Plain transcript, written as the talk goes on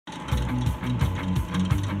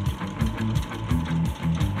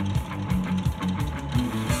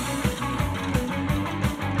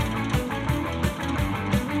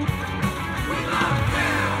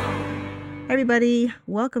everybody.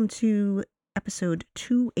 Welcome to episode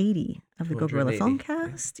 280 of the Go Gorilla 280.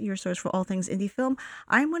 Filmcast, your source for all things indie film.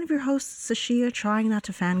 I'm one of your hosts, Sashia, trying not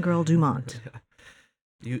to fangirl Dumont.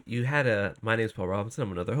 You had a. My name's Paul Robinson.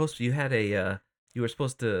 I'm another host. You had a. You were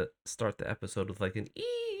supposed to start the episode with like an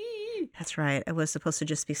ee. That's right. I was supposed to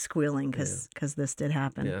just be squealing because this did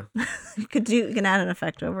happen. Yeah. You can add an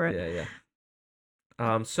effect over it.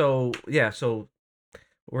 Yeah. So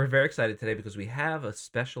we're very excited today because we have a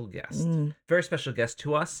special guest. Very special guest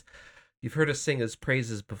to us. You've heard us sing his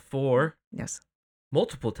praises before. Yes.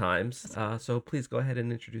 Multiple times. So please go ahead and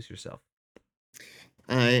introduce yourself.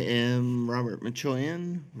 I am Robert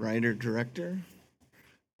Machoian, writer, director,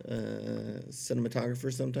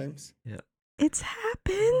 cinematographer sometimes. Yeah. It's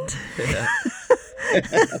happened.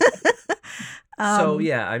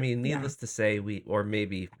 Yeah. I mean, needless to say, or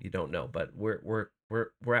maybe you don't know, but we're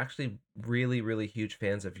actually really, really huge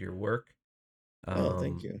fans of your work.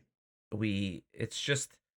 Thank you. It's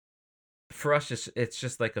just for us, it's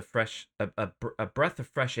just like a breath of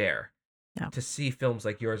fresh air. Yeah. To see films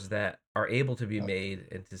like yours that are able to be made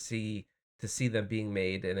and to see them being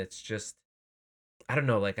made, and it's just, I don't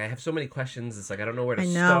know, like I have so many questions. It's like I don't know where to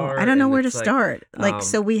start. I don't know where to start.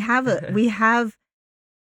 So we have the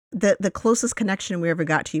closest connection we ever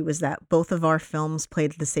got to you was that both of our films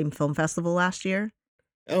played at the same film festival last year.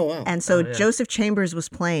 Oh, wow. And so Joseph Chambers was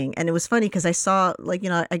playing, and it was funny because I saw,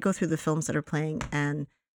 I go through the films that are playing, and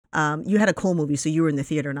you had a cool movie, so you were in the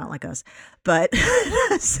theater, not like us. But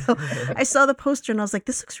so I saw the poster and I was like,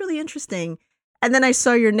 this looks really interesting. And then I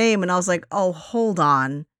saw your name and I was like, oh, hold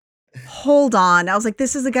on. I was like,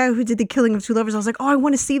 this is the guy who did The Killing of Two Lovers. I was like, oh, I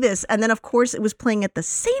want to see this. And then, of course, it was playing at the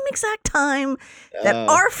same exact time that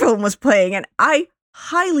our film was playing. And I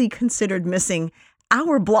highly considered missing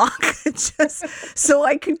our block just so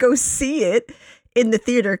I could go see it in the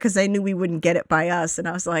theater because I knew we wouldn't get it by us. And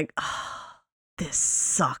I was like, oh, this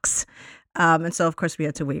sucks. And so, of course, we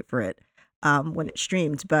had to wait for it when it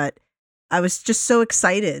streamed. But I was just so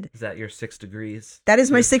excited. Is that your 6 degrees? That is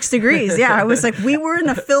my 6 degrees. Yeah, I was like, we were in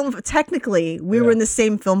a film. Technically, we were in the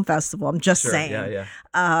same film festival. I'm just saying.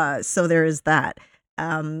 Yeah. So there is that.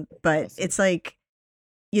 But it's like,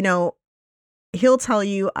 he'll tell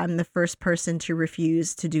you I'm the first person to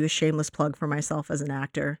refuse to do a shameless plug for myself as an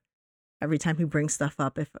actor. Every time he brings stuff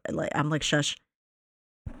up, I'm like, shush.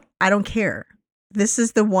 I don't care. This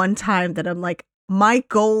is the one time that I'm like, my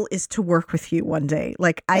goal is to work with you one day.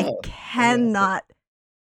 Like I cannot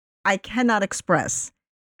express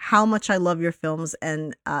how much I love your films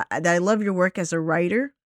and that I love your work as a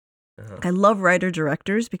writer. I love writer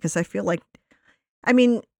directors because I feel like,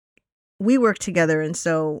 we work together and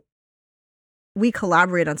so we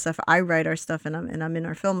collaborate on stuff. I write our stuff and I'm in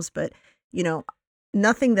our films, but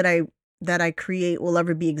nothing that I create will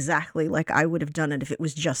ever be exactly like I would have done it if it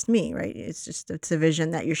was just me, right? It's a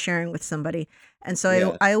vision that you're sharing with somebody. And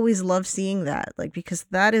so I always love seeing that, because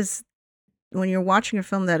that is, when you're watching a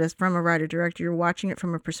film that is from a writer-director, you're watching it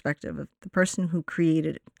from a perspective of the person who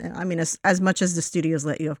created it. As much as the studios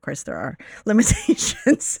let you, of course, there are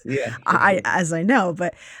limitations, as I know,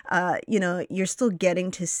 but, you're still getting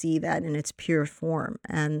to see that in its pure form.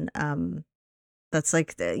 And that's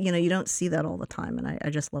like, you don't see that all the time. And I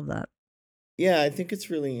just love that. Yeah, I think it's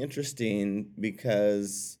really interesting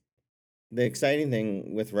because the exciting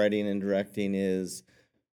thing with writing and directing is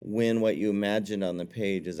when what you imagined on the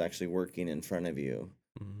page is actually working in front of you.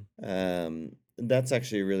 Mm-hmm. That's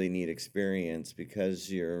actually a really neat experience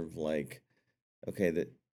because you're like, okay,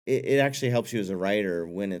 it actually helps you as a writer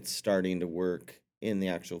when it's starting to work in the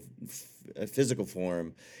actual physical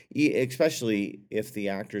form, especially if the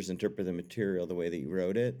actors interpret the material the way that you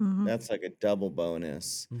wrote it. Mm-hmm. That's like a double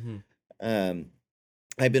bonus. Mm-hmm.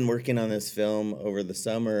 I've been working on this film over the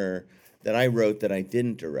summer that I wrote that I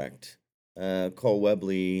didn't direct. Cole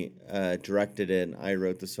Webley directed it, and I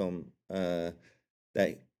wrote this film that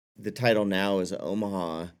the title now is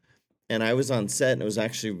Omaha. And I was on set, and it was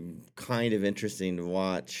actually kind of interesting to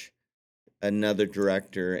watch another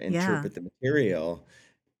director interpret the material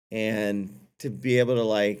and to be able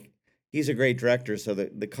to he's a great director, so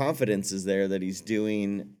the confidence is there that he's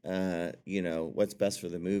doing, what's best for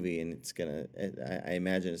the movie, and I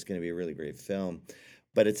imagine it's gonna be a really great film.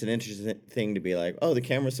 But it's an interesting thing to be like, oh, the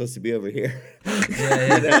camera's supposed to be over here.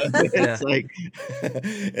 It's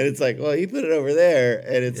like, well, he put it over there,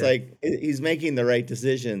 and it's like he's making the right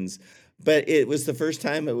decisions. But it was the first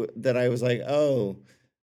time that I was like, oh,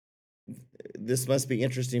 this must be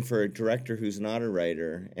interesting for a director who's not a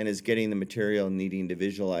writer and is getting the material, needing to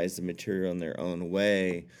visualize the material in their own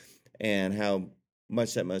way, and how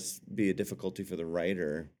much that must be a difficulty for the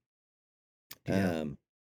writer.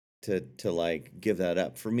 to like give that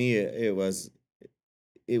up. For me, it was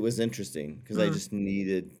interesting because I just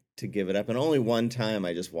needed to give it up. And only one time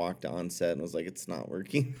I just walked on set and was like, it's not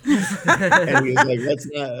working. And he was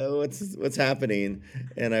like, what's happening?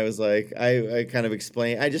 And I was like, I kind of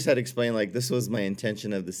explained, I just had to explain like this was my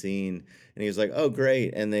intention of the scene. And he was like, oh,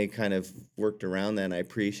 great. And they kind of worked around that and I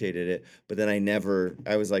appreciated it. But then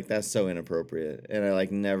I was like, that's so inappropriate. And I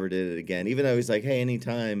like never did it again. Even though he's like, hey,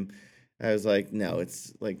 anytime. I was like, no,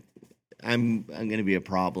 it's like, I'm gonna be a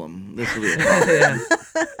problem. This will be a problem. Yeah.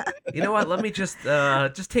 You know what? Let me just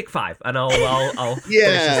take 5, and I'll finish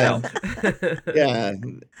Yeah, this out. yeah.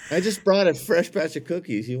 I just brought a fresh batch of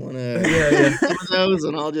cookies. You want to Yeah. some of those,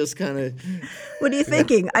 and I'll just kind of. What are you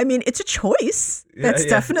thinking? I mean, it's a choice. That's Yeah.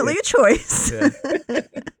 definitely a choice. Yeah.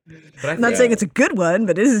 But I'm not saying it's a good one,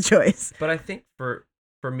 but it is a choice. But I think for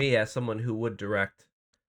me, as someone who would direct,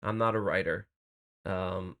 I'm not a writer.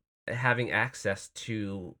 Having access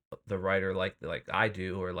to the writer like I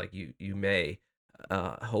do, or like you may,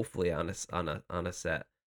 hopefully on a set,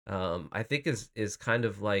 I think is kind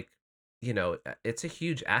of like, it's a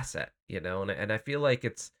huge asset, and I feel like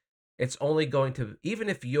it's only going to, even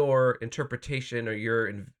if your interpretation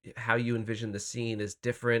or how you envision the scene is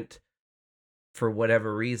different for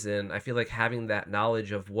whatever reason, I feel like having that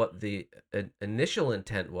knowledge of what the initial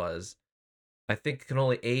intent was, I think can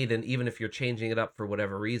only aid. And even if you're changing it up for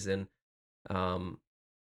whatever reason,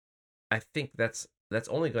 I think that's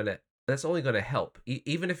only gonna help.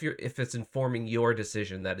 Even if it's informing your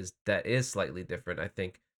decision that is slightly different. I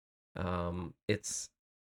think it's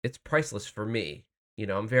priceless for me.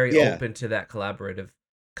 I'm very open to that collaborative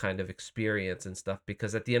kind of experience and stuff,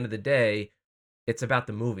 because at the end of the day, it's about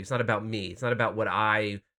the movie. It's not about me. It's not about what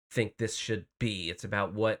I think this should be. It's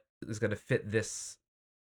about what is going to fit this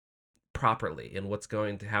properly, and what's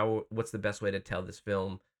the best way to tell this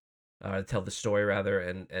film, tell the story rather.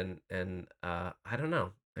 And I don't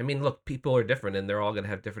know. I mean, look, people are different, and they're all going to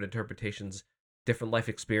have different interpretations, different life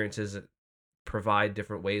experiences, provide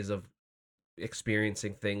different ways of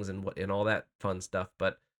experiencing things and all that fun stuff.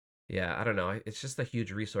 But yeah, I don't know. It's just a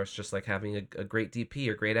huge resource, just like having a great DP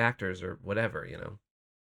or great actors or whatever.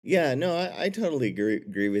 Yeah, no, I totally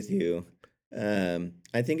agree with you.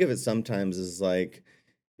 I think of it sometimes as like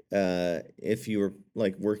if you were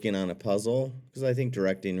like working on a puzzle, because I think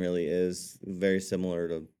directing really is very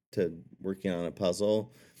similar to working on a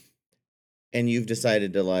puzzle, and you've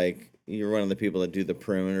decided to like you're one of the people that do the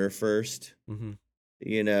perimeter first, Mm-hmm.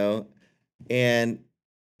 you know, and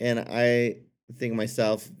I think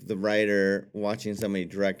myself, the writer, watching somebody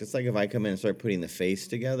direct, it's like if I come in and start putting the face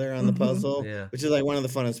together on the puzzle, Yeah. which is like one of the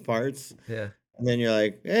funnest parts. Yeah. And then you're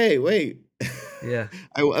like, hey, wait. Yeah.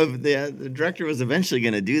 The director was eventually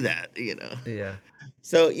going to do that, Yeah.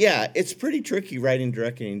 So yeah, it's pretty tricky writing,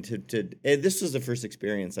 directing this was the first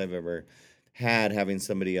experience I've ever had having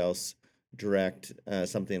somebody else direct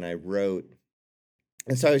something I wrote.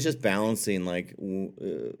 And so I was just balancing like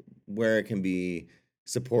where it can be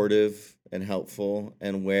supportive and helpful,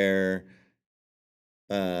 and where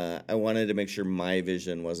I wanted to make sure my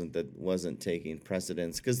vision wasn't taking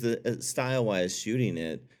precedence, because the style wise shooting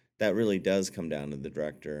it, that really does come down to the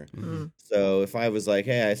director. Mm-hmm. So if I was like,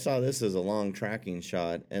 hey, I saw this as a long tracking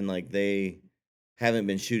shot, and like they haven't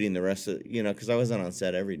been shooting the rest of, because I wasn't on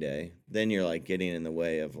set every day, then you're like getting in the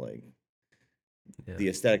way of like the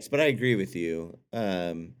aesthetics. But I agree with you.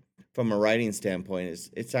 From a writing standpoint,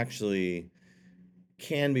 it's actually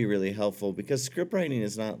can be really helpful, because script writing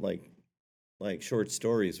is not like short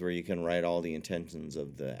stories where you can write all the intentions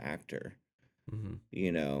of the actor.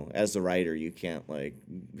 Mm-hmm. As the writer, you can't like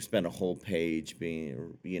spend a whole page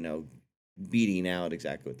being, beating out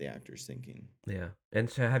exactly what the actor's thinking. Yeah. And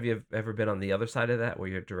so have you ever been on the other side of that, where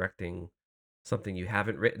you're directing something you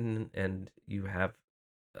haven't written and you have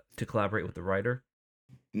to collaborate with the writer?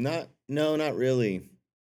 No, not really.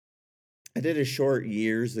 I did a short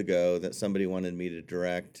years ago that somebody wanted me to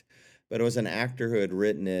direct, but it was an actor who had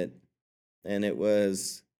written it, and it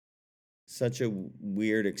was such a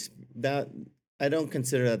weird that I don't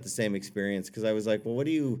consider that the same experience, because I was like, well, what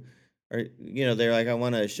do you they're like, I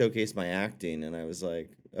want to showcase my acting, and I was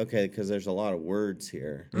like, okay, because there's a lot of words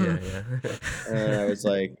here. Yeah. And I was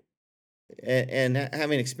like, and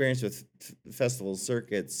having experience with festival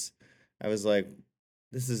circuits, I was like,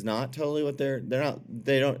 this is not totally what they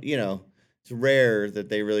don't, it's rare that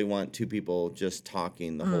they really want two people just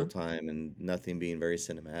talking the whole time and nothing being very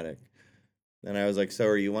cinematic. And I was like, so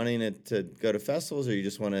are you wanting it to go to festivals, or you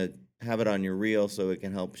just want to have it on your reel so it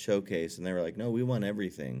can help showcase? And they were like, no, we want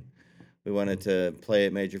everything. We wanted to play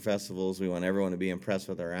at major festivals. We want everyone to be impressed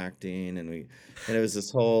with our acting. And it was this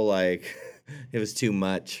whole like It was too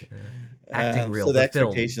much. Acting real, So the the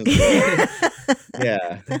film. expectations were,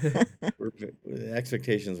 yeah, the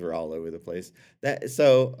expectations were all over the place.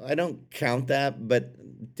 So I don't count that,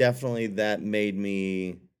 but definitely that made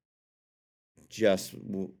me just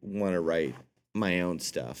want to write my own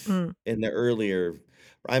stuff. Mm. In the earlier,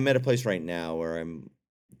 I'm at a place right now where I'm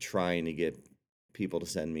trying to get people to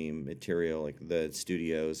send me material, like the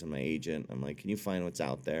studios and my agent. I'm like, can you find what's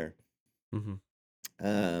out there? Hmm.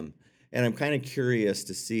 And I'm kind of curious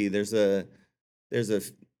to see. There's a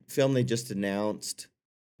film they just announced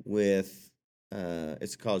with.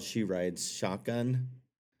 It's called She Rides Shotgun,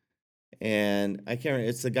 and I can't.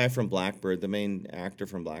 It's the guy from Blackbird. The main actor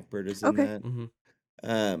from Blackbird is in Okay. that. Hmm.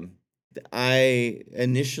 Um, I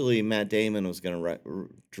initially Matt Damon was going to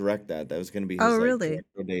direct that. That was going to be Oh, his like really?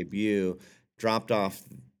 directorial debut. Dropped off,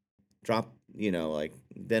 dropped. Like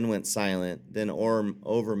then went silent. Then Orm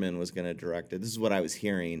Overman was going to direct it. This is what I was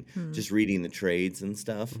hearing, Hmm. just reading the trades and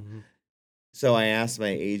stuff. Hmm. So I asked my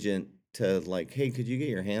agent to like, hey, could you get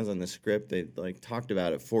your hands on the script? They like talked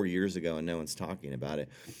about it 4 years ago, and no one's talking about it.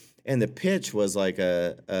 And the pitch was like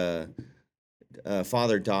a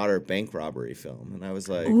father-daughter bank robbery film, and I was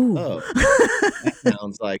like, Ooh. "Oh, that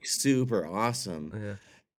sounds like super awesome." Yeah.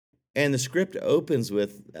 And the script opens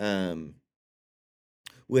with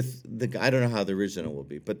I don't know how the original will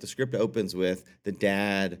be, but the script opens with the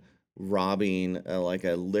dad robbing like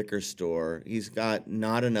a liquor store. He's got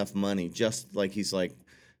not enough money, just like he's like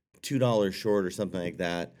 $2 short or something like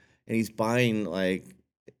that, and he's buying like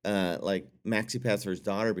maxi pads for his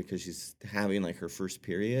daughter because she's having like her first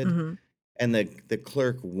period, Hmm. and the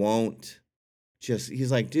clerk won't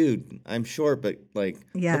he's like, dude, I'm short, but like,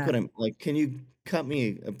 look Yeah. what I'm like, can you cut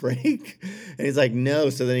me a break? And he's like, no.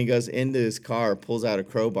 So then he goes into his car, pulls out a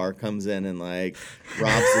crowbar, comes in and like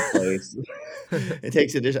robs the place and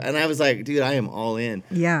takes a dish. And I was like, dude, I am all in.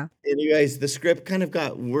 Yeah. Anyways, the script kind of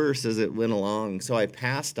got worse as it went along, so I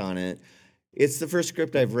passed on it. It's the first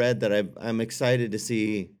script I've read that I'm excited to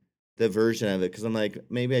see the version of it because I'm like,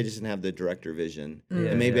 maybe I just didn't have the director vision, Mm. and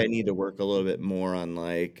Yeah. maybe Yeah. I need to work a little bit more on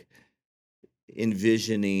like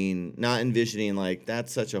not envisioning like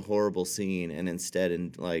that's such a horrible scene, and instead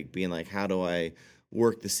in like being like, how do I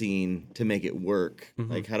work the scene to make it work? Hmm.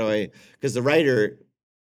 Like, how do I? Because the writer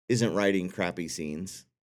isn't writing crappy scenes.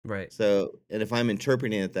 Right. So, and if I'm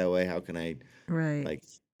interpreting it that way, how can I Right. like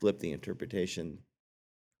flip the interpretation?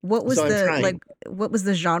 What was So I'm the trying. what was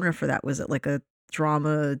the genre for that? Was it like a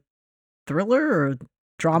drama thriller or It's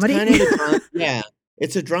dramedy? kind of a drama. Yeah,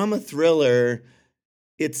 it's a drama thriller.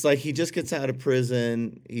 It's like he just gets out of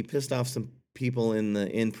prison. He pissed off some people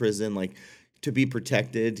in prison, like to be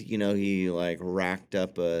protected. He like racked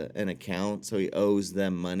up an account, so he owes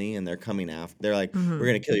them money, and they're coming after. They're like, Hmm. "We're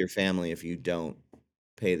gonna kill your family if you don't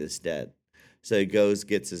pay this debt." So he goes,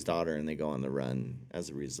 gets his daughter, and they go on the run as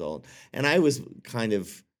a result. And I was kind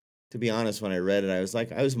of, to be honest, when I read it, I was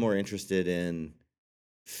like, I was more interested in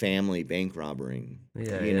family bank robbing.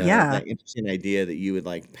 Yeah. Yeah. Yeah. That interesting idea that you would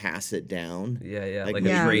like pass it down, Yeah. Yeah. like Like a maybe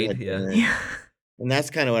Yeah. you trade. had Yeah. dinner. Yeah. And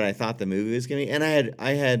that's kind of what I thought the movie was gonna be. And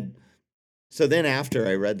I had so then after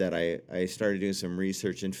I read that, I started doing some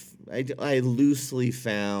research, and I loosely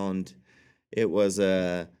found it was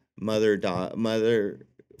a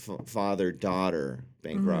father daughter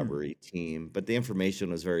bank Mm. robbery team, but the information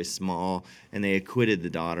was very small, and they acquitted the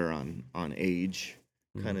daughter on age,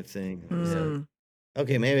 kind Mhm. of thing. I was Yeah. like, Mm.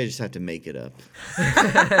 okay, maybe I just have to make it up.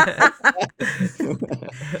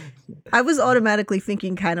 I was automatically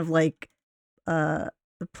thinking kind of like The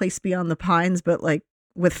Place Beyond the Pines, but like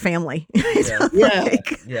with family. Yeah. Yeah,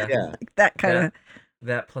 Like yeah. that kind of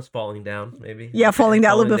That plus falling down, maybe. falling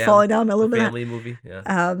down a little bit, falling down a The little bit. family movie.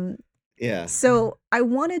 Yeah. Yeah. So I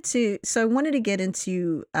wanted to get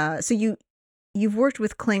into so you've worked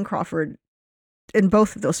with Clayne Crawford in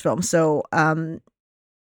both of those films. So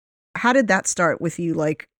how did that start with you,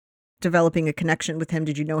 like developing a connection with him?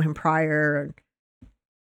 Did you know him prior?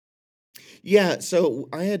 Yeah, so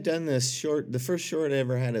I had done this short. The first short I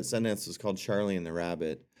ever had at Sundance was called Charlie and the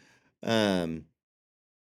Rabbit. Um,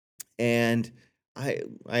 and I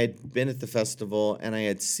had been at the festival, and I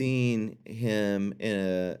had seen him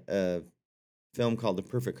in a film called The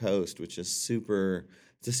Perfect Host, which is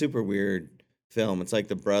it's a super weird film. It's like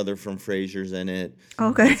the brother from Frasier's in it.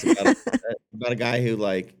 Okay. It's about a guy who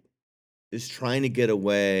like is trying to get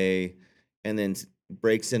away, and then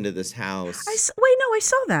breaks into this house. Wait, no, I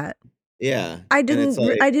saw that. Yeah, I and it's didn't.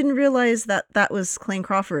 like, I didn't realize that was Clayne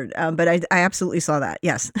Crawford. But I absolutely saw that.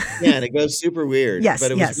 Yes. yeah, and it goes super weird, Yes.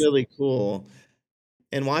 but it was Yes. really cool.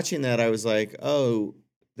 And watching that, I was like, oh,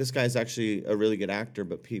 this guy's actually a really good actor,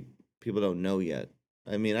 but people don't know yet.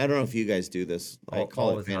 I mean, I don't know if you guys do this. I call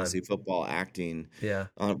all it the time. fantasy football acting. Yeah.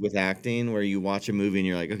 With acting, where you watch a movie and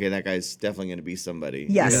you're like, okay, that guy's definitely going to be somebody.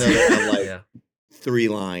 Yes. Even though they have like Yeah. 3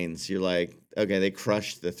 lines, you're like, okay, they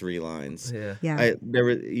crushed the 3 lines. Yeah. Yeah. There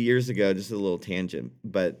were years ago, just a little tangent,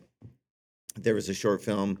 but there was a short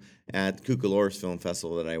film at Cucalores Film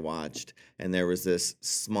Festival that I watched, and there was this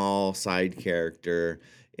small side character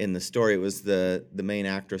in the story. It was the main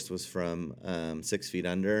actress was from 6 Feet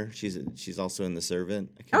Under. She's also in The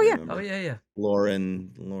Servant. I Oh can't yeah. Oh remember. yeah.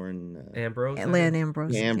 Lauren Ambrose. I Lan think.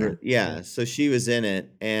 Ambrose. Yeah. Amber. Yeah, so she was in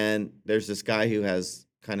it, and there's this guy who has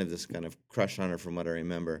kind of crush on her from what I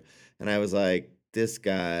remember, and I was like, this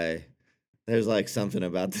guy. There's like something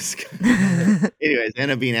about this guy. Anyways,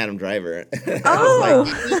 ended up being Adam Driver. I was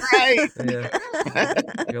like, Oh. Yeah.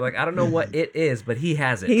 You're like, I don't know what it is, but he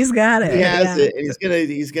has it. He's got it. he has Yeah. it, and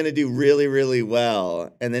he's gonna do really, really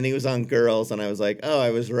well. And then he was on Girls, and I was like, oh, I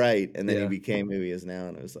was right. And then he Yeah. became who he is now,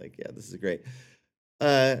 and I was like, yeah, this is great.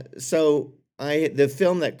 So the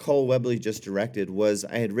film that Cole Webley just directed was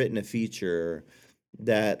I had written a feature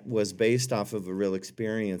that was based off of a real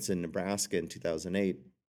experience in Nebraska in 2008.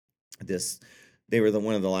 They were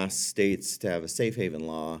one of the last states to have a safe haven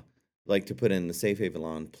law, like to put in the safe haven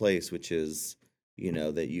law in place, which is,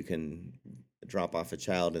 that you can drop off a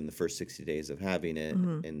child in the first 60 days of having it,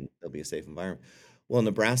 Mhm. and there'll be a safe environment. Well,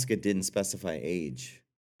 Nebraska didn't specify age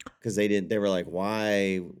because they were like,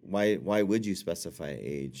 why would you specify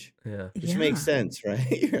age? Yeah. Which makes Yeah. sense,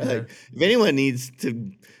 right? You're Yeah. like, if anyone needs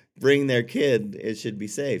to bring their kid, it should be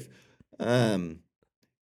safe.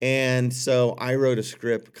 And so I wrote a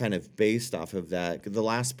script kind of based off of that. The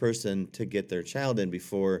last person to get their child in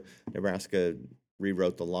before Nebraska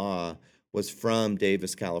rewrote the law was from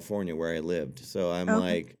Davis, California, where I lived. So I'm Okay.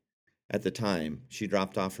 like, at the time, she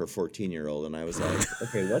dropped off her 14-year-old, and I was like,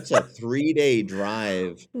 okay, what's a 3-day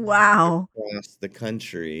drive Wow. across the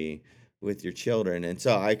country with your children? And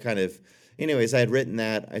so anyways, I had written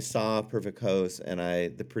that. I saw Perfect Host, and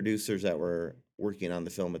the producers that were working on the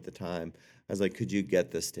film at the time, I was like, could you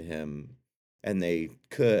get this to him? And they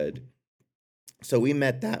could. So we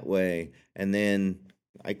met that way, and then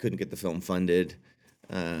I couldn't get the film funded.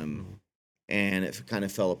 And it kind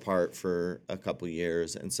of fell apart for a couple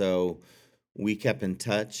years. And so we kept in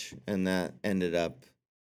touch, and that ended up,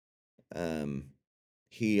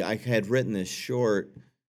 I had written this short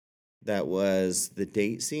that was the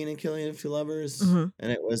date scene in Killing of Two Lovers. Mhm.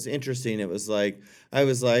 And it was interesting. It was like, I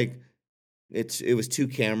was like, it was 2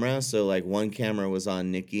 cameras, so like one camera was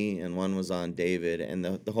on Nikki and one was on David, and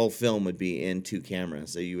the whole film would be in 2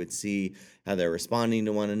 cameras. So you would see how they're responding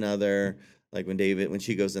to one another. Like when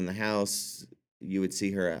she goes in the house, you would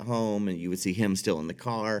see her at home, and you would see him still in the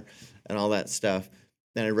car, and all that stuff.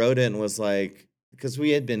 Then I wrote it and was like, because we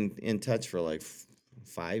had been in touch for like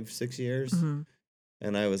 5-6 years, Mhm.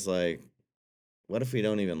 and I was like, what if we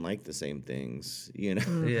don't even like the same things? Yeah.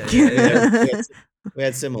 We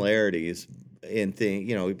had similarities in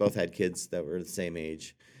we both had kids that were the same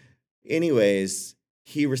age. Anyways,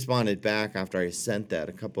 he responded back after I sent that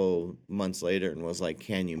a couple months later and was like,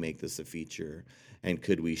 can you make this a feature? And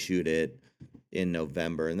could we shoot it in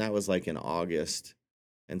November? And that was like in August.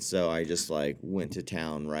 And so I just like went to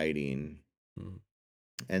town writing.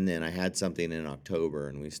 And then I had something in October,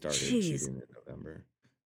 and we started shooting in November.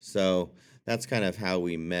 So that's kind of how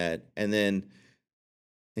we met. And then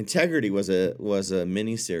Integrity was a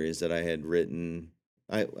mini series that I had written.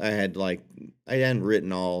 I hadn't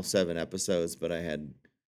written all 7 episodes, but I had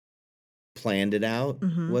planned it out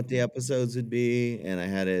Mhm. what the episodes would be, and I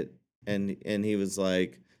had it. And he was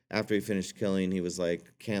like, after he finished Killing, he was like,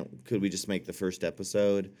 could we just make the first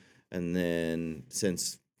episode? And then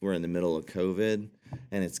since we're in the middle of COVID,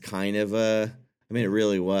 and it's kind of it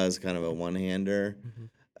really was kind of a one-hander.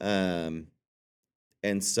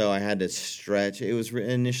 And so I had to stretch. It was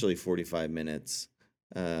initially 45 minutes,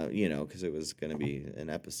 because it was going to be an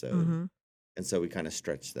episode. Mhm. And so we kind of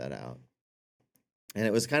stretched that out. And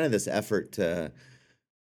it was kind of this effort to,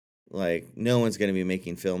 like, no one's going to be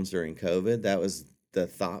making films during COVID. That was the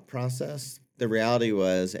thought process. The reality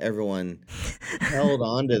was everyone held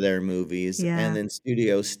on to their movies, Yeah. and then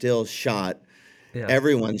studios still shot. Yeah.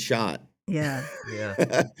 Everyone shot. Yeah.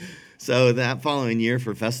 Yeah. So that following year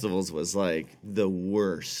for festivals was like the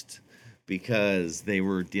worst, because they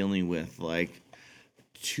were dealing with like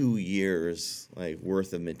 2 years like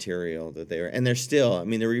worth of material and they're still,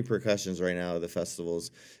 the repercussions right now of the festivals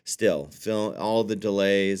still film, all the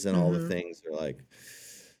delays and all the things are like,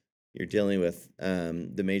 you're dealing with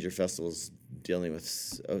the major festivals dealing with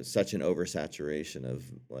such an oversaturation of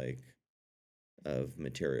like of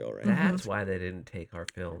material right Mm-hmm. now. That's why they didn't take our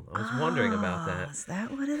film. I was wondering about that. Is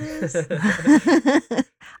that what it is?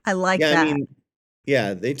 I like Yeah, I that. mean,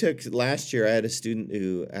 yeah, they took last year. I had a student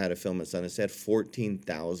who had a film at Sundance. They had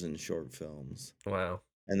 14,000 short films, Wow.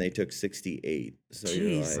 and they took 68. So you're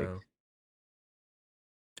Jeez. like, Wow.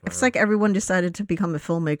 It's Wow. like everyone decided to become a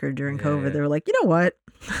filmmaker during Yeah, COVID. yeah. They were like, you know what?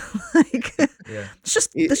 Like, Yeah.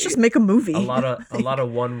 let's just make a movie. A lot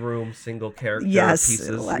of one room single character Yes,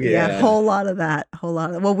 pieces. yeah, whole lot of that.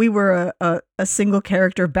 Well, we were a single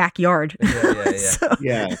character backyard. Yeah. So,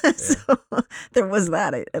 yeah. so there was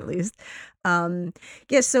that at least.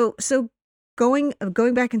 Yeah. So going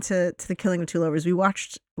back into The Killing of Two Lovers, we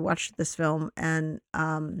watched this film, and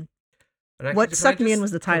And actually, what can I sucked me in just-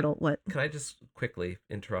 was the title. What? Can I just quickly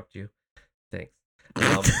interrupt you? Thanks.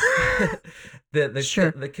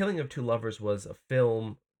 Sure. The Killing of Two Lovers was a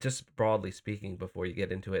film, just broadly speaking, before you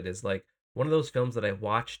get into it, is like one of those films that I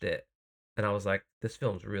watched it and I was like, this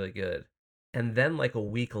film's really good. And then like a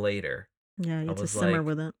week later, Yeah, you I have to was simmer like,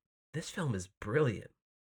 with it. this film is brilliant.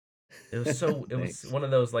 It was Thanks. one of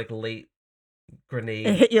those like late grenade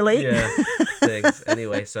It hit you late. yeah, things.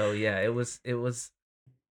 Anyway, so yeah, it was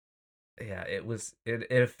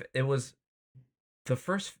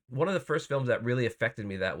one of the first films that really affected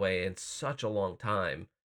me that way in such a long time,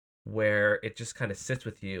 where it just kind of sits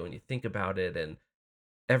with you and you think about it, and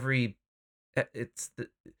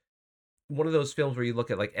one of those films where you look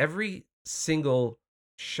at like every single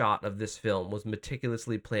shot of this film was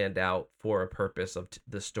meticulously planned out for a purpose of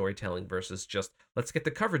the storytelling versus just let's get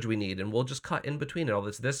the coverage we need and we'll just cut in between it all.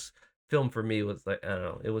 This film for me was like, I don't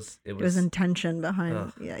know, it was intention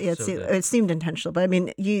behind it. Yeah, so good. it seemed intentional, but I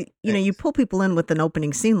mean, you know, you pull people in with an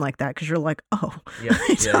opening scene like that because you're like, oh, yeah.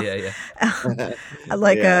 I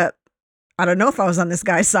like Yeah. I don't know if I was on this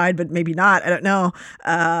guy's side, but maybe not. I don't know.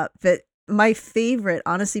 But my favorite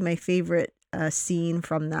scene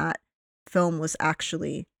from that film was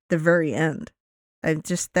actually the very end. And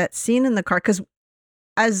just that scene in the car, because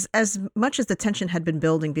as much as the tension had been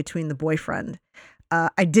building between the boyfriend,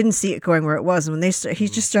 I didn't see it going where it was. And when he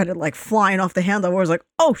just started like flying off the handle, I was like,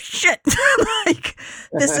 oh shit, like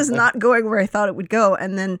this is not going where I thought it would go.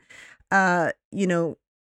 And then, you know,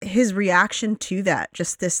 his reaction to that,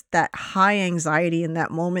 just that high anxiety in that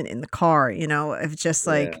moment in the car, you know, of just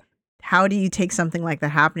like, how do you take something like that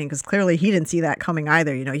happening? Because clearly he didn't see that coming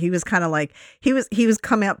either. You know, he was kind of like, he was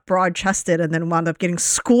coming up broad chested and then wound up getting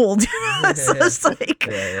schooled. So it's like,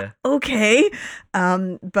 okay.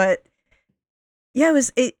 But yeah,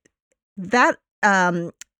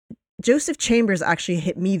 Joseph Chambers actually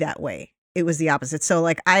hit me that way. It was the opposite. So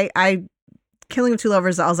like I Killing of Two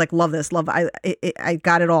Lovers, I was like, love this, I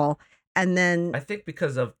got it all. And then I think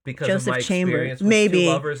because of Joseph my Chambers, experience with Two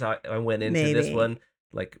Lovers, I went into this one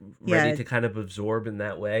like ready to kind of absorb in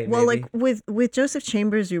that way. Well, maybe. like with Joseph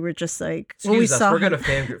Chambers, you were just like, Excuse we us, saw we're him. gonna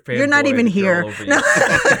fan You're not even here. No.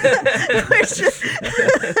 We're just,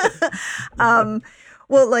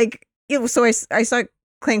 well, like, so I saw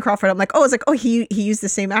Clayton Crawford. I'm like, he used the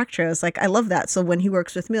same actress. Like, I love that. So when he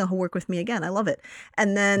works with me, he'll work with me again. I love it.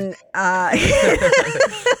 And then,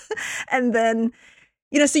 and then,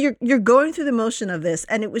 you know, so you're going through the motion of this,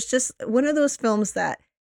 and it was just one of those films that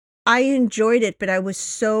I enjoyed it, but I was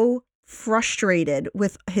so frustrated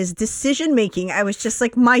with his decision making. I was just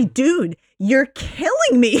like, my dude, you're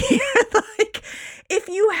killing me. Like, if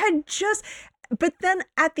you had just. But then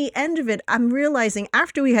at the end of it, I'm realizing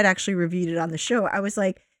after we had actually reviewed it on the show, I was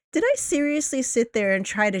like, did I seriously sit there and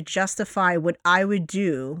try to justify what I would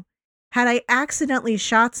do had I accidentally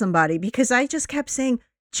shot somebody? Because I just kept saying,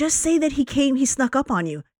 just say that he snuck up on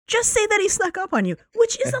you. Just say that he snuck up on you,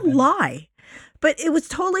 which is a lie. But it was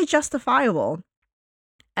totally justifiable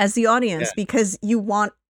as the audience because you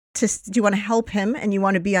want to help him and you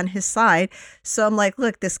want to be on his side. So I'm like,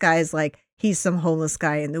 look, this guy is like, he's some homeless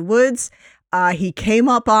guy in the woods. He came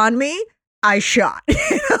up on me. I shot.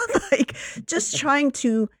 Like just trying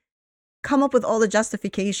to come up with all the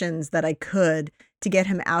justifications that I could to get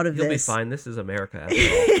him out of You'll this. You'll be fine. This is America.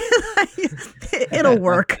 It'll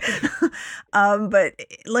work. But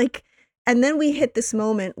like, and then we hit this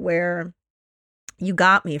moment where you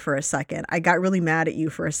got me for a second. I got really mad at you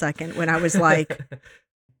for a second when I was like,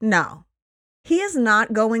 no. He is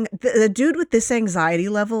not going, the dude with this anxiety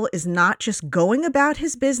level is not just going about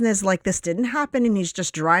his business like this didn't happen and he's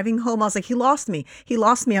just driving home. I was like, he lost me.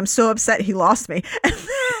 I'm so upset he lost me.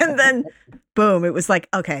 And then boom, it was like,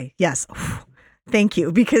 okay, yes, thank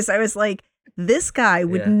you. Because I was like, this guy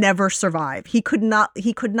would never survive. He could not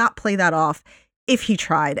play that off if he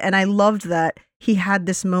tried. And I loved that he had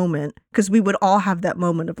this moment because we would all have that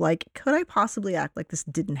moment of like, could I possibly act like this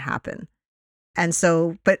didn't happen? And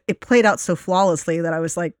so, but it played out so flawlessly that I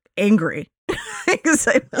was like angry because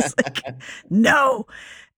I was like, no.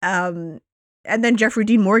 Um, and then Jeffrey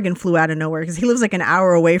Dean Morgan flew out of nowhere because he lives like an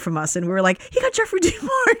hour away from us, and we were like, he got Jeffrey Dean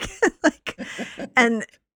Morgan, like, and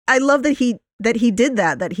I love that he did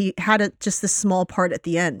that he had just this small part at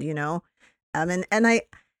the end, you know, and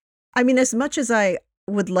I mean, as much as I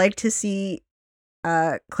would like to see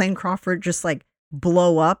Clayne Crawford just like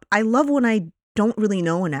blow up, I love when I don't really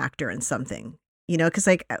know an actor in something, you know, because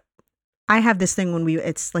like I have this thing when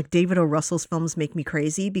it's like David O. Russell's films make me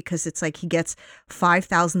crazy because it's like he gets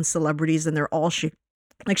 5,000 celebrities and they're all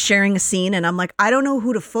like sharing a scene. And I'm like, I don't know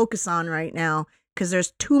who to focus on right now because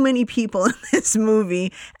there's too many people in this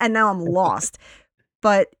movie and now I'm lost.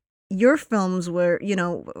 But your films were, you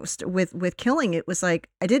know, with Killing, it was like,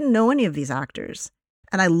 I didn't know any of these actors.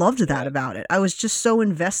 And I loved that about it. I was just so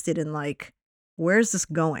invested in like, where's this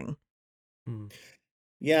going?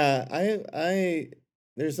 Yeah, I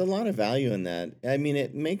there's a lot of value in that. I mean,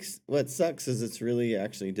 what sucks is it's really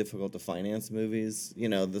actually difficult to finance movies. You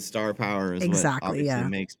know, the star power is what Exactly. obviously Yeah.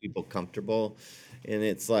 makes people comfortable. And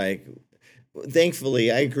it's like,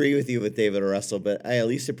 thankfully, I agree with you with David O. Russell, but I at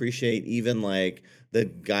least appreciate even like the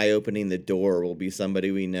guy opening the door will be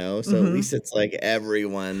somebody we know. So at least it's like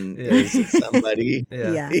everyone is somebody,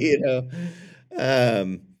 Yeah. you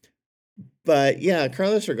know. But yeah,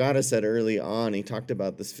 Carlos Regata said early on, he talked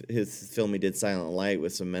about his film he did, Silent Light,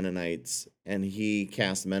 with some Mennonites, and he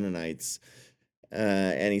cast Mennonites.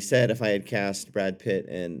 And he said if I had cast Brad Pitt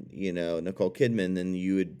and, you know, Nicole Kidman, then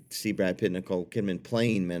you would see Brad Pitt and Nicole Kidman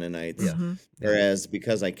playing Mennonites. Yeah. Whereas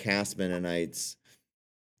because I cast Mennonites,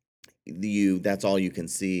 that's all you can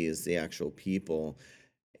see is the actual people.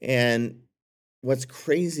 And what's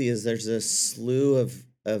crazy is there's a slew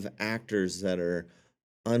of actors that are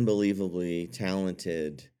unbelievably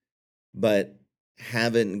talented, but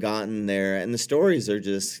haven't gotten there. And the stories are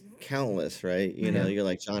just countless, right? You know, you're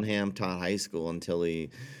like John Hamm taught high school until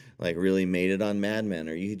he like really made it on Mad Men,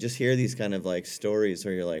 or you just hear these kind of like stories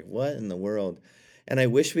where you're like, what in the world? And I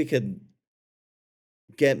wish we could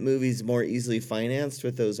get movies more easily financed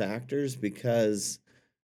with those actors because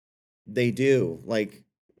they do. Like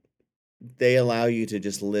they allow you to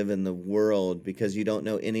just live in the world because you don't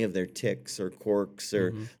know any of their ticks or quirks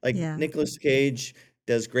or like Yeah. Nicolas Cage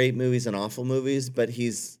does great movies and awful movies, but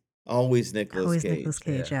he's always Nicolas Always Nicolas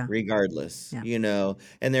Cage, Cage. Yeah. regardless, Yeah. you know.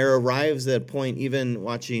 And there arrives that point, even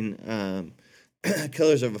watching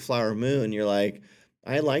Killers of a Flower Moon, you're like,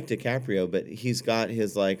 I like DiCaprio, but he's got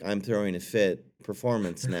his like I'm throwing a fit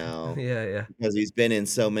performance now Yeah. because he's been in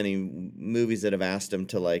so many movies that have asked him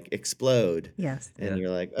to like explode. Yes. And you're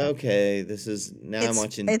like, okay, this is now I'm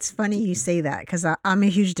watching. It's funny you say that because I'm a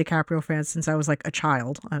huge DiCaprio fan since I was like a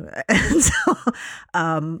child, and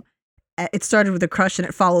so it started with a crush and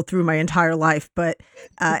it followed through my entire life. But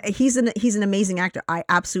he's an amazing actor. I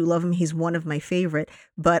absolutely love him. He's one of my favorite.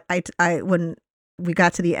 But I when we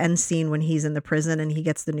got to the end scene when he's in the prison and he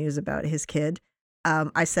gets the news about his kid,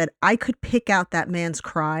 I said I could pick out that man's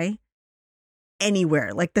cry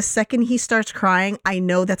anywhere. Like the second he starts crying, I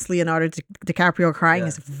know that's Leonardo DiCaprio crying.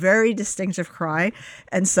 It's a very distinctive cry.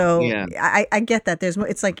 And so I get that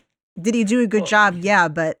it's like, did he do a good job? Yeah,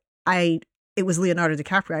 but it was Leonardo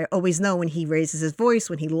DiCaprio. I always know when he raises his voice,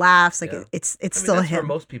 when he laughs, like it's still that's him. For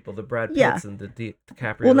most people, the Brad Pitts and the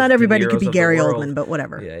DiCaprio. Well, not everybody could be Gary Oldman, but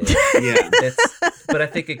whatever. Yeah. But I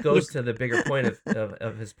think it goes to the bigger point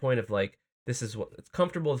of his point of like, this is what it's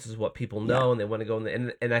comfortable. This is what people know, and they want to go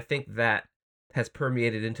in. And I think that has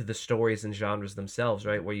permeated into the stories and genres themselves,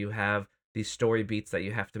 right? Where you have these story beats that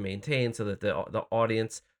you have to maintain so that the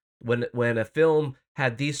audience, when a film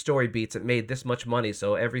had these story beats, it made this much money.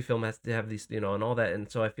 So every film has to have these, you know, and all that. And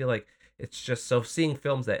so I feel like it's just so seeing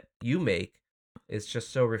films that you make is just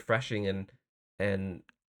so refreshing and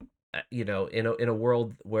you know, in a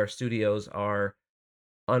world where studios are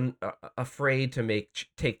afraid to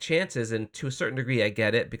take chances, and to a certain degree I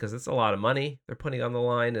get it because it's a lot of money they're putting on the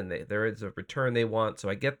line and there is a return they want, so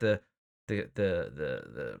I get the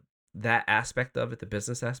that aspect of it, the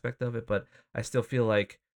business aspect of it, but I still feel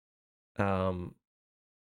like most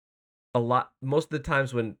of the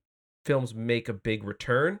times when films make a big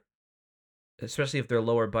return, especially if they're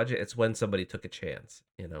lower budget, it's when somebody took a chance,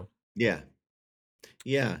 you know. Yeah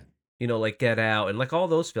You know, like Get Out and like all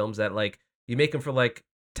those films that like you make them for like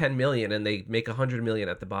 10 million and they make 100 million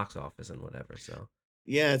at the box office and whatever. So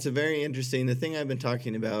yeah, it's a very interesting. The thing I've been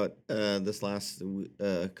talking about this last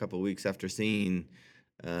couple of weeks after seeing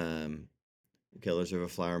Killers of a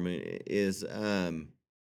Flower Moon is I'm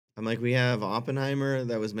like, we have Oppenheimer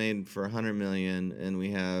that was made for 100 million, and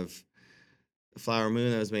we have Flower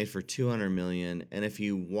Moon that was made for 200 million, and if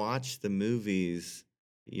you watch the movies,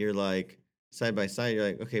 you're like side by side, you're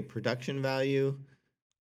like, okay, production value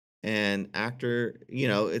and actor,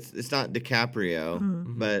 it's not DiCaprio,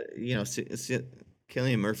 Mm. but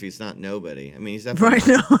Cillian Murphy's not nobody. I mean, he's definitely Right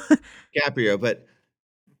not now. DiCaprio,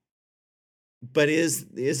 but is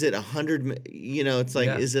it 100? It's like,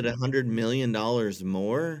 Yeah. is it $100 million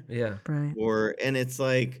more? Yeah. Right. And it's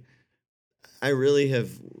like, I really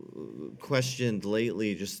have questioned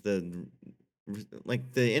lately just the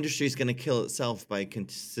industry's going to kill itself by Yeah.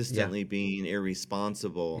 consistently being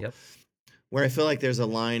irresponsible. Yep. Where I feel like there's a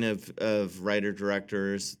line of writer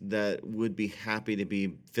directors that would be happy to be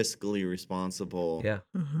fiscally responsible Yeah.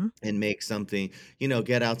 Mm-hmm. and make something.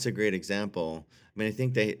 Get Out's a great example. I mean, I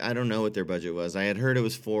think I don't know what their budget was. I had heard it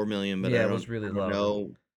was 4 million, but Yeah, it was really I don't low.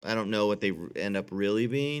 know. I don't know what they end up really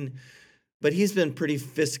being. But he's been pretty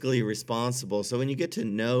fiscally responsible. So when you get to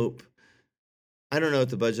Nope, I don't know what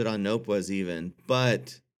the budget on Nope was even,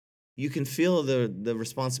 but you can feel the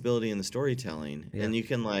responsibility in the storytelling, Yeah. and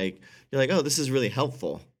you're like, oh, this is really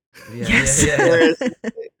helpful. Yeah. Yes. Yeah. Yeah.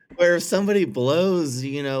 Where if somebody blows,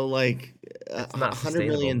 like It's not $100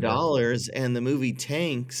 million sustainable. Yeah. and the movie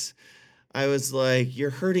tanks, I was like, you're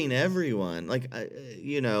hurting everyone.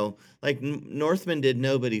 Northman did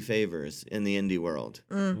nobody favors in the indie world.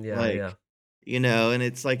 Mm. Yeah. Yeah. And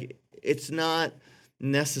it's like, it's not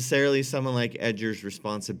necessarily someone like Edger's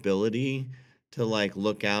responsibility to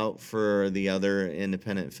look out for the other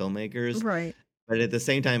independent filmmakers. Right. But at the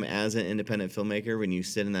same time, as an independent filmmaker, when you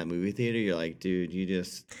sit in that movie theater, you're like, dude, you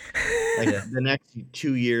just Yeah. the next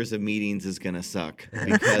 2 years of meetings is gonna suck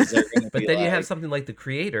because they're gonna But be then you have like, something like The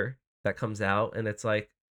Creator that comes out, and it's like,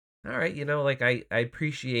 all right, like I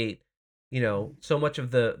appreciate, so much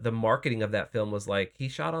of the marketing of that film was like, he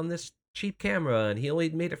shot on this cheap camera and he only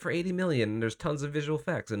made it for 80 million, and there's tons of visual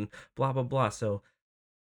effects and blah blah blah. So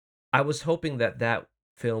I was hoping that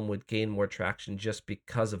film would gain more traction just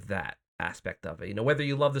because of that aspect of it. Whether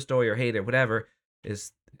you love the story or hate it, whatever,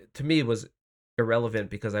 is, to me, was irrelevant,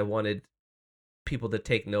 because I wanted people to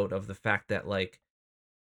take note of the fact that, like,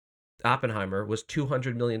 Oppenheimer was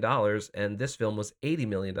 $200 million and this film was $80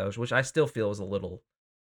 million, which I still feel is a little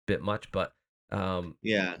bit much, but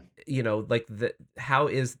yeah, like, how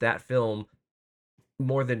is that film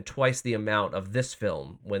more than twice the amount of this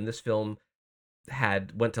film, when this film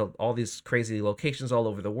went to all these crazy locations all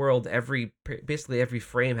over the world? Basically every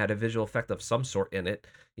frame had a visual effect of some sort in it,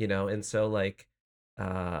 and so, like,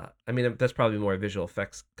 I mean, that's probably more a visual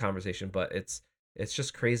effects conversation, but it's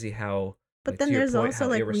just crazy how, But like, then to your there's point, also how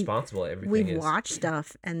like irresponsible everything we've is. watched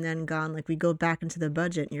stuff and then gone, like, we go back into the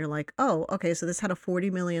budget and you're like, oh, okay, so this had a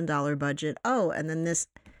 $40 million budget. Oh, and then this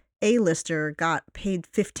A-lister got paid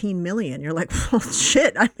 15 million. You're like, well,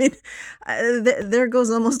 shit. I mean, there goes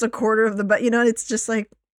almost a quarter of the budget. It's just like,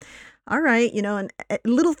 all right, and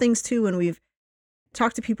little things too, when we've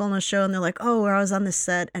talked to people on the show and they're like, oh, I was on this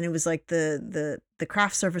set and it was like the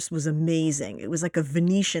craft service was amazing. It was like a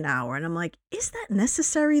Venetian hour. And I'm like, is that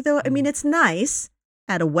necessary though? I mean, it's nice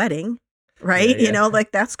at a wedding, right? Yeah.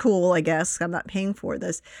 Like, that's cool, I guess. I'm not paying for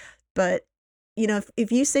this. But,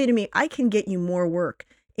 if you say to me, I can get you more work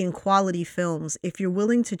in quality films if you're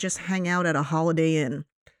willing to just hang out at a Holiday Inn.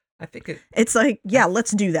 I think it's like, yeah,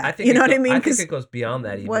 let's do that. I think what I mean? I think it goes beyond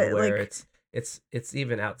that, even, where like, it's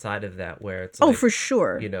even outside of that, where it's oh, like, for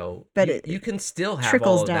sure. But you can still have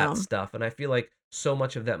trickles all of down. that stuff, and I feel like so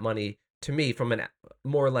much of that money, to me, from an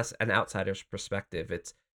more or less an outsider's perspective,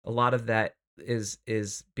 it's a lot of that is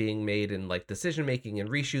being made in, like, decision making and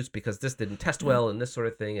reshoots because this didn't test well and this sort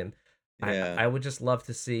of thing. And yeah. I would just love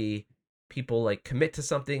to see people, like, commit to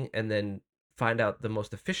something and then find out the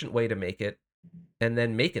most efficient way to make it, and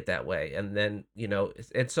then make it that way. And then,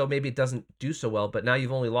 and so maybe it doesn't do so well, but now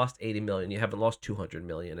you've only lost 80 million. You haven't lost 200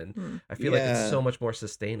 million. And I feel like it's so much more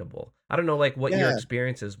sustainable. I don't know, like, what your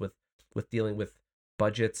experience is with dealing with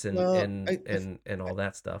budgets and all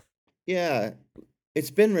that stuff. Yeah,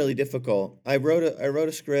 it's been really difficult. I wrote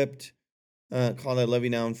a script called I Love You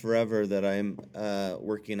Now and Forever that I'm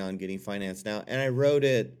working on getting financed now. And I wrote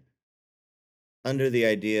it under the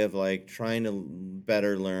idea of, like, trying to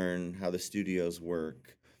better learn how the studios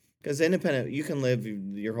work. Because independent, you can live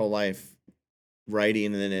your whole life writing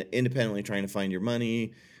and then independently trying to find your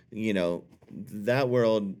money. That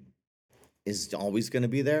world is always going to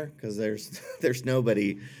be there because there's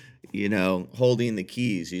nobody, holding the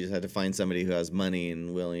keys. You just have to find somebody who has money and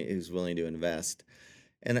who's willing to invest.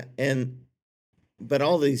 But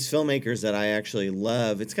all these filmmakers that I actually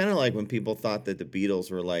love, it's kind of like when people thought that the Beatles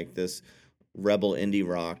were like this rebel indie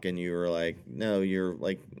rock, and you were like, no, you're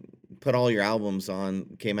like, put all your albums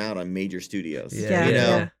came out on major studios.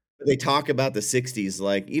 Yeah. they talk about the 60s,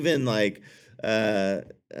 like even like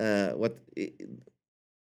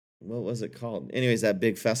what was it called? Anyways, that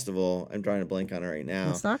big festival. I'm drawing a blank on it right now.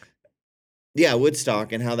 Woodstock? Yeah,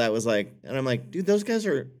 Woodstock, and how that was like, and I'm like, dude, those guys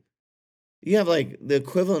are. You have like the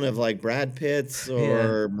equivalent of like Brad Pitt's Yeah.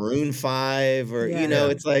 or Maroon 5 or Yeah. Yeah.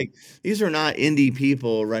 it's like these are not indie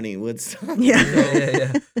people running Woodstock. Yeah. These are all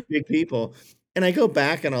Yeah. big people. And I go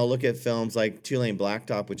back and I'll look at films like Two Lane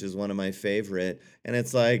Blacktop, which is one of my favorite, and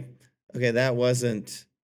it's like, okay, that wasn't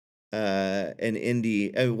an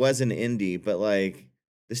indie. It was an indie, but like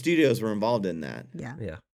the studios were involved in that. Yeah.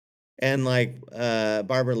 Yeah. And like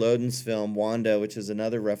Barbara Loden's film Wanda, which is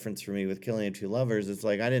another reference for me with Killing of Two Lovers, it's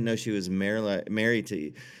like I didn't know she was married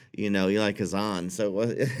to, Eli Kazan. So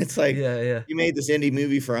it's like Yeah. you made this indie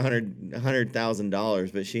movie for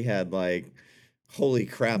 $100,000, but she had like, holy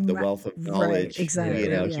crap, the wealth of Right. knowledge. Exactly.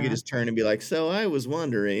 Yeah. She could Yeah. just turn and be like, so I was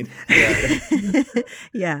wondering.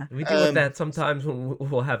 Yeah. We deal with that sometimes when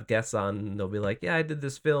we'll have guests on, and they'll be like, yeah, I did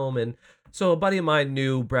this film, and so a buddy of mine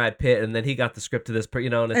knew Brad Pitt, and then he got the script to this, and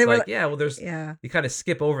it's And we're like, yeah, well, Yeah. you kind of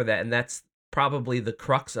skip over that, and that's probably the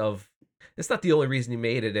crux of, it's not the only reason you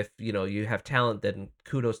made it. If, you have talent, then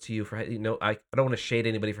kudos to you for, I don't want to shade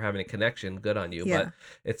anybody for having a connection, good on you, Yeah. but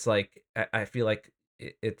it's like, I feel like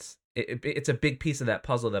it's a big piece of that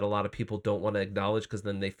puzzle that a lot of people don't want to acknowledge, because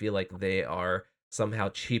then they feel like they are somehow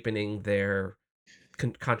cheapening their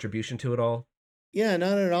contribution to it all. Yeah,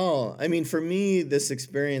 not at all. I mean, for me, this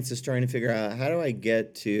experience is trying to figure out how do I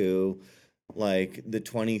get to like the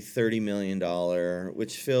 20-30 million dollar,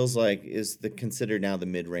 which feels like is the considered now the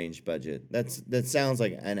mid-range budget. That sounds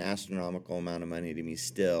like an astronomical amount of money to me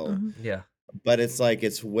still. Mhm. Yeah. But it's like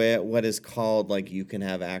it's what is called like you can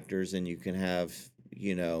have actors and you can have,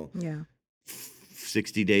 Yeah.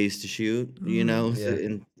 60 days to shoot, Mhm. so,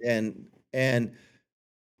 Yeah. and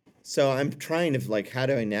so I'm trying to like, how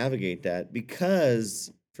do I navigate that?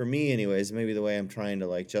 Because for me, anyways, maybe the way I'm trying to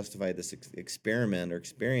like justify this experiment or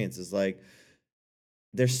experience is like,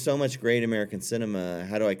 there's so much great American cinema.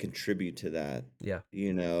 How do I contribute to that? Yeah.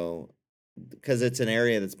 Because it's an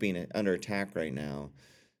area that's being under attack right now,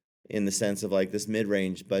 in the sense of like this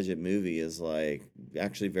mid-range budget movie is like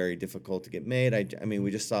actually very difficult to get made. I mean,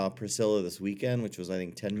 we just saw Priscilla this weekend, which was I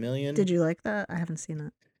think 10 million. Did you like that? I haven't seen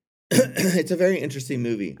it. It's a very interesting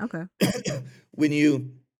movie. Okay. When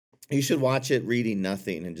you should watch it reading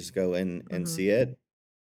nothing and just go in and see it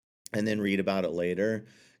and then read about it later,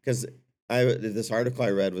 because this article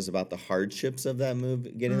I read was about the hardships of that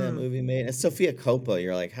movie, getting that movie made. And Sofia Coppola,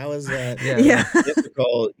 you're like, how is that Yeah.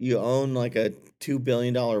 difficult? You own like a $2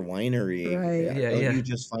 billion winery. Right. Yeah, Don't yeah. you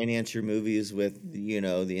just finance your movies with the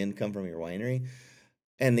income from your winery?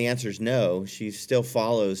 And the answer is no. She still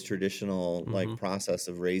follows traditional like process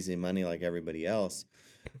of raising money like everybody else.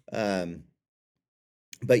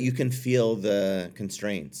 But you can feel the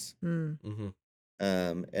constraints. Mm.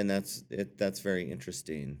 And that's very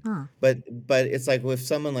interesting. Huh. But it's like with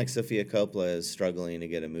someone like Sofia Coppola is struggling to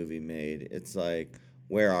get a movie made, it's like,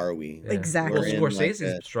 where are we? Yeah. Exactly. Well, We're in like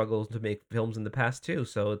Scorsese's struggled to make films in the past too,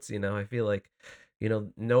 so it's I feel like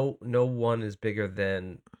no one is bigger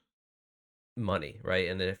than money, right?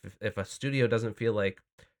 And if a studio doesn't feel like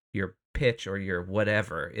your pitch or your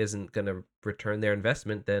whatever isn't going to return their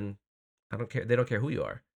investment, then I don't care. They don't care who you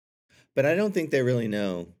are. But I don't think they really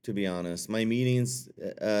know, to be honest. My meetings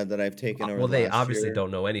that I've taken over Well, the they last obviously year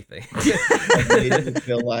don't know anything. have made me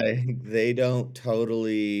feel like they don't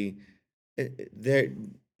totally. They're,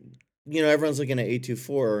 everyone's looking at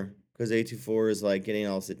A24 because A24 is like getting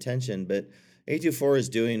all this attention, but A24 is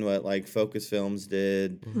doing what like Focus Films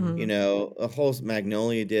did, a whole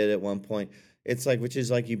Magnolia did at one point. It's like, which is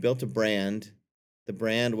like you built a brand. The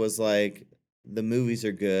brand was like, the movies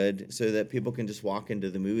are good so that people can just walk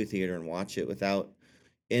into the movie theater and watch it without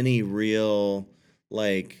any real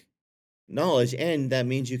like knowledge. And that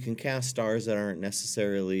means you can cast stars that aren't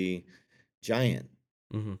necessarily giant.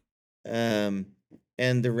 Um,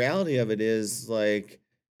 and the reality of it is like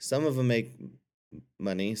some of them make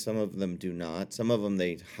money, some of them do not. Some of them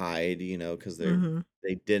they hide, because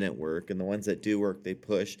they didn't work, and the ones that do work they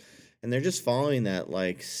push, and they're just following that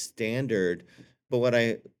like standard. But what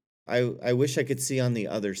I wish I could see on the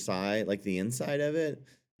other side, like the inside of it,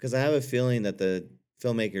 because I have a feeling that the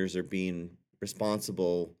filmmakers are being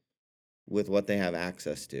responsible with what they have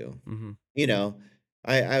access to.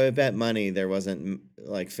 I would bet money there wasn't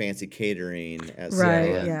like fancy catering as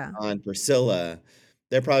Right. Yeah. on Priscilla.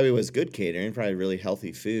 There probably was good catering, probably really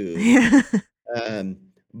healthy food. Yeah.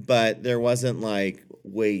 But there wasn't like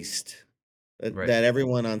waste. Right. That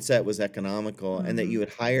everyone on set was economical, and that you had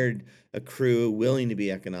hired a crew willing to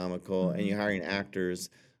be economical, and you're hiring actors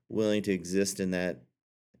willing to exist in that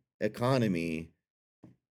economy.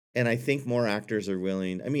 And I think more actors are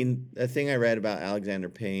willing. I mean, a thing I read about Alexander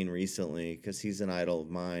Payne recently, because he's an idol of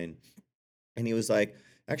mine, and he was like,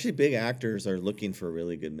 actually, big actors are looking for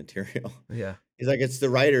really good material. Yeah. He's like, it's the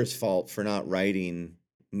writer's fault for not writing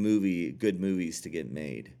good movies to get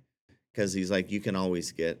made. Because he's like, you can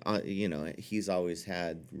always get, he's always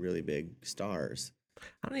had really big stars.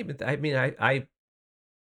 I mean, I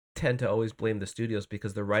tend to always blame the studios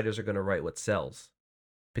because the writers are going to write what sells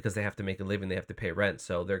because they have to make a living, they have to pay rent,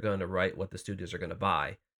 so they're going to write what the studios are going to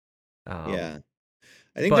buy. Yeah.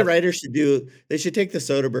 I think the writers they should take the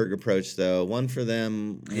Soderbergh approach, though. One for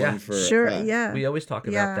them, one for sure, us. yeah. We always talk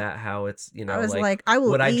about that, how it's, I was like, I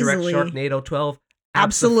will would I direct easily... Sharknado 12?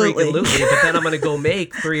 Absolutely. But then I'm going to go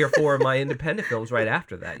make 3 or 4 of my independent films right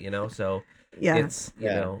after that, so it's,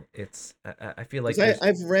 it's, I feel like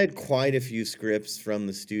I've read quite a few scripts from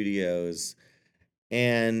the studios,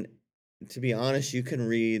 and to be honest, you can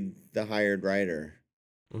read the hired writer.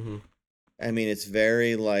 Mm-hmm. I mean, it's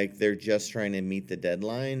very like they're just trying to meet the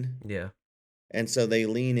deadline. Yeah. And so they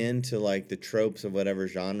lean into like the tropes of whatever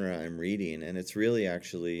genre I'm reading, and it's really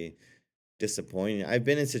actually disappointing. I've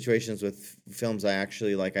been in situations with films I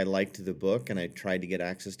actually like. I liked the book, and I tried to get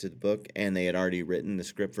access to the book, and they had already written the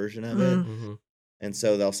script version of it. Mm-hmm. And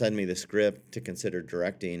so they'll send me the script to consider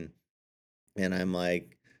directing, and I'm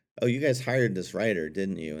like, "Oh, you guys hired this writer,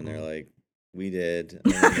 didn't you?" And they're like, "We did."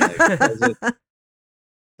 And I'm like,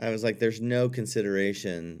 I was like, "There's no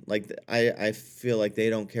consideration. Like, I feel like they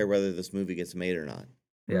don't care whether this movie gets made or not."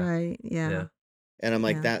 Yeah. Right. Yeah. And I'm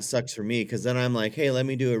like, that sucks for me, because then I'm like, hey, let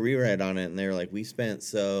me do a rewrite on it. And they're like, we spent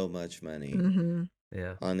so much money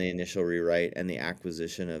on the initial rewrite and the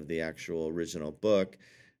acquisition of the actual original book.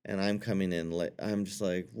 And I'm coming in, I'm just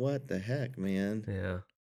like, what the heck, man? Yeah.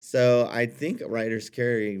 So I think writers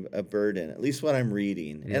carry a burden, at least what I'm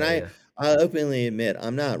reading. Yeah, and I'll openly admit,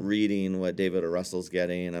 I'm not reading what David O. Russell's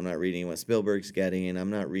getting. I'm not reading what Spielberg's getting.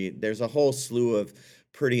 There's a whole slew of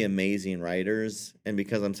pretty amazing writers, and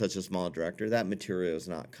because I'm such a small director, that material is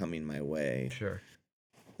not coming my way. Sure.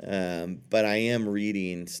 But I am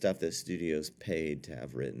reading stuff that studios paid to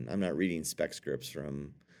have written. I'm not reading spec scripts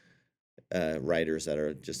from writers that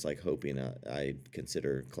are just like hoping I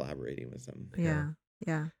consider collaborating with them.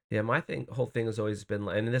 Yeah, my whole thing has always been,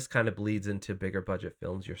 and this kind of bleeds into bigger budget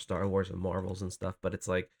films, your Star Wars and Marvels and stuff, but it's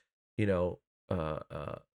like,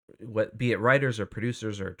 what, be it writers or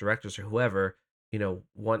producers or directors or whoever,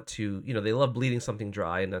 want to, they love bleeding something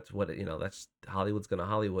dry, and that's what that's Hollywood's gonna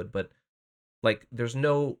Hollywood, but like there's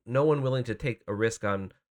no one willing to take a risk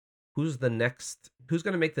on who's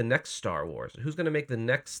gonna make the next Star Wars, who's gonna make the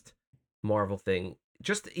next Marvel thing,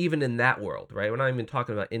 just even in that world, right? We're not even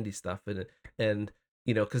talking about indie stuff, and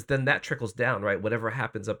because then that trickles down, right? Whatever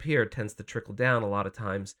happens up here tends to trickle down a lot of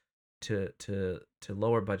times to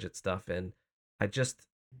lower budget stuff, and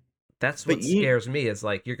that's what scares me, is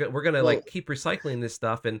like we're gonna like keep recycling this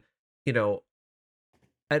stuff, and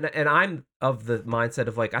and I'm of the mindset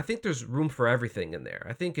of like, I think there's room for everything in there.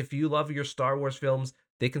 I think if you love your Star Wars films,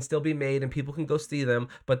 they can still be made and people can go see them,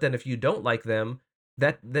 but then if you don't like them,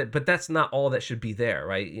 but that's not all that should be there,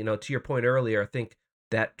 right? To your point earlier, I think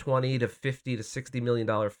that 20 to 50 to 60 million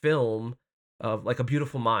dollar film of like A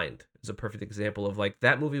Beautiful Mind is a perfect example of like,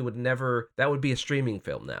 that movie that would be a streaming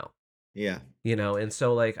film now. Yeah. And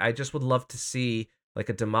so like, I just would love to see like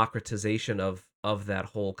a democratization of that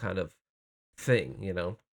whole kind of thing,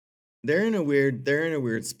 They're in a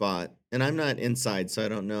weird spot, and I'm not inside, so I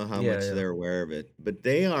don't know how much they're aware of it, but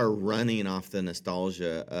they are running off the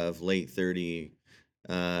nostalgia of late 30,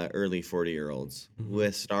 early 40-year-olds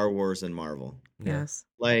with Star Wars and Marvel. Yes.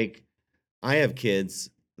 Like, I have kids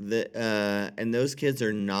and those kids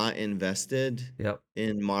are not invested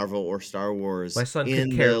in Marvel or Star Wars. My son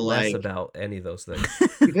could care less about any of those things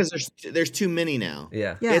because there's too many now.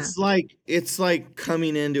 Yeah. It's like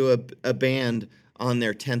coming into a band on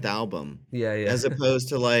their 10th album. Yeah. As opposed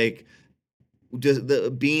to like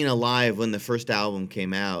just being alive when the first album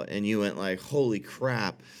came out and you went like, holy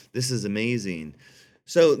crap, this is amazing.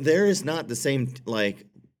 So there is not the same like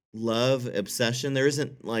love obsession. There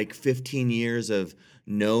isn't like 15 years of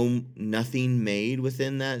nothing made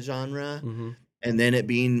within that genre, and then it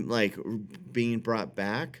being brought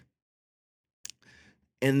back.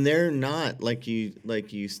 And they're not, like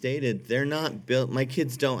you stated, they're not built. My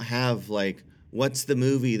kids don't have like, what's the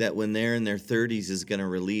movie that when they're in their 30s is going to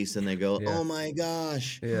release and they go, oh my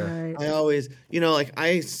gosh. Right. I always, like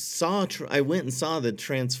I went and saw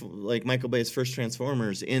the Michael Bay's first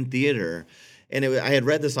Transformers in theater. And I had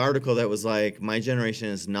read this article that was like, my generation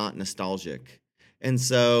is not nostalgic. And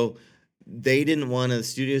so the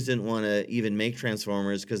studios didn't want to even make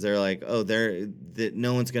Transformers because they're like, oh, that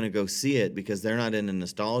no one's going to go see it because they're not into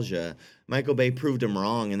nostalgia. Michael Bay proved them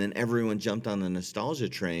wrong, and then everyone jumped on the nostalgia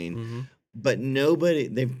train. Mm-hmm. But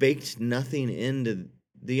they've baked nothing into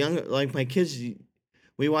the young, like my kids.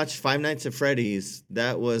 We watched Five Nights at Freddy's.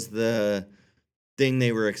 That was the thing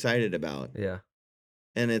they were excited about. Yeah.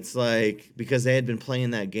 And it's like, because they had been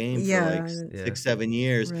playing that game for like Yeah. 6-7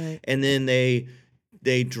 years, Right. and then they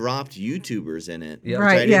dropped YouTubers in it, Yep. which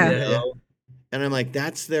I Right, didn't yeah. know. And I'm like,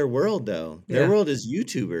 that's their world, though. Their Yeah. world is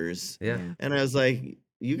YouTubers. Yeah. And I was like,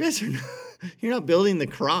 you guys are not, you're not building the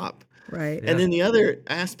crop. Right. Yeah. And then the other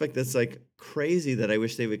aspect that's like crazy that I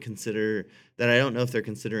wish they would consider, that I don't know if they're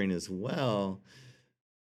considering as well,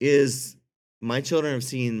 is my children have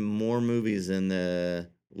seen more movies in the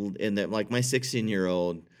like my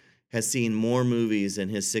 16-year-old has seen more movies in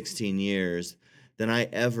his 16 years than I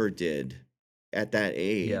ever did at that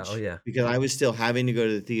age. Yeah. Oh yeah. Because I was still having to go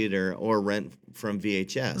to the theater or rent from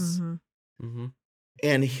VHS. Mm-hmm. Mm-hmm.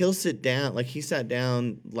 And he'll sit down, like he sat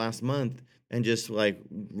down last month and just like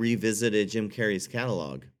revisited Jim Carrey's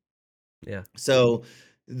catalog. Yeah. So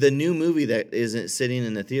the new movie that isn't sitting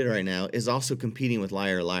in the theater right now is also competing with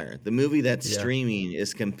Liar Liar. The movie that's streaming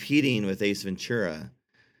is competing with Ace Ventura.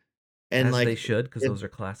 And As like they should, because those are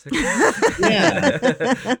classics.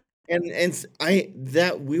 Yeah.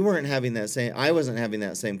 We weren't having that same, I wasn't having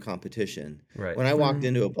that same competition. Right. When I walked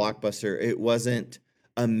into a Blockbuster, it wasn't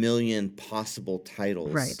a million possible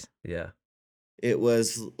titles. Right. Yeah. It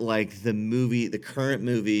was like the current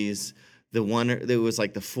movies, there was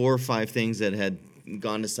like the 4 or 5 things that had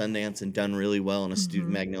gone to Sundance and done really well in a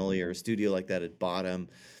Magnolia or a studio like that had bought them.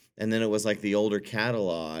 And then it was like the older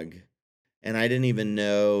catalog. And I didn't even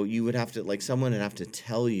know, you would have to, like, someone would have to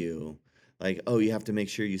tell you, like, oh, you have to make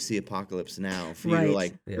sure you see Apocalypse Now for you to,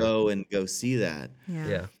 like, go see that.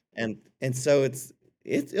 Yeah. And so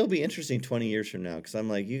it'll be interesting 20 years from now, because I'm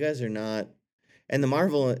like, you guys are not, and the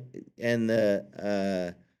Marvel and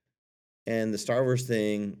the Star Wars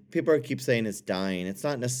thing, people keep saying it's dying. It's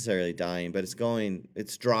not necessarily dying, but it's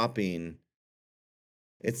dropping.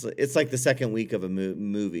 It's like the second week of a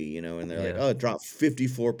movie, you know, and they're like, oh, it dropped 54%.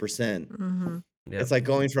 Mm-hmm. Yep. It's like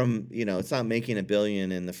going from, you know, it's not making $1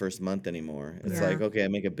 billion in the first month anymore. It's like, okay, I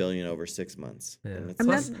make $1 billion over 6 months. Yeah. And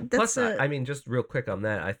Plus, I mean, just real quick on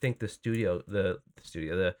that, I think the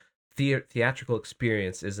theatrical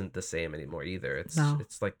experience isn't the same anymore either.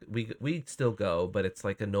 It's like we still go, but it's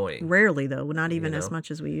like annoying. Rarely though, not even as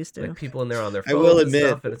much as we used to. Like people in there on their I phones will and admit,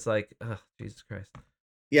 stuff, and it's like, oh, Jesus Christ.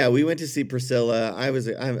 Yeah, we went to see Priscilla. I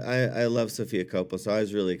love Sofia Coppola, so I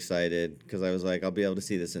was really excited because I was like, I'll be able to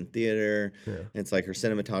see this in theater. Yeah. And it's like her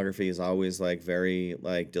cinematography is always like very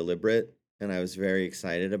like deliberate, and I was very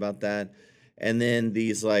excited about that. And then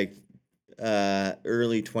these like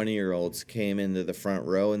early 20-year-olds came into the front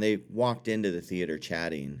row, and they walked into the theater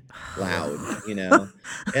chatting loud, you know.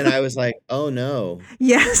 And I was like, oh no.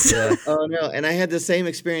 Yes. Yeah. Oh no. And I had the same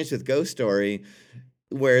experience with Ghost Story,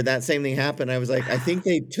 where that same thing happened. I was like, I think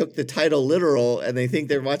they took the title literal and they think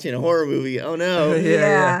they're watching a horror movie. Oh no.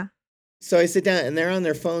 Yeah. So I sit down and they're on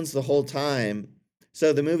their phones the whole time.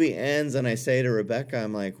 So the movie ends and I say to Rebecca,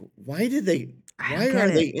 I'm like, why are they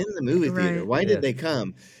in the movie theater? Why did they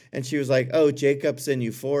come? And she was like, oh, Jacob's in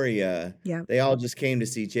Euphoria. Yeah. They all just came to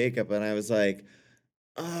see Jacob. And I was like,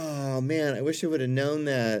 oh man, I wish I would have known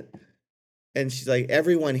that. And she's like,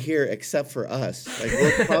 everyone here except for us. Like,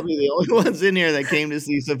 we're probably the only ones in here that came to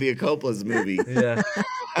see Sofia Coppola's movie. Yeah.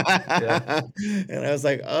 Yeah. And I was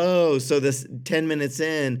like, oh, so this 10 minutes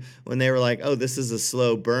in, when they were like, oh, this is a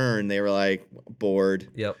slow burn, they were like bored.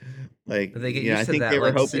 Yep. Like, they get used I to think that, they were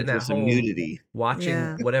like, hoping for some nudity.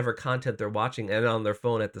 Watching whatever content they're watching and on their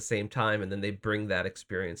phone at the same time, and then they bring that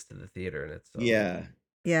experience to the theater, and it's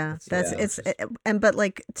but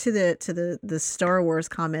like to the Star Wars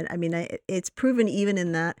comment, I mean, it's proven even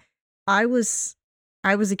in that I was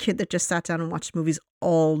a kid that just sat down and watched movies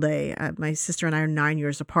all day. My sister and I are 9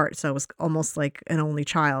 years apart, so I was almost like an only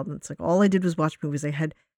child, and it's like all I did was watch movies. I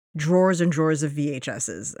had drawers and drawers of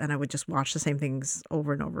VHSs, and I would just watch the same things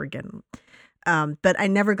over and over again. But I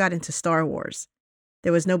never got into Star Wars.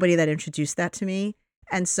 There was nobody that introduced that to me.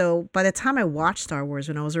 And so by the time I watched Star Wars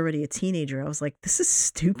when I was already a teenager, I was like, this is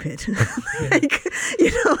stupid.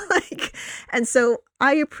 And so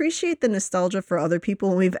I appreciate the nostalgia for other people.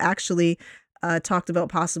 And we've actually talked about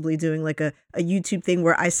possibly doing like a YouTube thing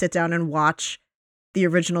where I sit down and watch the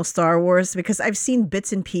original Star Wars, because I've seen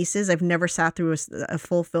bits and pieces. I've never sat through a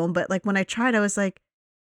full film. But like when I tried, I was like,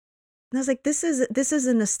 this is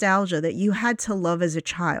a nostalgia that you had to love as a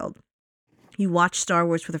child. You watched Star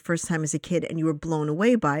Wars for the first time as a kid and you were blown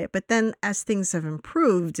away by it. But then as things have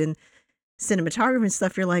improved and cinematography and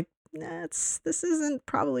stuff, you're like, this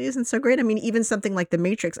probably isn't so great. I mean, even something like The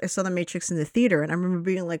Matrix, I saw The Matrix in the theater and I remember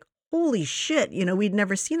being like, holy shit, we'd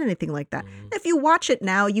never seen anything like that. Mhm. If you watch it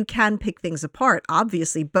now, you can pick things apart,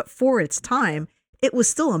 obviously, but for its time, it was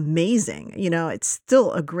still amazing. It's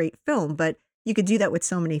still a great film, but you could do that with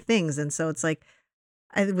so many things. And so it's like,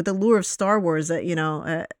 with the lure of Star Wars, that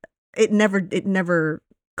it never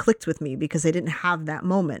clicked with me because they didn't have that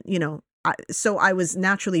moment. So I was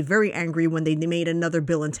naturally very angry when they made another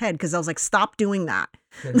Bill and Ted because I was like, stop doing that.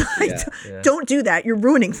 Like, Yeah. don't do that. You're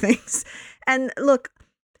ruining things. And look,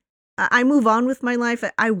 I move on with my life.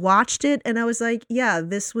 I watched it and I was like, yeah,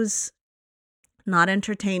 this was not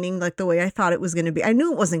entertaining like the way I thought it was going to be. I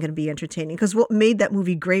knew it wasn't going to be entertaining because what made that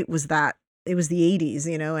movie great was that it was the 80s,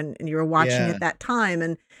 and you were watching Yeah. at that time.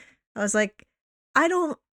 And I was like, I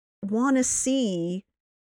don't want to see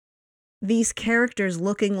these characters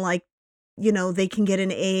looking like, they can get an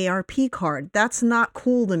AARP card. That's not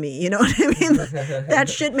cool to me. You know what I mean? That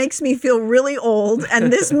shit makes me feel really old.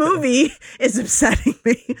 And this movie is upsetting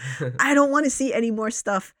me. I don't want to see any more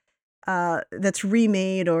stuff that's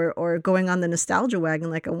remade or going on the nostalgia wagon.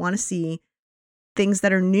 Like, I want to see things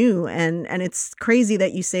that are new. And it's crazy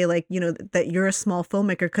that you say, like, that you're a small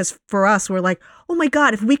filmmaker, because for us, we're like, oh my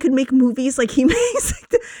God, if we could make movies like he makes,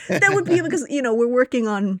 that would be, because, we're working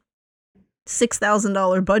on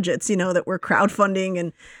 $6,000 budgets, that we're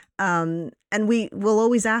crowdfunding, and we will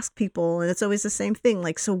always ask people, and it's always the same thing.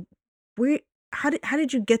 Like, so how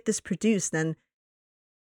did you get this produced? And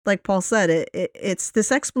like Paul said, it's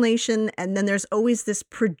this explanation, and then there's always this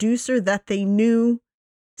producer that they knew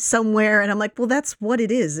somewhere, and I'm like, well, that's what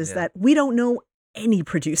it is Yeah. that we don't know any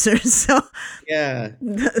producers. So Yeah.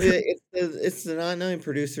 It's the not knowing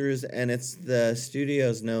producers, and it's the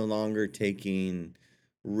studios no longer taking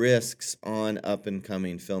risks on up and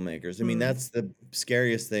coming filmmakers. I mean, that's the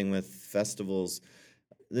scariest thing with festivals.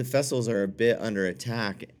 The festivals are a bit under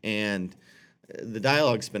attack, and the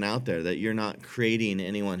dialogue's been out there that you're not creating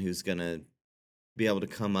anyone who's going to be able to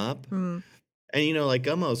come up. And like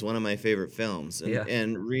Gummo is one of my favorite films, and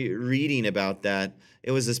Yeah. reading about that,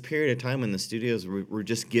 it was this period of time when the studios were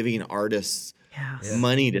just giving artists yes.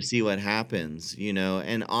 money to see what happens,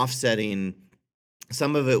 and offsetting.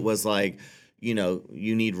 Some of it was like, you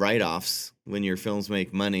need write-offs when your films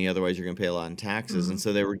make money, otherwise you're going to pay a lot in taxes, and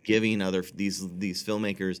so they were giving these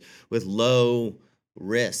filmmakers with low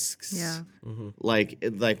risks, Yeah. like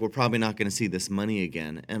we're probably not going to see this money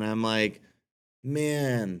again, and I'm like,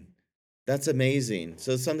 man. That's amazing.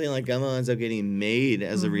 So something like Gummo ends up getting made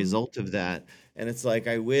as a result of that. And it's like,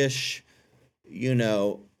 I wish,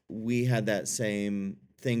 we had that same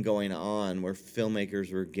thing going on where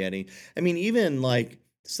filmmakers were getting. I mean, even like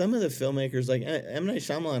some of the filmmakers, like M. Night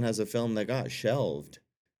Shyamalan has a film that got shelved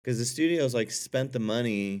because the studios like spent the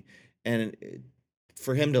money and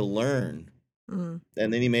for him to learn. And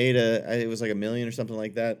then he made it was like $1 million or something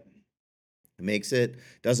like that. Makes it,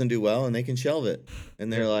 doesn't do well, and they can shelve it.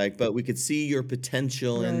 And they're like, but we could see your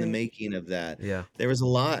potential in the Right. making of that. Yeah. There was a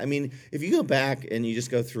lot. I mean, if you go back and you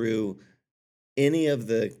just go through any of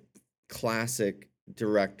the classic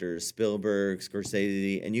directors, Spielberg,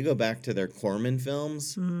 Scorsese, and you go back to their Corman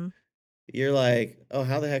films, you're like, oh,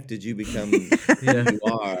 how the heck did you become Yeah. who you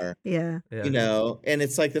are? Yeah. Yeah. And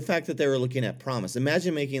it's like the fact that they were looking at promise.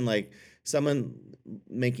 Imagine making like someone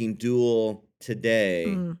making Duel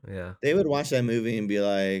today. Yeah. They would watch that movie and be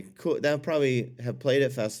like, cool, that would probably have played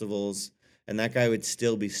at festivals, and that guy would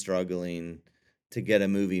still be struggling to get a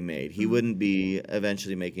movie made. He wouldn't be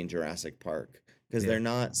eventually making Jurassic Park because they're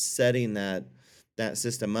not setting that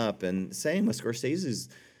system up. And same with Scorsese's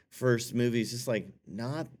first movie is just like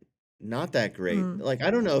not that great. Like,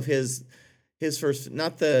 I don't know if his first,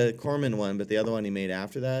 not the Corman one, but the other one he made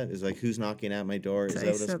after that is like Who's Knocking at My Door? Is that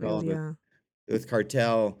what it's called? Yeah. With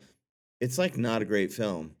Cartel. It's like not a great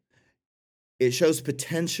film. It shows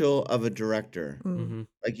potential of a director.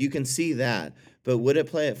 Like you can see that. But would it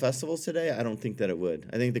play at festivals today? I don't think that it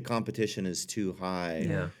would. I think the competition is too high.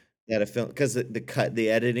 Yeah. That a film, because the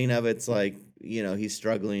editing of it's like, he's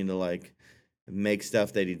struggling to like make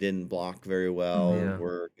stuff that he didn't block very well Yeah.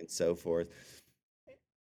 work and so forth.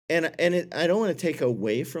 And I don't want to take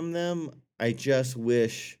away from them. I just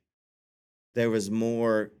wish there was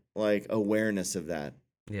more like awareness of that.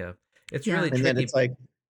 Yeah. It's Yeah. really And then tricky. it's like,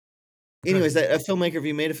 Go anyways, ahead. that a filmmaker, if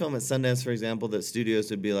you made a film at Sundance, for example, that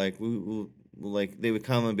studios would be like, like they would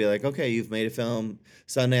come and be like, okay, you've made a film.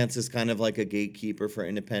 Sundance is kind of like a gatekeeper for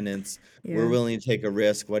independence. We're Yeah. willing to take a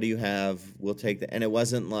risk. What do you have? We'll take that. And it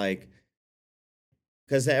wasn't like,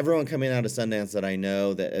 because everyone coming out of Sundance that I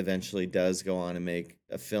know that eventually does go on and make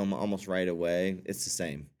a film almost right away, it's the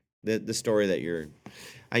same. the story that you're,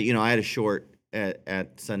 I had a short at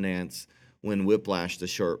Sundance when Whiplash the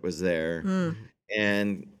short was there, Mm.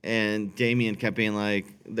 and Damien kept being like,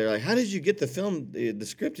 they're like, how did you get the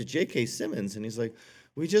script to J.K. Simmons? And he's like,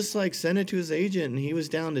 we just like sent it to his agent and he was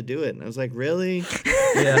down to do it. And I was like, really?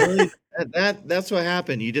 Yeah. Really? That's what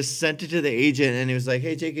happened. You just sent it to the agent and he was like,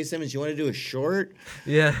 hey, J.K. Simmons, you want to do a short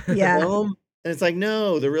Yeah. Yeah. film? And it's like,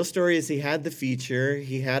 no, the real story is he had the feature.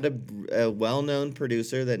 He had a well-known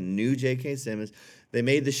producer that knew J.K. Simmons. They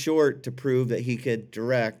made the short to prove that he could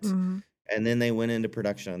direct, Mhm. and then they went into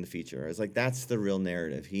production on the feature. I was like, that's the real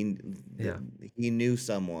narrative. Yeah. He knew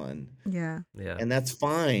someone, Yeah. Yeah. and that's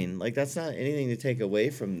fine. Like, that's not anything to take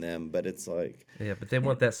away from them, but it's like, Yeah, but they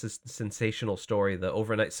want that sensational story, the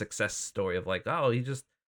overnight success story of like, oh, he just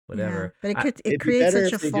Yeah. whatever. But I- it it'd be creates better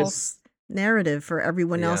such a if they false just narrative for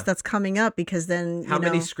everyone else Yeah. that's coming up, because then How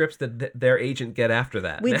many scripts did their agent get after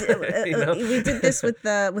that? we did, You know? we did this with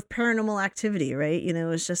Paranormal Activity, right? You know, it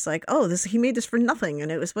was just like, oh, this he made this for nothing,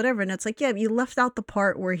 and it was whatever, and it's like, yeah, you left out the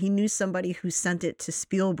part where he knew somebody who sent it to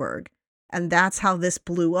Spielberg, and that's how this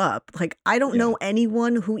blew up. Like, I don't Yeah. know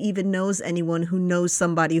anyone who even knows anyone who knows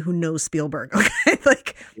somebody who knows Spielberg. Okay,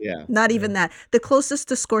 like, yeah. not even that. The closest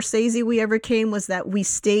to Scorsese we ever came was that we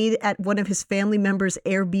stayed at one of his family members'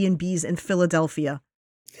 Airbnbs in Philadelphia.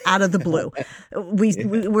 Out of the blue, we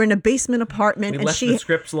were in a basement apartment, We and left she the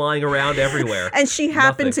scripts lying around everywhere. and she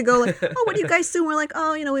happened to Nothing. go like, oh, what do you guys do? And we're like,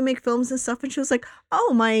 oh, we make films and stuff. And she was like,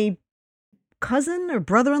 oh, my cousin or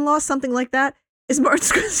brother-in-law, something like that, is Martin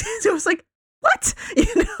Scorsese. I was like, what?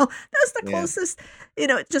 That's the Yeah. closest.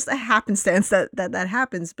 Just a happenstance that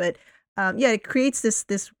happens. But yeah, it creates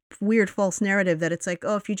this weird false narrative that it's like,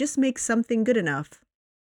 oh, if you just make something good enough,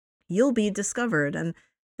 you'll be discovered. And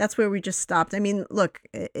that's where we just stopped. I mean, look,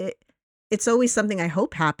 it's always something I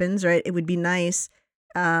hope happens, right? It would be nice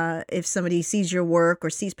if somebody sees your work or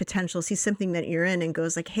sees potential, sees something that you're in and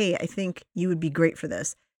goes like, hey, I think you would be great for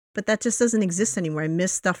this. But that just doesn't exist anymore. I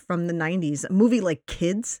miss stuff from the 90s. A movie like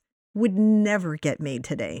Kids would never get made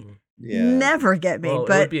today. Yeah. Never get made. Well, it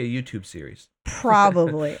but would be a YouTube series.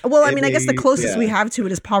 probably. Well, I mean, I guess the Maybe, closest we yeah. have to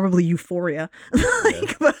it is probably Euphoria.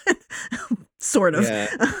 But sort of. Yeah.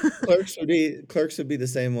 Clerks would be the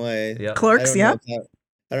same way. Yeah. Clerks, I yeah.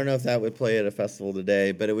 don't know if that would play at a festival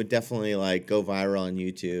today, but it would definitely like go viral on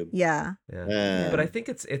YouTube. Yeah. Yeah. But I Um, think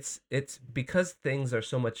it's because things are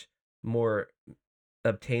so much more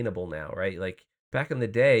obtainable now, right? Like back in the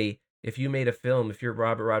day, if you made a film, if you're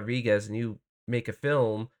Robert Rodriguez and you make a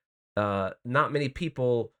film, not many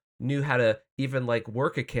people knew how to even like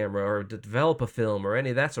work a camera or to develop a film or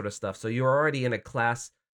any of that sort of stuff. So you're already in a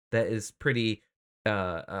class that is pretty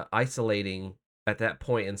isolating at that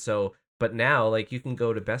point. And so, but now like you can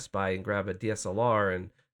go to Best Buy and grab a DSLR and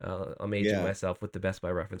I'm aging Yeah. myself with the Best Buy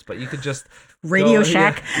reference, but you could just Radio go-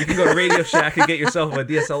 Shack. yeah, you can go to Radio Shack and get yourself a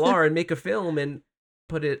DSLR and make a film and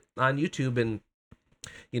put it on YouTube, and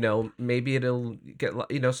maybe it'll get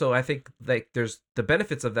so I think like there's the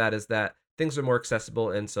benefits of that is that things are more accessible,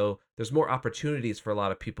 and so there's more opportunities for a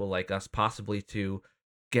lot of people like us possibly to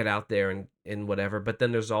get out there and whatever, but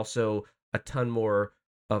then there's also a ton more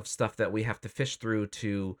of stuff that we have to fish through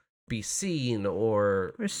to be seen,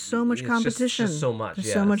 or There's so much it's competition. just so much. There's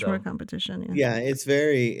Yeah, so much more competition. Yeah. yeah, it's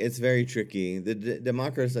very tricky. The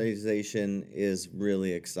democratization is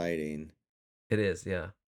really exciting. it is.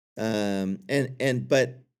 Yeah.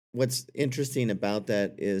 But what's interesting about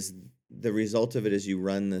that is the result of it is you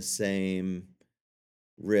run the same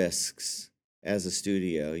risks as a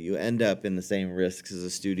studio. You end up in the same risks as a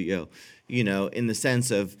studio, in the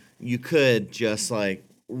sense of you could just like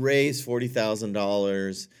raise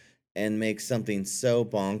 $40,000 and make something so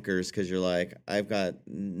bonkers because you're like, I've got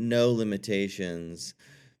no limitations.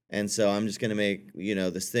 And so I'm just going to make,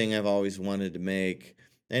 this thing I've always wanted to make.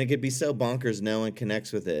 And it could be so bonkers no one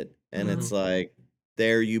connects with it. And it's like,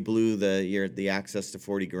 there you blew the access to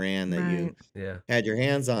 40 grand that you Right. Yeah. had your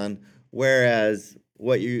hands on. Whereas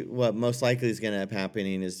what most likely is going to end up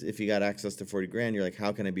happening is if you got access to 40 grand, you're like,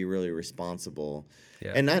 how can I be really responsible?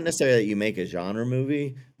 Yeah. And not necessarily that you make a genre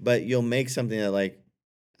movie, but you'll make something that like,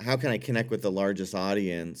 how can I connect with the largest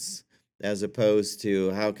audience as opposed to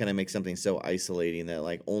how can I make something so isolating that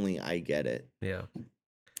like only I get it? Yeah.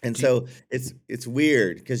 And Do you- so it's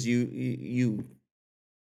weird because you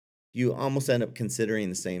almost end up considering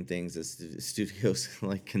the same things as studios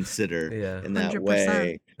like consider Yeah. in that 100%.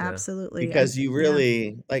 way. Absolutely. Because And- you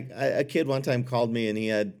really like a kid one time called me and he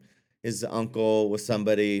had his uncle was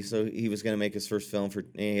somebody, so he was going to make his first film and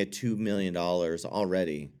he had $2 million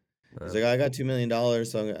already. He's like, I got $2 million,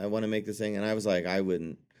 so I want to make this thing. And I was like, I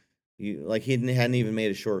wouldn't. He hadn't even made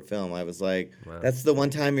a short film. I was like, Wow. that's the one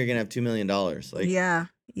time you're gonna have $2 million. Like, yeah.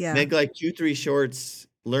 Yeah. Make like 2-3 shorts,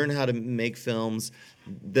 learn how to make films.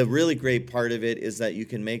 The really great part of it is that you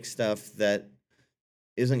can make stuff that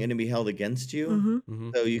isn't going to be held against you. Mm-hmm. Mm-hmm.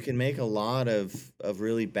 So you can make a lot of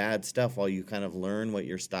really bad stuff while you kind of learn what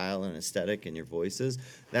your style and aesthetic and your voice is.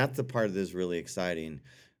 That's the part that is really exciting.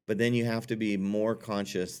 But then you have to be more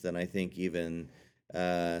conscious than I think even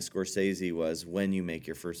Scorsese was when you make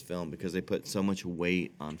your first film, because they put so much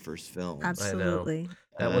weight on first films. I know. Absolutely.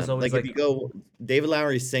 That was always Like if you go David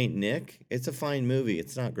Lowery's Saint Nick, it's a fine movie.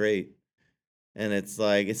 It's not great. And it's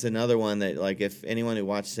like, it's another one that, like, if anyone who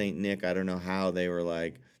watched Saint Nick, I don't know how they were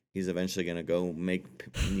like, he's eventually going to go make,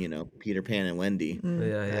 Peter Pan and Wendy. Mm.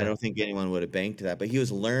 yeah, I yeah, don't think anyone would have banked that, but he was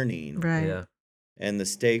learning, Right. yeah. and the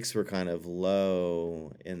stakes were kind of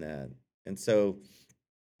low in that. And so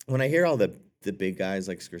when I hear all the big guys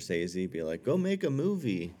like Scorsese be like, go make a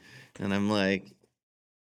movie, and I'm like,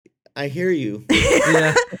 I hear you.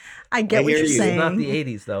 Yeah. I get I what hear you're you. It's not saying.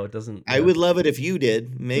 the 80s though. It doesn't. I would love it if you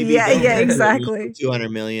did. Maybe Yeah, don't yeah, make a movie exactly. for 200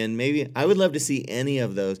 million. Maybe I would love to see any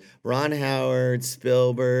of those. Ron Howard,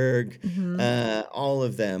 Spielberg, Mhm. all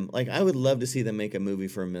of them. Like, I would love to see them make a movie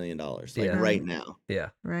for $1 million, like Yeah. right now,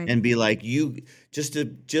 Yeah. Right. and be like, you just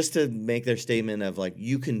to make their statement of like,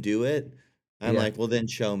 you can do it. I'm Yeah. like, well, then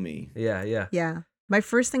show me. Yeah. Yeah. Yeah. My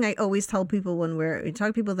first thing I always tell people when we talk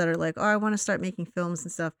to people that are like, oh, I want to start making films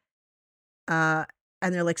and stuff.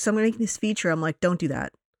 And they're like, so I'm making this feature. I'm like, don't do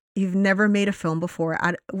that. You've never made a film before.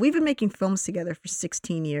 We've been making films together for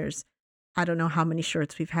 16 years. I don't know how many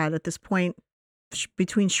shorts we've had at this point.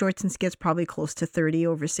 Between shorts and skits, probably close to 30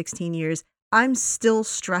 over 16 years. I'm still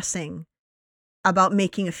stressing about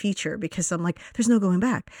making a feature because I'm like, there's no going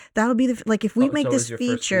back. That'll be like, if we make so it this was your first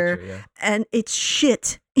feature yeah. and it's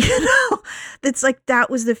shit, it's like, that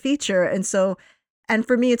was the feature. And so, and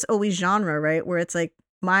for me, it's always genre, right? Where it's like,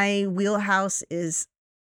 my wheelhouse is,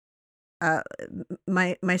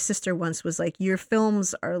 my sister once was like, your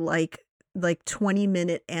films are like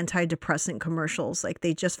 20-minute antidepressant commercials. Like,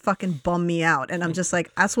 they just fucking bum me out. And I'm just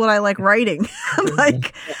like, that's what I like writing. I'm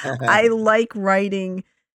like, I like writing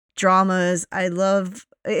dramas.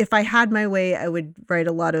 If I had my way, I would write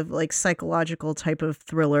a lot of like psychological type of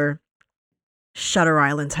thriller, Shutter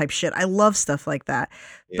Island type shit. I love stuff like that.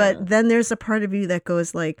 Yeah. But then there's a part of you that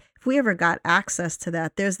goes like, if we ever got access to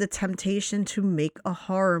that, there's the temptation to make a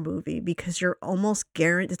horror movie because you're almost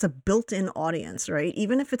guaranteed it's a built-in audience, right?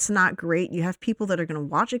 Even if it's not great, you have people that are going to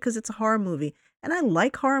watch it because it's a horror movie. And I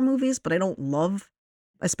like horror movies, but I don't love,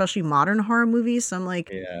 especially modern horror movies. So I'm like,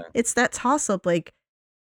 Yeah. it's that toss-up. Like,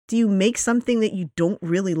 do you make something that you don't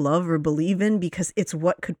really love or believe in because it's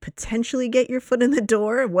what could potentially get your foot in the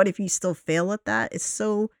door? What if you still fail at that? It's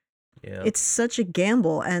such a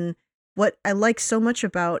gamble. And what I like so much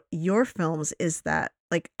about your films is that,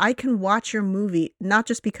 like, I can watch your movie, not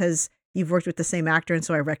just because you've worked with the same actor and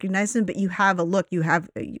so I recognize him, but you have a look. You have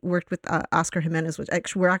worked with Oscar Jimenez,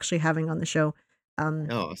 which we're actually having on the show.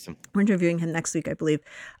 Awesome. We're interviewing him next week, I believe.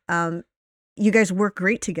 You guys work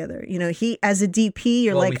great together. He, as a DP,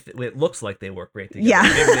 you're like, it looks like they work great together. Yeah.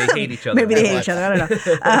 Maybe they hate each other. Maybe they hate each other. I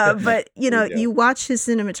don't know. But Yeah. you watch his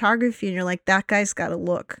cinematography and you're like, that guy's got to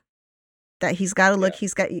look. That he's got to look. Yeah.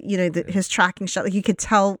 He's got, his tracking shot. Like, you could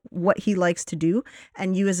tell what he likes to do.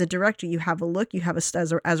 And you, as a director, you have a look. You have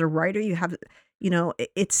as a writer, you have,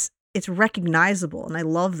 it's recognizable, and I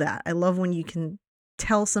love that. I love when you can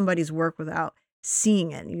tell somebody's work without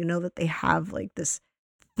seeing it. You know that they have like this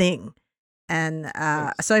thing. And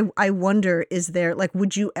so I wonder, is there, like,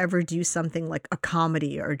 would you ever do something like a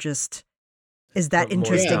comedy, or just, is that Something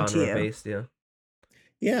more interesting to you? genre-based, yeah.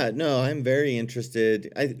 Yeah, no, I'm very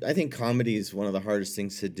interested. I think comedy is one of the hardest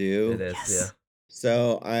things to do. It is, Yes.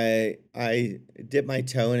 So I dip my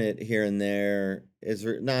toe in it here and there, is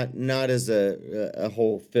not as a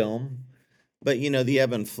whole film, but the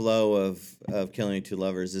ebb and flow of Killing Two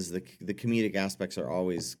Lovers is the comedic aspects are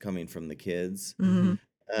always coming from the kids. Mhm.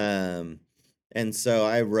 And so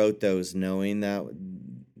I wrote those knowing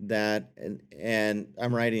that and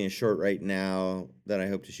I'm writing a short right now that I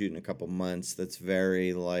hope to shoot in a couple months. That's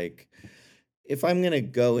very, like, if I'm gonna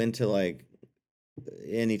go into like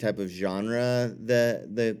any type of genre,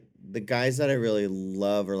 the guys that I really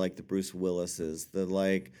love are like the Bruce Willises,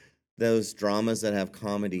 like those dramas that have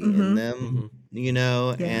comedy in Mhm. them,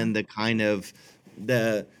 Yeah. and the kind of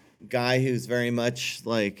the guy who's very much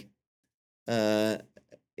like an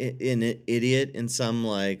idiot in some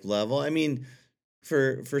like level. I mean,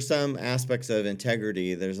 for some aspects of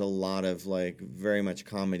integrity, there's a lot of like very much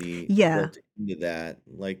comedy Yeah. built into that.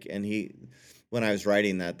 Like, and when I was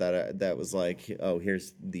writing that was like, oh,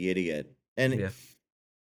 here's the idiot, and Yeah.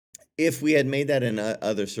 if we had made that in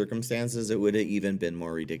other circumstances, it would have even been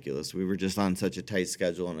more ridiculous. We were just on such a tight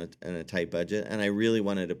schedule and a tight budget, and I really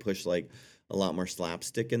wanted to push like a lot more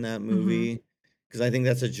slapstick in that Mm-hmm. movie because I think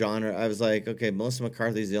that's a genre. I was like, okay, Melissa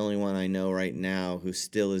McCarthy's the only one I know right now who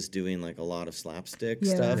still is doing like a lot of slapstick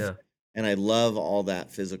Yeah. stuff, Yeah. and I love all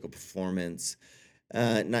that physical performance.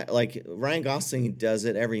 Not like Ryan Gosling does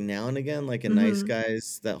it every now and again, like in Nice Mm-hmm.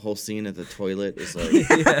 Guys. That whole scene at the toilet is like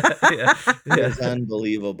Yeah. is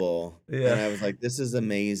unbelievable. And Yeah. I was like, this is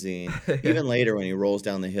amazing. Yeah. Even later when he rolls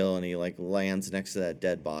down the hill and he like lands next to that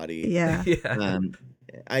dead body. Yeah. Yeah.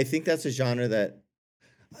 I think that's a genre that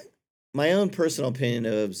my own personal opinion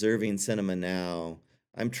of observing cinema now,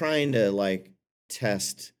 I'm trying to like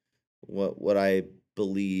test what I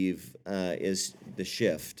believe is the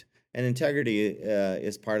shift. And integrity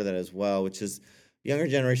is part of that as well, which is younger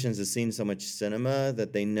generations have seen so much cinema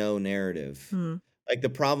that they know narrative. Hmm. Like the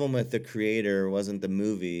problem with the creator wasn't the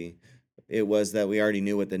movie, it was that we already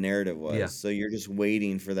knew what the narrative was. Yeah. So you're just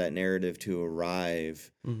waiting for that narrative to arrive,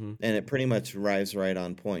 Mm-hmm. and it pretty much arrives right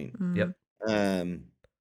on point. Mm. Yep.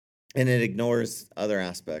 And it ignores other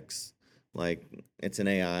aspects. Like it's an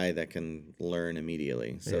AI that can learn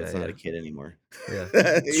immediately, so Yeah, it's not yeah. a kid anymore.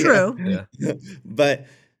 Yeah. True. Yeah.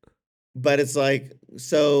 But it's like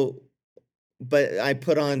so. But I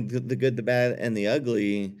put on the good, the bad, and the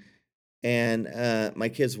ugly, and my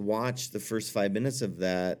kids watched the first 5 minutes of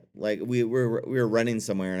that. Like we were running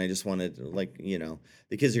somewhere, and I just wanted like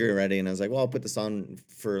the kids are getting ready, and I was like, well, I'll put this on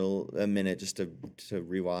for a minute just to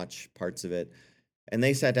rewatch parts of it. And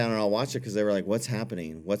they sat down and all watched it because they were like, what's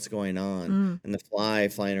happening? What's going on? Mm. And the fly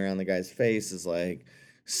flying around the guy's face is like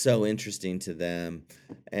so interesting to them.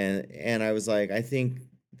 And I was like, I think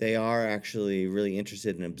they are actually really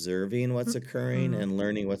interested in observing what's occurring and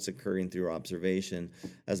learning what's occurring through observation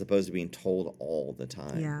as opposed to being told all the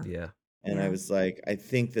time. Yeah. Yeah. And I was like, I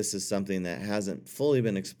think this is something that hasn't fully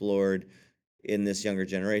been explored in this younger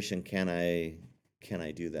generation. Can I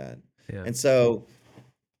do that? Yeah. And so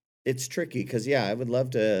it's tricky because I would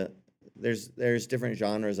love to. There's different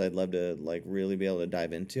genres I'd love to like really be able to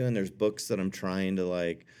dive into, and there's books that I'm trying to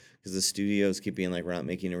like because the studios keep being like we're not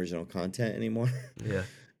making original content anymore. Yeah.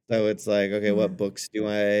 So it's like, okay, Yeah. what books do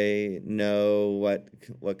I know?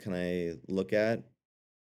 What can I look at?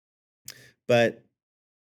 But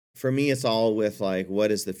for me, it's all with like,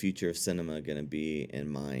 what is the future of cinema going to be in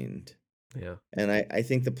mind? Yeah. And I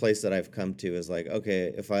think the place that I've come to is like,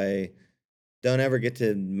 okay, if I don't ever get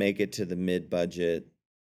to make it to the mid-budget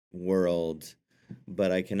world,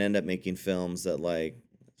 but I can end up making films that like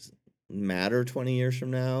matter 20 years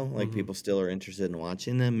from now, like Mhm. people still are interested in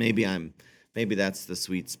watching them. Maybe that's the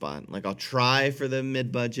sweet spot. Like I'll try for the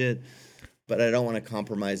mid-budget, but I don't want to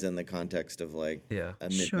compromise in the context of like Yeah.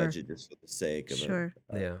 a Sure. mid-budget just for the sake of Sure.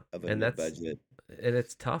 Yeah. a And that's mid-budget. and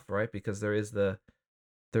it's tough, right? Because there is the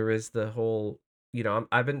whole,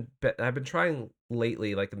 I've been trying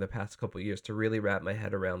lately, like in the past couple of years, to really wrap my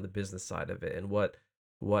head around the business side of it and what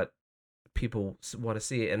people want to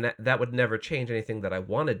see, and that would never change anything that I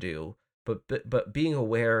want to do, but being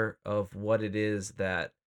aware of what it is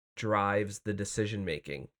that drives the decision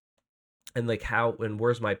making, and like how and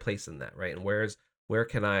where's my place in that, right? And where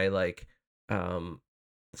can I like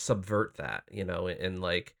subvert that, and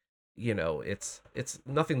like it's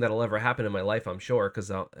nothing that'll ever happen in my life, I'm sure,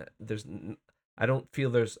 because I don't feel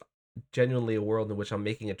there's genuinely a world in which I'm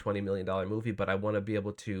making a $20 million movie, but I want to be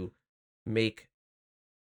able to make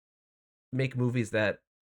movies that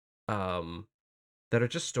are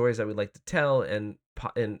just stories that we like to tell, and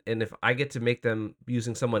if I get to make them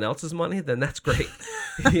using someone else's money, then that's great.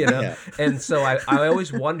 Yeah. And so I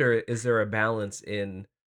always wonder, is there a balance in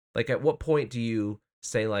like at what point do you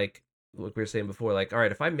say like we were saying before, like, all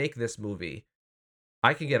right, if I make this movie,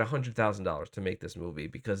 I can get $100,000 to make this movie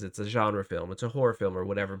because it's a genre film, it's a horror film or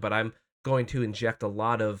whatever, but I'm going to inject a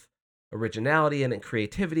lot of originality and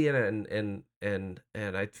creativity in it, and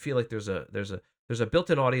I feel like there's a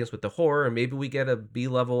built-in audience with the horror, and maybe we get a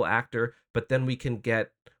B-level actor, but then we can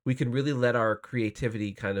really let our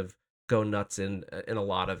creativity kind of go nuts in a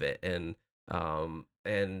lot of it, and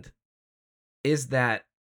is that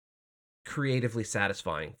creatively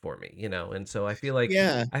satisfying for me, and so I feel like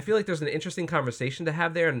there's an interesting conversation to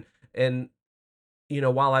have there, and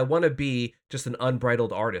while I want to be just an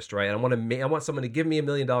unbridled artist, right? I want someone to give me $1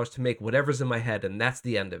 million to make whatever's in my head, and that's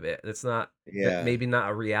the end of it. It's not maybe not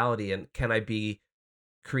a reality, and can I be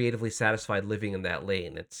creatively satisfied living in that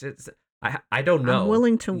lane? I don't know. I'm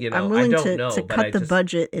willing to but cut the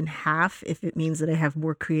budget in half if it means that I have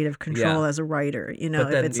more creative control as a writer.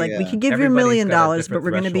 But if it's like we yeah. can give you $1 Everybody's million, got a but different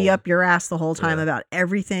we're going to be threshold. up your ass the whole time Yeah. about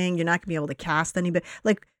everything. You're not going to be able to cast anybody.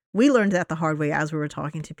 Like we learned that the hard way as we were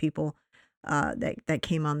talking to people. that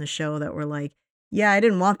came on the show that were like, yeah, I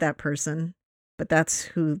didn't want that person, but that's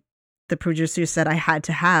who the producer said I had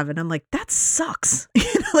to have. And I'm like, that sucks.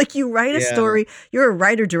 Like, you write a Yeah. story, you're a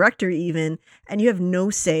writer director even, and you have no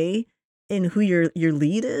say in who your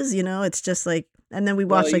lead is. It's just like, and then we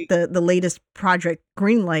Well, watched like the latest project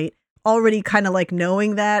Greenlight, already kind of like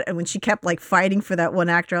knowing that. And when she kept like fighting for that one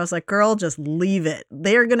actor, I was like, girl, just leave it.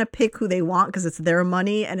 They're going to pick who they want because it's their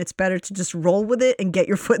money, and it's better to just roll with it and get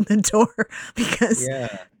your foot in the door because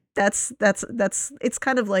yeah. that's it's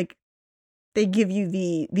kind of like they give you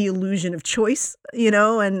the illusion of choice,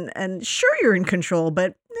 and sure, you're in control,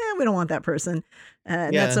 but we don't want that person.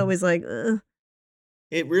 And that's Yeah. always like,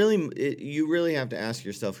 You really have to ask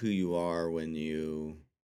yourself who you are when you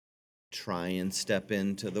try and step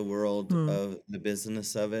into the world of the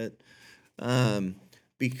business of it.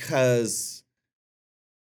 Because,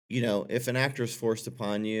 if an actor is forced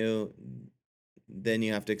upon you, then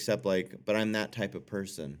you have to accept, like, but I'm that type of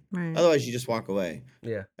person. right. Otherwise, you just walk away.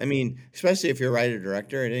 Yeah. I mean, especially if you're a writer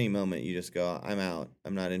director, at any moment you just go, I'm out.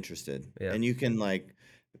 I'm not interested. Yeah. And you can, like,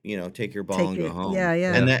 take your ball and go home. Yeah.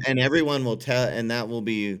 And everyone will tell, and that will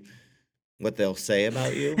be what they'll say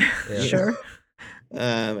about you. Yeah. Sure.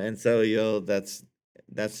 And so that's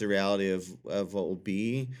the reality of what will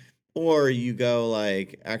be. Or you go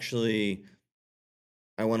like, actually,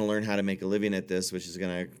 I want to learn how to make a living at this, which is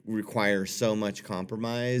going to require so much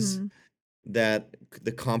compromise that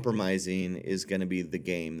the compromising is going to be the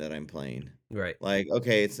game that I'm playing. Right. Like,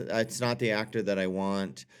 okay, it's not the actor that I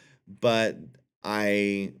want, but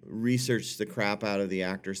I researched the crap out of the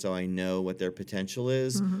actor so I know what their potential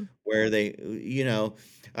is, where they,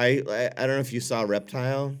 I don't know if you saw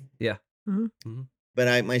Reptile. Yeah.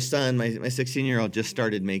 But my son, my 16-year-old just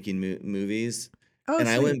started making movies. Oh, and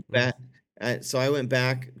I sweet. went back. So I went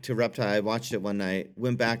back to Reptile. I watched it one night,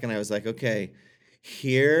 went back, and I was like, okay,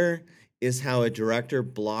 here is how a director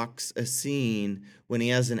blocks a scene when he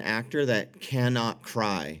has an actor that cannot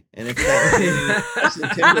cry. And it's that Justin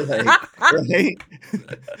Timberlake, right?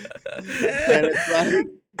 And it's like,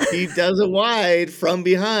 he does a wide from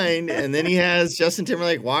behind, and then he has Justin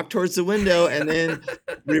Timberlake walk towards the window and then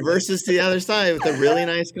reverses to the other side with a really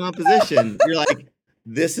nice composition. You're like,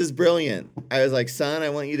 this is brilliant. I was like, son, I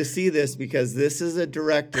want you to see this because this is a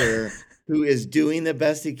director who is doing the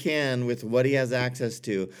best he can with what he has access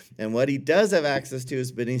to. And what he does have access to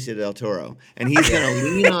is Benicio del Toro. And he's going to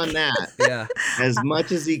lean on that as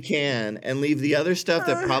much as he can and leave the other stuff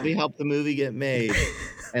that probably helped the movie get made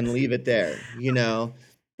and leave it there,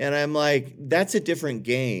 And I'm like, that's a different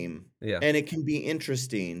game. Yeah. And it can be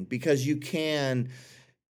interesting because you can,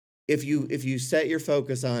 if you set your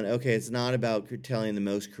focus on, okay, it's not about telling the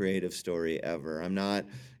most creative story ever. I'm not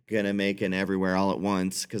going to make an everywhere all at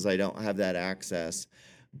once because I don't have that access.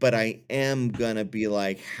 But I am going to be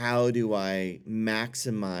like, how do I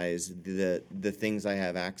maximize the things I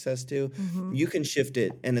have access to? You can shift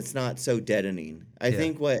it, and it's not so deadening. I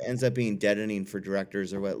think what ends up being deadening for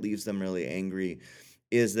directors, or what leaves them really angry,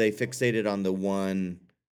 is they fixated on the one,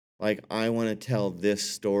 like, I want to tell this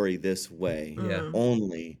story this way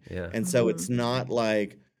only. Yeah. And so it's not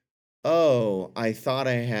like, oh, I thought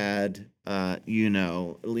I had,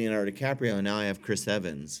 Leonardo DiCaprio, now I have Chris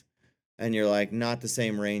Evans. And you're like, not the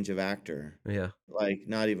same range of actor. Yeah. Like,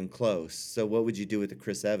 not even close. So what would you do with the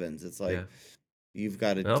Chris Evans? It's like, you've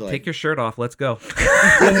got to, take your shirt off. Let's go.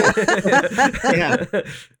 Yeah.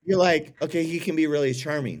 You're like, okay, he can be really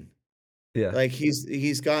charming. Yeah. Like,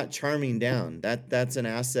 he's got charming down. That's an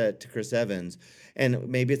asset to Chris Evans. And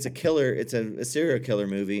maybe it's a serial killer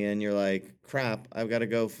movie, and you're like, crap, I've got to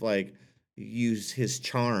go use his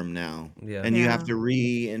charm now. Yeah. And you have to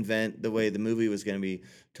reinvent the way the movie was going to be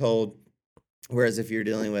told. Whereas if you're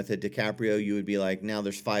dealing with a DiCaprio, you would be like, now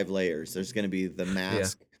there's 5 layers. There's going to be the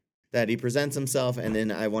mask that he presents himself, and then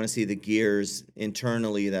I want to see the gears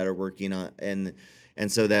internally that are working on, and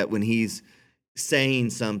so that when he's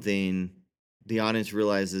saying something, the audience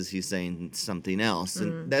realizes he's saying something else.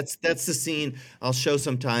 And that's the scene I'll show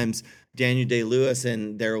sometimes. Daniel Day-Lewis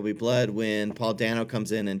in There Will Be Blood, when Paul Dano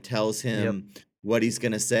comes in and tells him what he's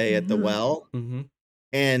going to say at the well.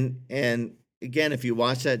 And again, if you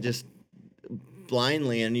watch that just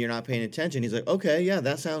blindly and you're not paying attention, he's like, okay, yeah,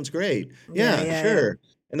 that sounds great. Yeah, sure.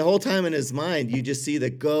 And the whole time in his mind, you just see the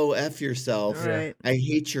go F yourself. Right. I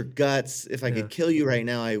hate your guts. If I could kill you right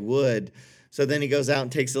now, I would. So then he goes out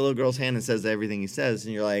and takes the little girl's hand and says everything he says.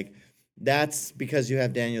 And you're like, that's because you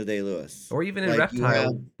have Daniel Day-Lewis. Or even in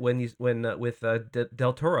Reptile, with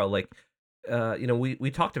Del Toro, like,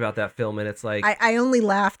 we talked about that film, and it's like I only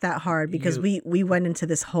laughed that hard because you, we went into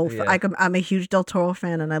this whole. yeah, I'm a huge Del Toro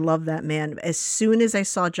fan, and I love that man. As soon as I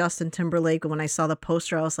saw Justin Timberlake, when I saw the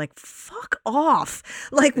poster, I was like, "Fuck off!"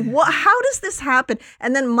 Like, what? How does this happen?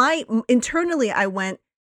 And then internally, I went,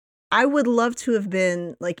 I would love to have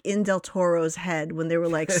been like in Del Toro's head when they were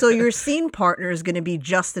like, "So your scene partner is going to be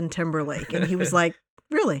Justin Timberlake," and he was like,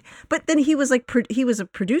 "Really?" But then he was like, he was a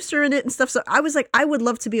producer in it and stuff. So I was like, I would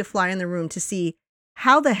love to be a fly in the room to see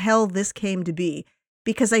how the hell this came to be,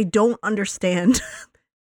 because I don't understand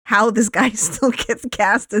how this guy still gets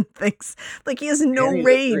cast in things. Like, he has no And he looks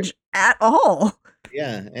great. range at all.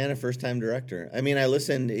 Yeah, and a first-time director. I mean, I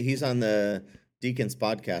listened. He's on the Deacons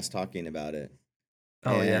podcast talking about it,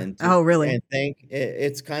 oh yeah, and Oh, really?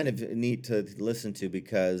 it's kind of neat to listen to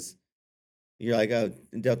because you're like, oh,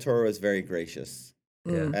 Del Toro is very gracious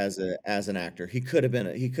yeah, Mm, as an actor. He could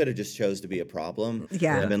have just chose to be a problem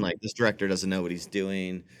yeah. and been like, this director doesn't know what he's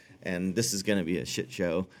doing, and this is going to be a shit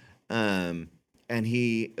show. Um, and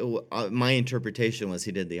my interpretation was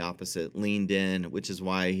he did the opposite, leaned in, which is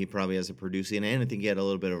why he probably has a producing, and I think he had a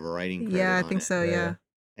little bit of a writing credit Yeah, I on think it. so. Yeah.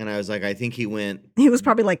 And I was like, I think he went He was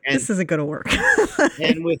probably like, and this isn't going to work.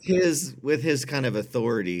 and with his kind of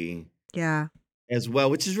authority Yeah. as well,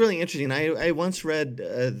 which is really interesting. I once read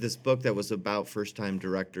this book that was about first-time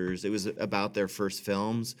directors. It was about their first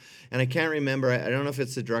films, and I can't remember. I don't know if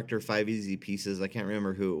it's the director of Five Easy Pieces. I can't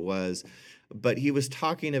remember who it was, but he was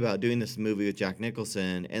talking about doing this movie with Jack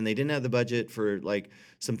Nicholson, and they didn't have the budget for like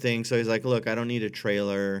some things. So he's like, "Look, I don't need a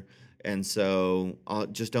trailer." And so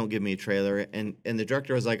just don't give me a trailer. And the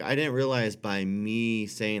director was like, I didn't realize by me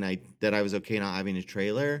saying that I was okay not having a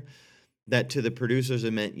trailer, that to the producers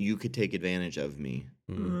it meant you could take advantage of me.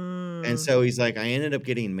 mm, And Mm, so he's like, I ended up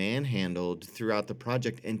getting manhandled throughout the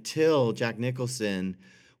project until Jack Nicholson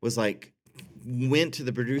was like, went to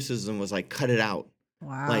the producers and was like, cut it out.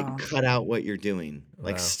 Like, wow. cut out what you're doing.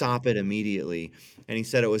 Like, wow, stop it immediately. And he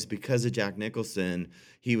said it was because of Jack Nicholson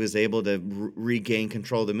he was able to regain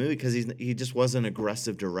control of the movie because he just wasn't an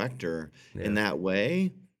aggressive director in yeah, that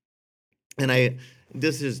way. And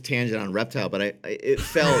this is tangent on Reptile, but it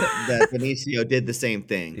felt that Benicio did the same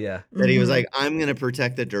thing. yeah, That he was Mhm. like, I'm gonna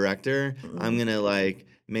protect the director. I'm Mm, gonna like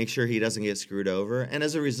make sure he doesn't get screwed over. And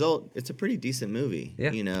as a result, it's a pretty decent movie, yeah,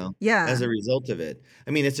 as yeah. a result of it.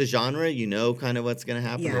 I mean, it's a genre, kind of what's gonna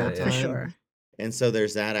happen all Yeah, yeah, the for yeah, time. sure. And so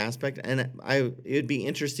there's that aspect. And it'd be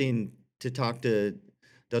interesting to talk to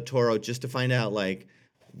Del Toro just to find out like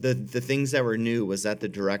the things that were new. Was that the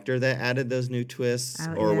director that added those new twists,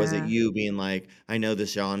 Oh, or was it yeah. you being like, I know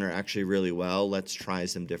this genre actually really well, let's try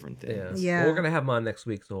some different yeah. things? Well, we're Yeah. gonna have him on next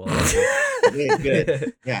week, so I'll ask him.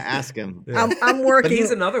 Good. Yeah, ask him. Yeah. I'm But he's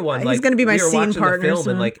working. another one. He's Like going to be my we were scene watching the partner film, and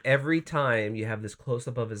soon. like every time you have this close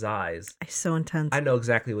up of his eyes, It's so intense. I know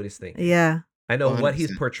exactly what he's thinking. Yeah. I know what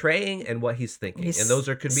he's 100%. portraying and what he's thinking, and He's those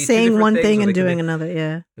could be two saying different one things, thing or and they could be. doing another.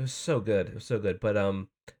 Yeah. It was so good. It was so good. But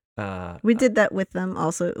uh, We did that with them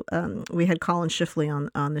also. We had Colin Shifley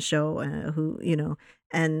on the show, who,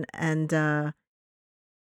 and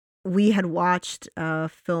we had watched a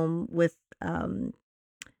film with Des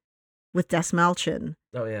Malchin,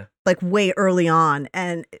 oh yeah, like way early on,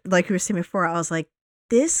 and like you were saying before, I was like,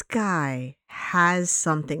 this guy has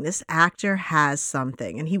something. This actor has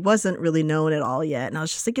something, and he wasn't really known at all yet. And I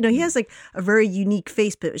was just like, he has like a very unique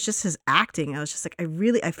face, but it was just his acting. I was just like,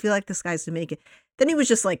 I feel like this guy's to make it. Then he was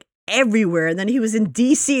just like everywhere, and then he was in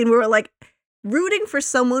DC, and we were like rooting for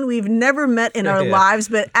someone we've never met in our Yeah. lives.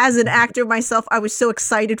 But as an actor myself, I was so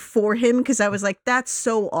excited for him because I was like, that's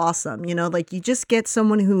so awesome. Like you just get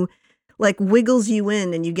someone who like wiggles you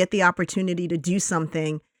in, and you get the opportunity to do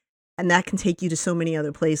something, and that can take you to so many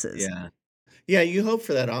other places. Yeah. Yeah, you hope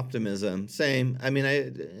for that optimism. Same. I mean,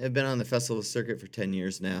 I've been on the festival circuit for 10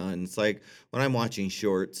 years now, and it's like when I'm watching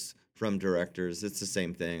shorts from directors, it's the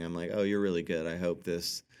same thing. I'm like, oh, you're really good. I hope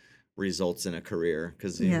this results in a career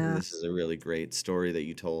because Yeah. this is a really great story that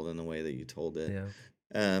you told and the way that you told it.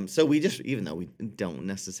 yeah, So we just, even though we don't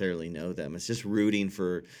necessarily know them, it's just rooting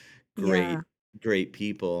for great, Yeah. great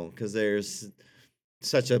people because there's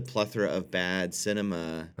such a plethora of bad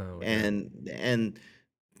cinema, oh yeah, and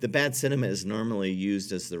the bad cinema is normally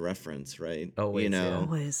used as the reference, right? always, yeah,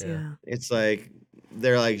 Always. yeah, Yeah. It's like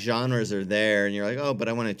they're like genres are there, and you're like, oh, but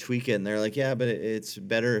I want to tweak it, and they're like, yeah, but it's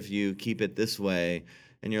better if you keep it this way,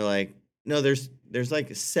 and you're like, no, there's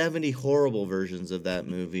like 70 horrible versions of that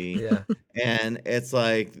movie, yeah, and it's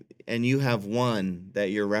like, and you have one that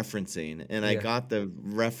you're referencing, and I yeah, got the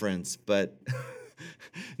reference, but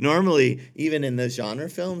normally, even in the genre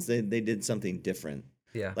films, they did something different.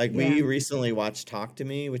 yeah, Like Yeah. we recently watched Talk to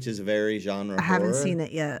Me, which is very genre I haven't horror, seen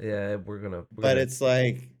it yet. yeah. We're but gonna it's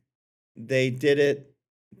like they did it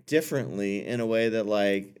differently in a way that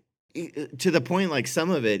like to the point like some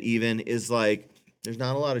of it even is like there's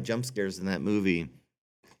not a lot of jump scares in that movie,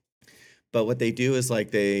 but what they do is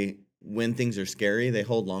like they when things are scary they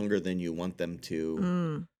hold longer than you want them to,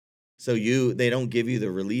 Mm, so they don't give you the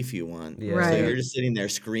relief you want, Yeah, so yeah. you're right. just sitting there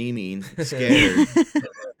screaming scared.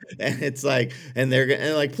 And it's like, and they're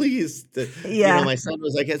and like, please, Yeah. my son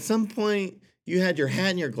was like, at some point, you had your hat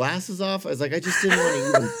and your glasses off. I was like, I just didn't want to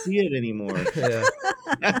even see it anymore. Yeah.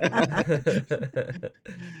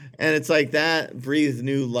 And it's like that breathed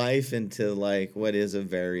new life into like what is a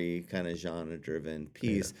very kind of genre driven Yeah.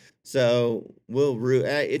 piece. So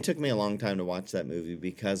it took me a long time to watch that movie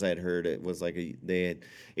because I'd heard it was like they had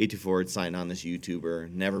 824 had signed on this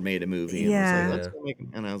YouTuber, never made a movie, and was like, Yeah. let's go make.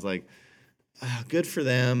 And I was like, ah, good for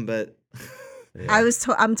them, but Yeah.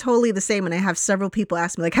 I'm totally the same, and I have several people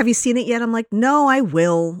ask me like, "Have you seen it yet?" I'm like, "No, I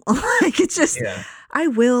will." Like it's just, Yeah. I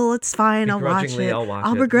will. It's fine. I'll watch Begrudgingly, it. I'll watch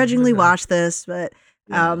I'll it. begrudgingly watch this, but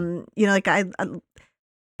yeah. like I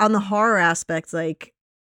on the horror aspect, like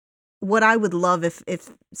what I would love if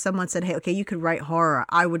someone said, "Hey, okay, you could write horror,"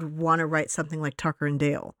 I would want to write something like Tucker and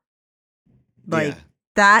Dale. Yeah. Like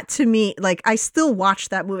that to me, like I still watch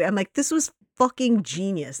that movie. I'm like, this was fucking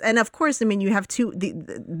genius. And of course, I mean, you have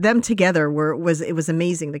them together it was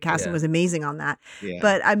amazing. The casting Yeah. was amazing on that. Yeah.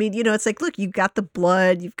 But I mean, it's like, look, you've got the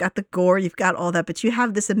blood, you've got the gore, you've got all that, but you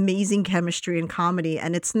have this amazing chemistry and comedy,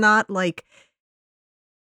 and it's not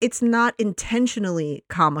intentionally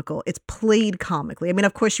comical. It's played comically. I mean,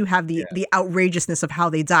 of course, you have Yeah. the outrageousness of how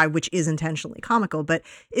they die, which is intentionally comical, but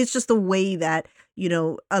it's just the way that,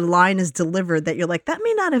 a line is delivered that you're like, that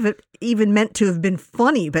may not have even meant to have been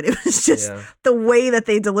funny, but it was just Yeah. the way that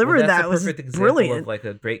they Well, delivered that's that a was perfect example brilliant. of like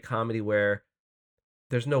a great comedy where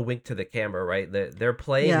there's no wink to the camera, right? They're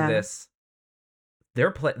playing Yeah. this.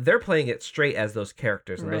 They're playing it straight as those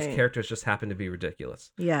characters, and those Right. characters just happen to be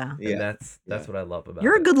ridiculous. Yeah. Yeah. And that's what I love about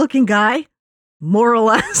You're a it. good looking guy, more or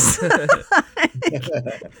less. And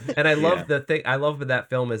I love Yeah. the thing I love with that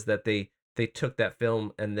film is that they took that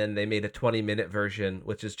film and then they made a 20-minute version,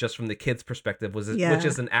 which is just from the kids' perspective, which Yeah.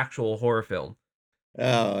 is an actual horror film.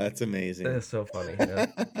 Oh, that's amazing. That is so funny. Yeah.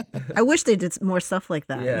 I wish they did more stuff like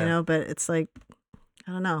that, Yeah. but it's like,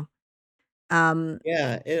 I don't know.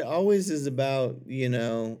 Yeah, it always is about,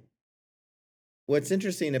 what's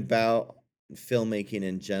interesting about filmmaking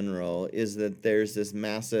in general is that there's this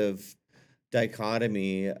massive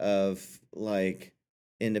dichotomy of like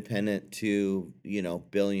independent to,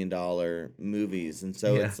 billion-dollar movies. And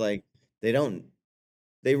so Yeah. it's like they don't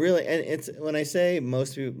they really, and it's when I say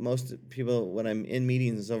most people when I'm in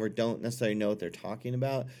meetings and so forth don't necessarily know what they're talking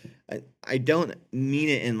about. I don't mean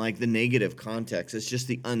it in like the negative context. It's just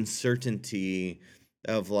the uncertainty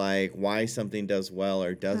of like why something does well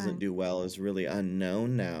or doesn't Right. do well is really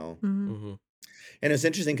unknown now. Mhm. Hmm. And it's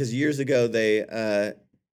interesting because years ago I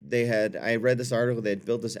read this article, they had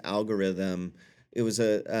built this algorithm. It was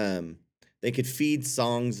they could feed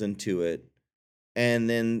songs into it, and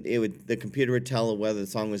then the computer would tell whether the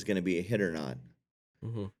song was going to be a hit or not.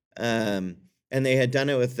 Hmm. And they had done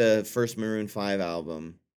it with the first Maroon 5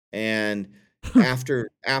 album, and after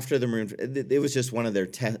the Maroon, it was just one of their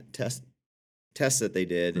tests that they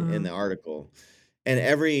did in the article, and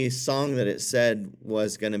every song that it said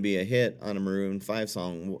was going to be a hit on a Maroon 5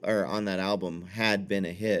 song or on that album had been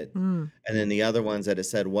a hit, Mm. and then the other ones that it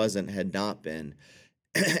said wasn't had not been.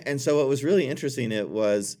 And so what was really interesting, it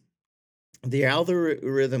was the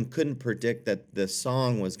algorithm couldn't predict that the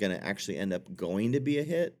song was going to actually end up going to be a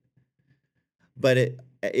hit, but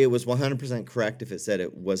it was 100% correct if it said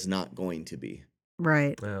it was not going to be.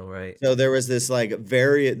 Right. Oh, right. So there was this like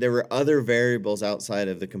there were other variables outside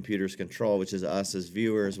of the computer's control, which is us as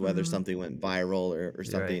viewers, whether something went viral or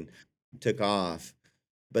something took off,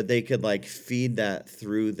 but they could like feed that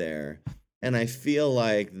through there. And I feel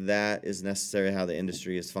like that is necessarily how the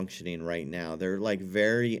industry is functioning right now. They're like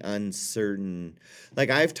very uncertain. Like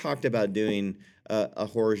I've talked about doing a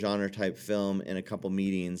horror genre type film in a couple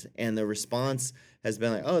meetings, and the response has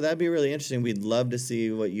been like, "Oh, that'd be really interesting. We'd love to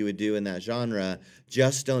see what you would do in that genre.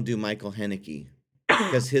 Just don't do Michael Haneke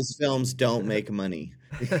because his films don't make money."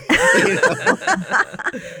 You know?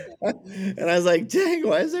 And I was like, dang,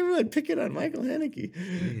 why is everyone picking on Michael Haneke?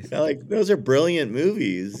 Jeez. Like, those are brilliant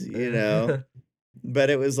movies, But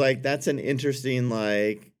it was like, that's an interesting,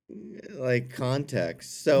 like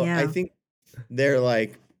context. So I Yeah. think they're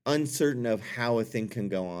like uncertain of how a thing can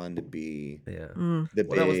go on to be Yeah. Mm. the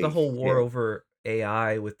Well, that was the big whole war hit. over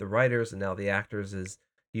AI with the writers and now the actors is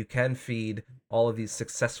you can feed all of these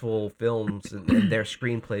successful films and their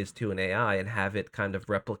screenplays to an AI and have it kind of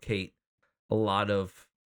replicate a lot of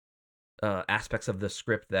aspects of the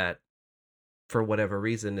script that for whatever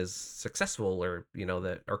reason is successful, or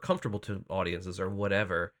that are comfortable to audiences or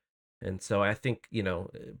whatever. And so I think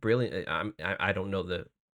brilliant. I don't know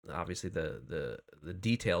obviously the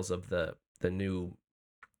details of the new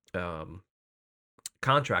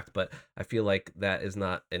contract, but I feel like that is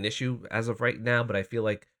not an issue as of right now. But I feel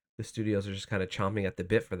like the studios are just kind of chomping at the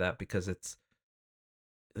bit for that, because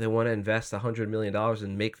they want to invest $100 million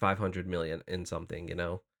and make 500 million in something.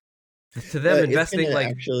 To them, It's gonna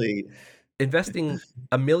actually investing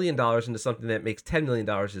 $1 million into something that makes $10 million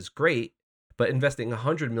is great, but investing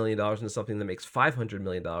 $100 million into something that makes $500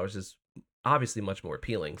 million is obviously much more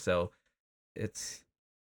appealing. So it's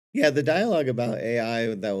the dialogue about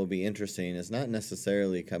AI that will be interesting is not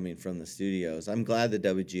necessarily coming from the studios. I'm glad the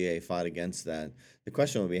WGA fought against that. The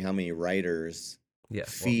question will be how many writers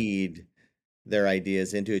feed their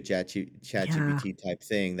ideas into a ChatGPT type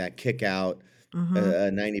thing that kick out a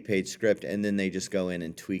 90-page script, and then they just go in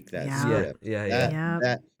and tweak that script.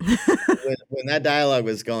 That when that dialogue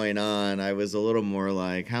was going on, I was a little more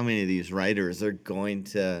like, how many of these writers are going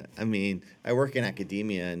to? I mean, I work in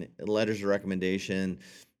academia, and letters of recommendation,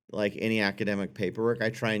 like any academic paperwork,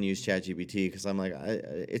 I try and use ChatGPT because I'm like,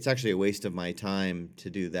 it's actually a waste of my time to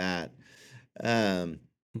do that.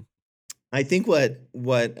 I think what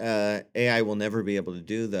AI will never be able to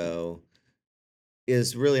do, though,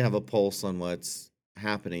 is really have a pulse on what's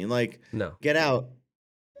happening. Like, no. Get Out.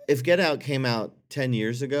 If Get Out came out 10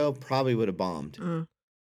 years ago, probably would have bombed.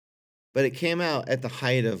 But it came out at the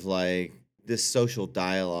height of like this social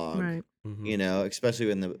dialogue, right. Especially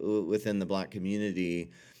within the Black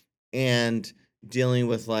community, and dealing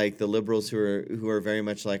with like the liberals who are very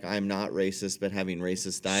much like, I'm not racist, but having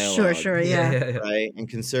racist dialogue. Sure, yeah. Right? And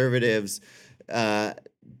conservatives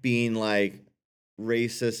being like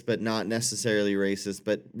racist, but not necessarily racist,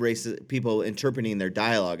 but racist people interpreting their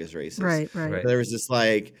dialogue as racist. Right. So there was this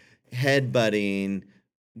like headbutting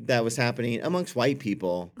that was happening amongst white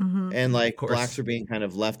people, and like blacks are being kind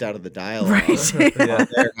of left out of the dialogue. Right.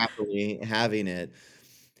 They're happily having it.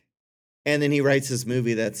 And then he writes this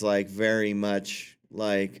movie that's like very much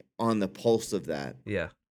like on the pulse of that. Yeah.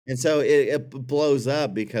 And so it blows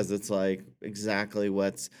up because it's like exactly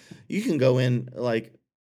you can go in like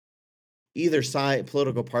either side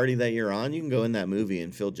political party that you're on, you can go in that movie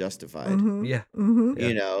and feel justified. Yeah.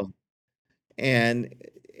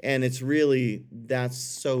 And it's really, that's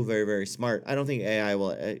so very, very smart. I don't think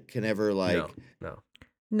AI can ever like no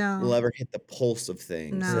will ever hit the pulse of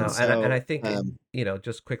things. No. And I think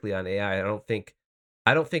just quickly on AI, I don't think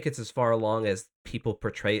it's as far along as people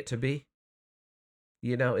portray it to be.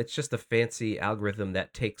 It's just a fancy algorithm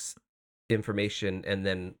that takes information and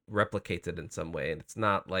then replicates it in some way, and it's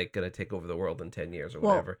not like going to take over the world in 10 years or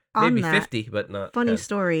whatever. Maybe 50, but not funny 10.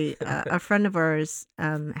 Story. A friend of ours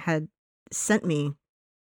had sent me,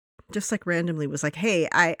 just like randomly, was like, hey,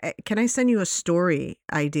 I can I send you a story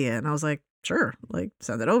idea? And I was like, sure, like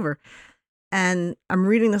send it over. And I'm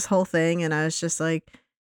reading this whole thing, and I was just like,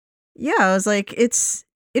 yeah, I was like, it's,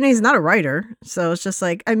 he's not a writer, so it's just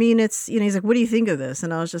like, I mean, it's, he's like, what do you think of this?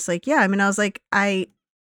 And I was just like, yeah, I mean, I was like,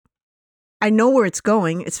 I know where it's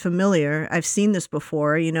going. It's familiar. I've seen this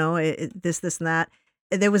before, this and that.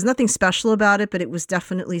 There was nothing special about it, but it was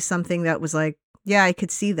definitely something that was like, yeah, I could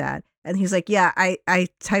see that. And he's like, yeah, I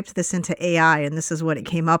typed this into AI and this is what it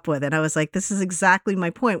came up with. And I was like, this is exactly my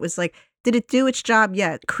point. Was like, did it do its job?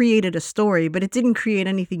 Yeah, it created a story, but it didn't create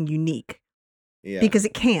anything unique. Yeah. Because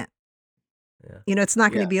it can't. Yeah. It's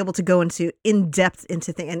not going to be able to go in depth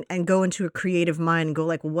into things and go into a creative mind and go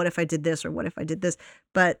like, well, what if I did this or what if I did this?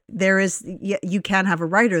 But you can have a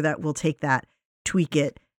writer that will take that, tweak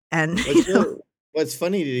it. And what's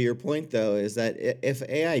funny to your point, though, is that if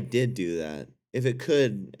AI did do that, if it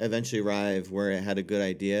could eventually arrive where it had a good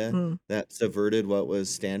idea that subverted what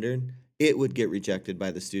was standard, it would get rejected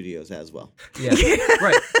by the studios as well. Yeah.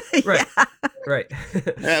 Right.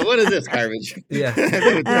 What is this garbage? Yeah.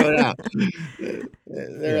 They would throw it out.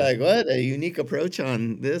 They're like, what? A unique approach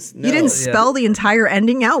on this? No. You didn't spell the entire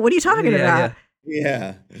ending out? What are you talking about?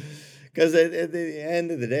 Yeah. Because at the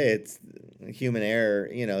end of the day, it's human error.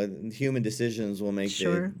 Human decisions will make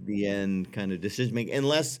the end kind of decision making,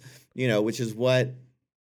 unless, which is what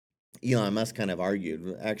Elon Musk kind of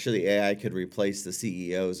argued. Actually, AI could replace the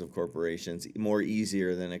CEOs of corporations more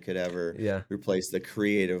easier than it could ever replace the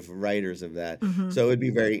creative writers of that. So it would be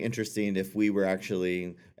very interesting if we were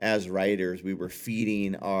actually, as writers, we were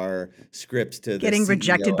feeding our scripts to getting the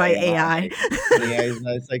rejected by AI.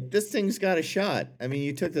 It's like, this thing's got a shot. I mean,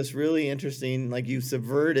 you took this really interesting, like you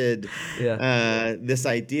subverted this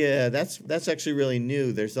idea. That's actually really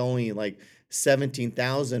new. There's only like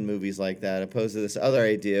 17,000 movies like that, opposed to this other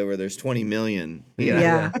idea where there's 20 million.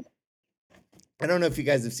 Yeah. I don't know if you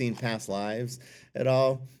guys have seen Past Lives at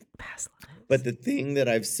all, Past but lives. the thing that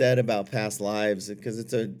I've said about Past Lives, because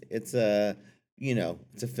it's a it's a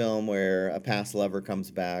film where a past lover comes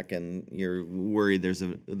back and you're worried there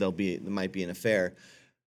might be an affair.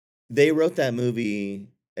 They wrote that movie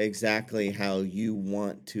exactly how you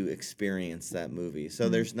want to experience that movie. So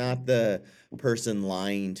Mm, there's not the person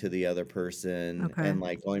lying to the other person okay. and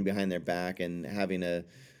like going behind their back and having a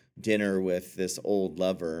dinner with this old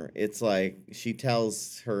lover. It's like she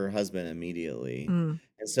tells her husband immediately. Mm,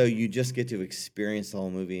 And so you just get to experience the whole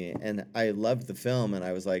movie. And I loved the film and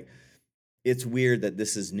I was like, it's weird that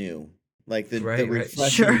this is new. Like the Right. sure.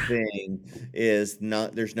 refreshing thing is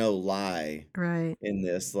not there's no lie Right. in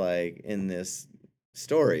this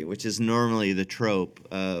story, which is normally the trope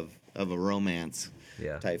of a romance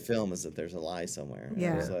Yeah. type film is that there's a lie somewhere. And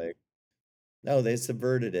I was Yeah. Yeah. like, no, they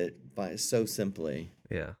subverted it by so simply.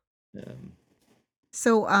 Yeah. Um,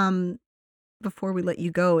 So, before we let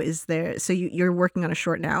you go, is there? So you're working on a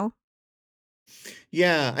short now?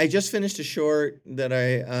 yeah, I just finished a short that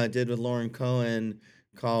I did with Lauren Cohen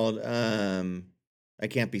called "I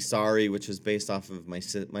Can't Be Sorry," which was based off of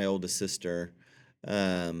my oldest sister.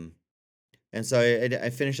 Um, And so I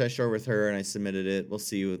finished that short with her and I submitted it. We'll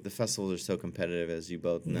see. The festivals are so competitive, as you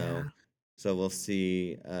both know. Yeah. So we'll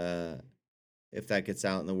see if that gets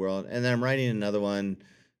out in the world. And then I'm writing another one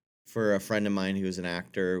for a friend of mine who's an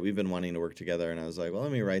actor. We've been wanting to work together, and I was like, well,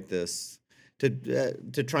 let me write this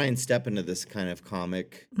to try and step into this kind of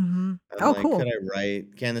comic. Mm-hmm. I'm Oh, like, cool. could I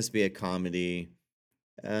write? Can this be a comedy?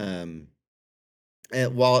 Um,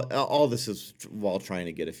 and while all this is while trying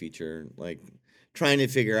to get a feature, like trying to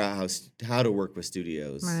figure out how to work with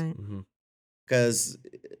studios. Right. Hmm. Because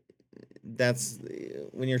that's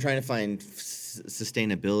when you're trying to find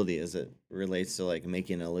sustainability as it relates to like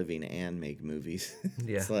making a living and make movies.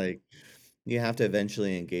 Yeah. It's like you have to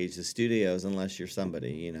eventually engage the studios unless you're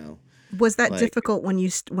somebody, Was that like difficult when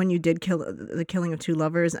you did kill the Killing of Two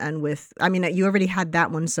Lovers, and with, I mean, you already had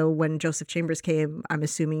that one, so when Joseph Chambers came, I'm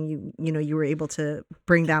assuming you were able to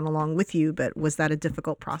bring that along with you, but was that a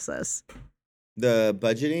difficult process? the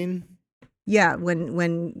budgeting. Yeah, when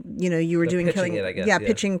you were The doing pitching Killing, it, I guess. yeah, Yeah.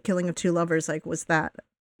 pitching Killing of Two Lovers, like, was that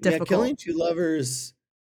Yeah, difficult? Killing Two Lovers.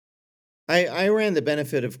 I ran the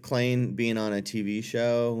benefit of Klain being on a TV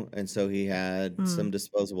show, and so he had Mm, some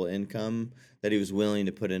disposable income that he was willing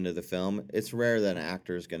to put into the film. It's rare that an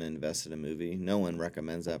actor is going to invest in a movie. No one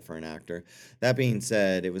recommends that for an actor. That being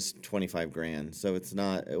said, it was 25 grand, so it's a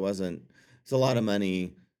lot of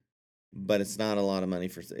money, but it's not a lot of money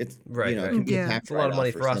Right. it Right. can be a yeah, tax It's a lot of write-off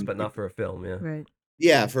money for for us, some but not people. for a film. Yeah. right.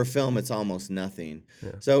 Yeah, for film, it's almost nothing.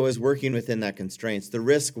 Yeah. So it was working within that constraints. The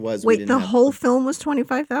risk was we Wait, didn't the have whole film was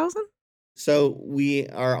 25,000? so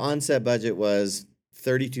our on-set budget was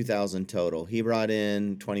 32,000 total. He brought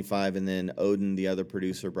in 25 and then Odin, the other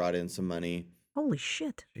producer, brought in some money. Holy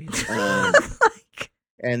shit! Jesus. Um, Like,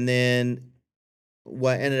 and then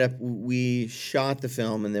what ended up we shot the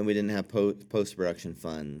film and then we didn't have post-production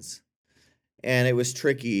funds. And it was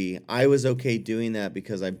tricky. I was okay doing that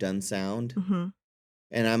because I've done sound. hmm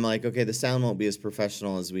And I'm like, okay, the sound won't be as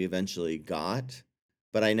professional as we eventually got,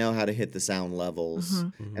 but I know how to hit the sound levels. hmm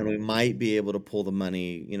And Hmm. we might be able to pull the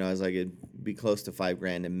money, as I could be close to 5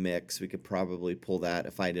 grand in mix. We could probably pull that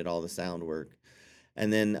if I did all the sound work.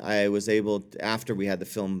 And then I was able after we had the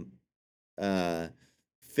film uh,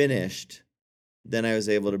 finished, then I was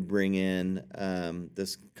able to bring in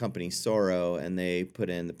this company Soro, and they put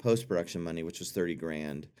in the post production money, which was 30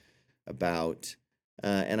 grand. About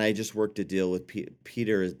and I just worked a deal with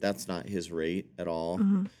Peter. That's not his rate at all.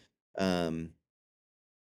 hmm Um,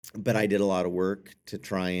 but I did a lot of work to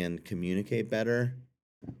try and communicate better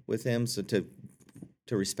with him. So to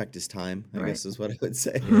respect his time, I Right. guess is what I would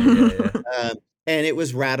say. Yeah. Yeah. Yeah. And it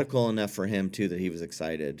was radical enough for him too that he was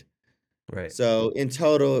excited. Right. So in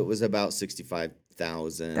total, it was about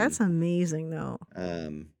 65,000. That's amazing, though.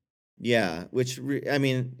 Yeah, I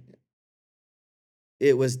mean,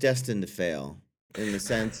 it was destined to fail in the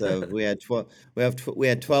sense of we had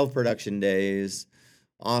 12 production days.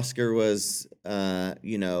 Oscar was a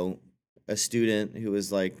student who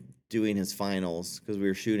was like doing his finals because we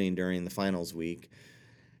were shooting during the finals week.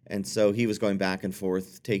 And so he was going back and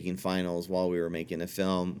forth taking finals while we were making a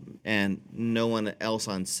film, and no one else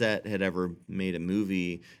on set had ever made a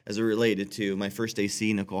movie as it related to my first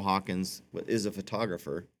AC. Nicole Hawkins is a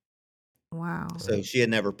photographer, Wow. so she had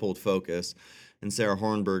never pulled focus, and Sarah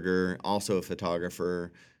Hornberger, also a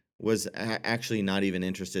photographer, was actually not even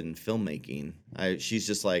interested in filmmaking. She's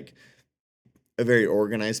just like a very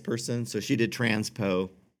organized person, so she did transpo,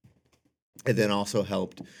 and then also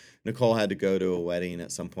helped Nicole had to go to a wedding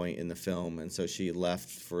at some point in the film, and so she left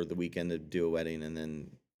for the weekend to do a wedding, and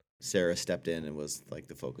then Sarah stepped in and was like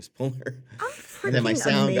the focus puller. I'm And then my freaking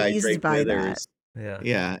sound guy, amazed Drake by that. Withers. Yeah.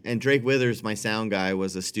 Yeah, and Drake Withers, my sound guy,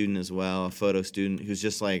 was a student as well, a photo student who's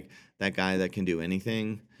just like that guy that can do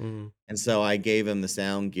anything. Mhm. And so I gave him the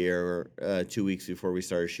sound gear 2 weeks before we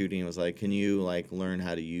started shooting. I was like, "Can you like learn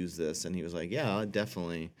how to use this?" And he was like, "Yeah,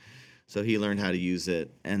 definitely." So he learned how to use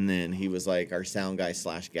it, and then he was like our sound guy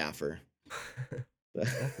 / gaffer.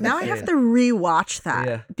 Now I have Yeah. to rewatch that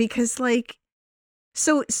Yeah. because like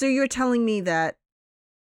so you're telling me that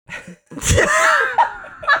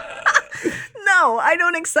no, I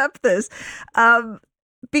don't accept this.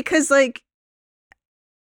 Because like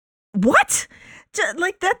what?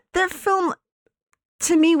 Like that film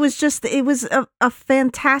to me was just it was a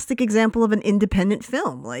fantastic example of an independent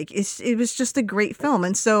film. Like it was just a great film.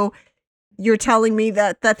 And so you're telling me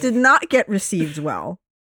that did not get received well.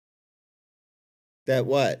 That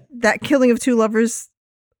what? That Killing of Two Lovers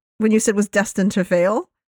when you said was destined to fail?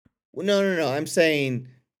 Well, no. I'm saying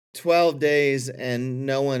 12 days and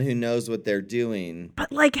no one who knows what they're doing.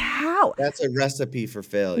 But like how? That's a recipe for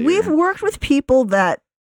failure. We've worked with people that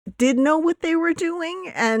did know what they were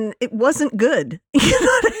doing and it wasn't good. You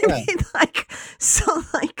know what I mean? Like so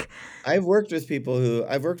like I've worked with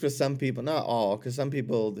some people, not all, because some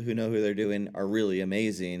people who know who they're doing are really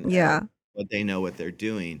amazing. Yeah. But they know what they're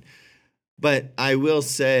doing. But I will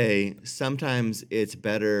say sometimes it's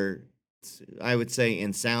better, I would say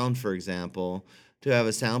in sound, for example, to have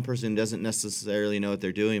a sound person who doesn't necessarily know what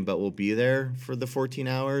they're doing, but will be there for the 14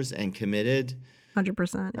 hours and committed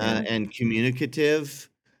 100%. Yeah. and communicative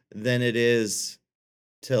than it is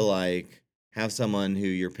to like have someone who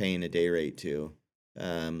you're paying a day rate to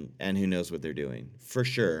and who knows what they're doing, for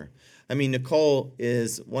sure. I mean, Nicole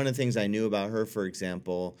is one of the things I knew about her, for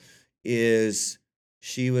example, is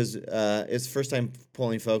she was it's first time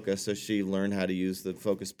pulling focus, so she learned how to use the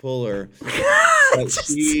focus puller. I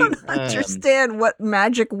just don't understand what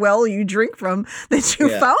magic well you drink from that you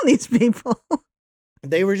found these people.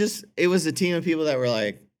 They were just, it was a team of people that were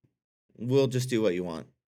like, we'll just do what you want.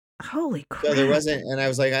 Holy crap. So there wasn't, and I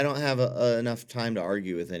was like, I don't have enough time to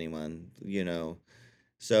argue with anyone, you know.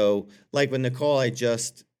 So like with Nicole, I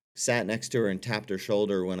just sat next to her and tapped her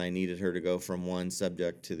shoulder when I needed her to go from one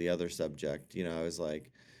subject to the other subject. You know, I was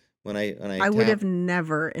like, I would have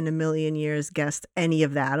never in a million years guessed any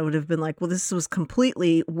of that. I would have been like, well, this was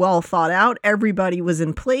completely well thought out. Everybody was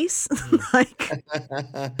in place. Like,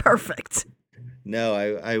 perfect. No,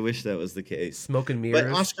 I wish that was the case. Smoke and mirrors.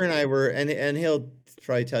 But Oscar and I were, and he'll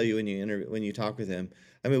probably tell you when you talk with him.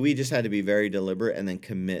 I mean, we just had to be very deliberate and then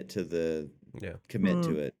commit to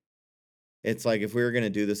it. It's like if we were going to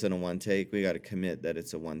do this in a one take, we got to commit that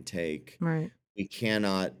it's a one take. Right. We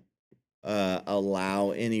cannot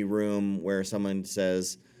allow any room where someone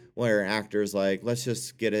says, where an actor's like, let's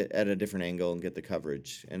just get it at a different angle and get the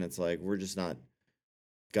coverage. And it's like, we're just not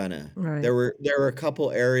gonna. Right. There were a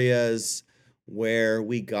couple areas where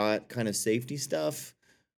we got kind of safety stuff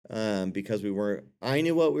because I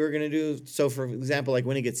knew what we were going to do. So for example, like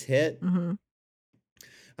when it gets hit,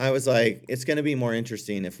 I was like, it's going to be more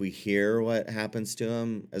interesting if we hear what happens to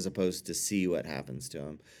him as opposed to see what happens to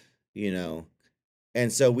him, you know?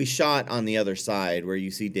 And so we shot on the other side where you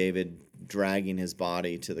see David dragging his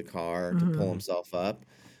body to the car to pull himself up.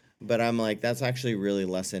 But I'm like, that's actually really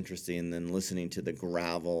less interesting than listening to the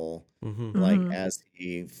gravel, like as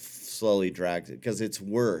he slowly drags it, because it's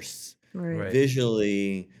worse. Right.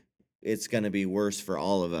 Visually, it's going to be worse for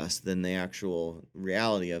all of us than the actual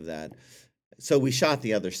reality of that. So we shot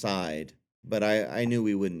the other side, but I knew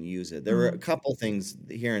we wouldn't use it. There were a couple things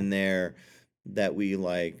here and there that we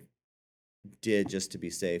like did just to be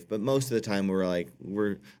safe, but most of the time we're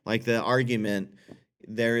like the argument.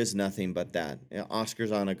 There is nothing but that.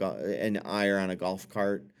 Oscar's on and I are on a golf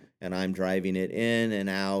cart, and I'm driving it in and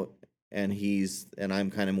out, and I'm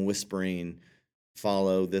kind of whispering,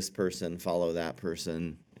 follow this person, follow that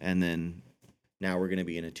person, and then now we're going to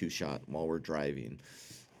be in a 2-shot while we're driving.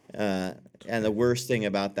 And the worst thing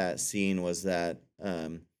about that scene was that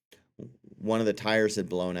one of the tires had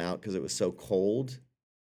blown out because it was so cold.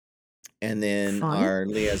 And then our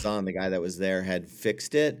liaison, the guy that was there, had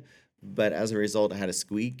fixed it, but as a result, it had a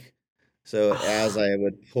squeak. So as I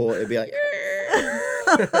would pull, it'd be like,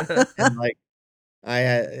 and like I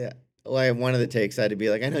had, like one of the takes, I had to be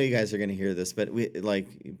like, I know you guys are gonna hear this, but we like,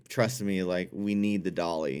 trust me, like we need the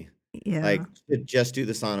dolly. Yeah. Like to just do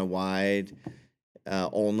this on a wide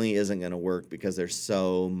only isn't gonna work because there's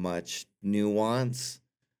so much nuance.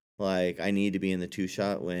 Like I need to be in the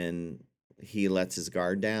 2-shot when he lets his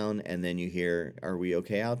guard down, and then you hear, are we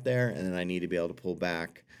okay out there? And then I need to be able to pull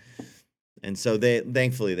back. And so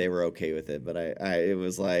thankfully they were okay with it, but it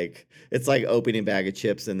was like, it's like opening a bag of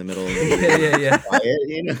chips in the middle of the movie. Yeah.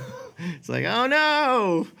 Quiet. It's like, oh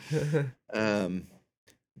no.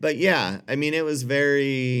 But yeah, I mean, it was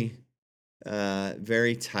very,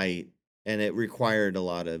 very tight, and it required a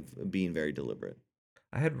lot of being very deliberate.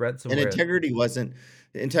 I had read And somewhere. integrity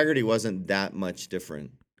wasn't that much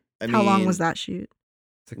different. I How long was mean, that shoot?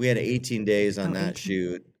 we had 18 days on that 18.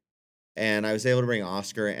 shoot, and I was able to bring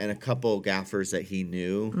Oscar and a couple gaffers that he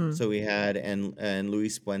knew. So we had, and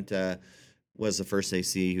Luis Puente was the first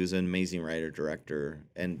AC, who's an amazing writer director,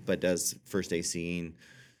 but does first ACing.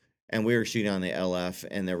 And we were shooting on the LF,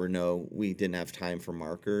 and we didn't have time for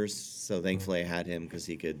markers. So thankfully I had him, because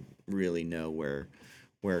he could really know where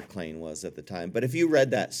Clayne was at the time. But if you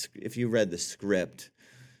read the script,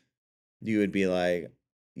 you would be like,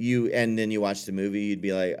 and then you watch the movie, you'd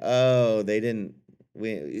be like, oh, they didn't.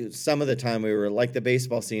 Some of the time we were like the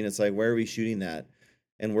baseball scene. It's like, where are we shooting that?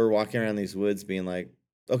 And we're walking around these woods, being like,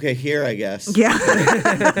 okay, here, I guess. Yeah.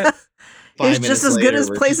 It's just as good as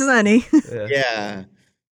place as any. Yeah.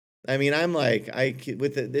 I mean, I'm like,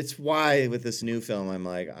 it's why with this new film, I'm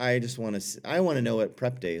like, I want to know what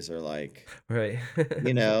prep days are like. Right.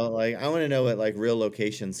 Like, I want to know what, like, real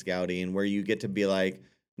location scouting, where you get to be like,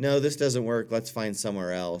 no, this doesn't work, let's find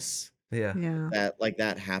somewhere else. Yeah.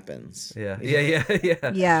 That happens. Yeah.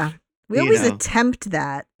 Yeah. We always attempt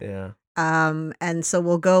that. Yeah. And so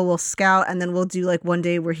we'll scout, and then we'll do like one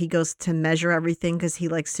day where he goes to measure everything, because he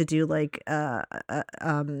likes to do like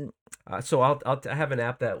so I'll have an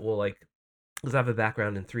app that will, like, because I have a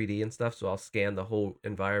background in 3D and stuff, so I'll scan the whole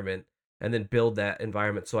environment and then build that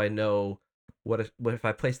environment, so I know what if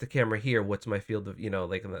I place the camera here, what's my field of,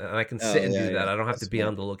 like, and I can sit and do that. I don't have to be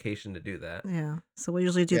on the location to do that. Yeah. So we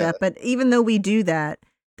usually do that, but even though we do that,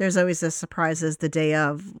 there's always a surprises the day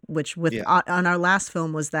of, which on our last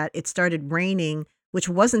film was that it started raining, which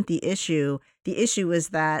wasn't the issue. The issue is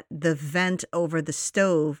that the vent over the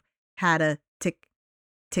stove had a tick,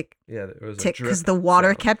 tick, tick, because the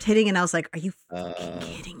water kept hitting, and I was like, are you fucking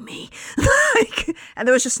kidding me? And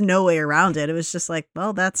there was just no way around it. It was just like,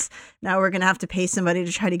 well, now we're gonna have to pay somebody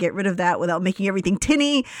to try to get rid of that without making everything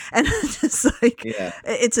tinny, and just like,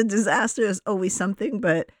 it's a disaster. There's always something.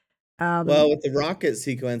 But well, with the rocket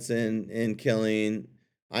sequence in Killing,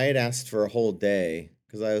 I had asked for a whole day,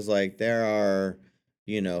 because I was like, there are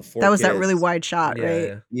 4 that was kids. that really wide shot,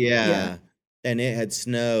 right? Yeah. And it had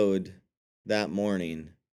snowed that morning.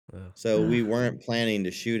 So we weren't planning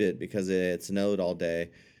to shoot it because it had snowed all day.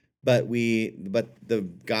 But the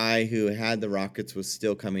guy who had the rockets was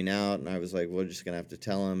still coming out, and I was like, we're just gonna have to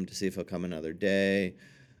tell him to see if he'll come another day.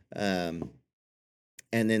 And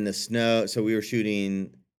then the snow, so we were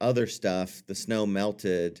shooting other stuff, the snow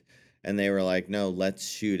melted, and they were like, no, let's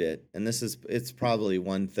shoot it. And it's probably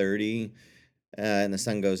 1:30, and the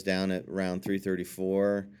sun goes down at around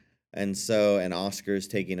 3:34. And Oscar's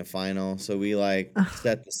taking a final. So we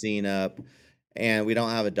set the scene up, and we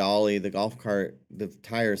don't have a dolly. The golf cart, the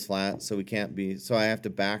tire's flat, so we can't so I have to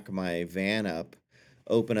back my van up,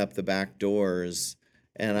 open up the back doors,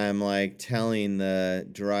 and I'm like telling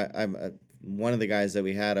one of the guys that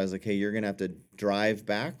we had, I was like, hey, you're going to have to drive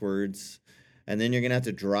backwards, and then you're going to have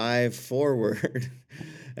to drive forward.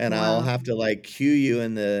 And I'll have to like cue you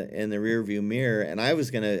in the rear view mirror. And I was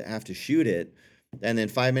going to have to shoot it. And then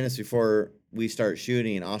 5 minutes before we start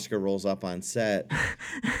shooting, Oscar rolls up on set.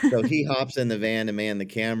 So he hops in the van to man the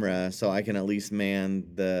camera, so I can at least man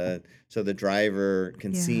so the driver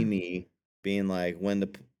can see me, being like when to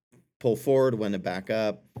pull forward, when to back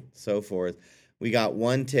up, so forth. We got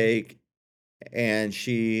one take, and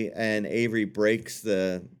Avery breaks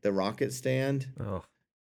the rocket stand. Oh.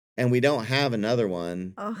 And we don't have another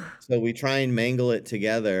one. So we try and mangle it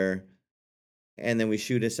together. And then we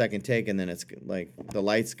shoot a second take, and then it's like the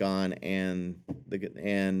light's gone, and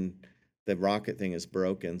the rocket thing is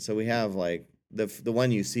broken. So we have like the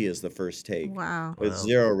one you see is the first take. Wow. With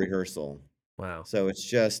zero rehearsal. Wow. So it's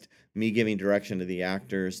just me giving direction to the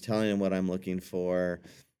actors, telling them what I'm looking for,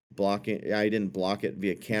 blocking. I didn't block it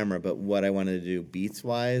via camera, but what I wanted to do beats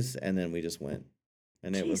wise, and then we just went.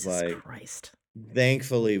 And it was like, Christ.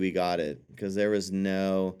 Thankfully we got it, because there was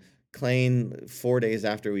no. Clayne, 4 days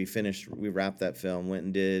after we wrapped that film, went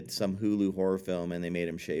and did some Hulu horror film, and they made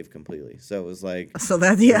him shave completely. So it was like,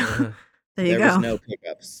 there you go. There was no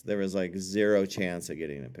pickups. There was like zero chance of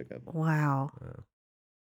getting a pickup. Wow.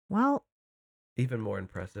 Well, even more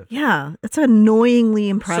impressive. Yeah, it's annoyingly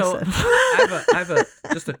impressive. So I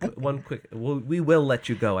have one quick. We will let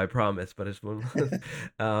you go, I promise. But it's one.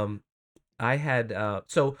 I had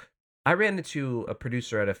so. I ran into a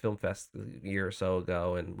producer at a film fest a year or so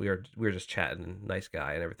ago, and we were just chatting, nice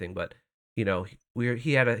guy and everything. But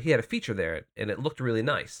he had a feature there, and it looked really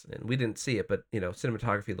nice, and we didn't see it, but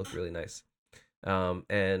cinematography looked really nice.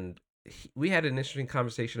 And we had an interesting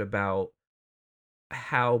conversation about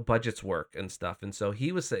how budgets work and stuff. And so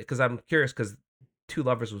he was saying, because I'm curious, because Two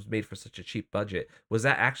Lovers was made for such a cheap budget, was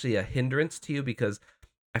that actually a hindrance to you? Because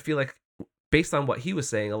I feel like, based on what he was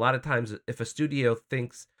saying, a lot of times if a studio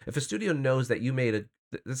knows that you made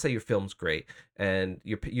let's say your film's great, and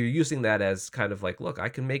you're using that as kind of like, look, I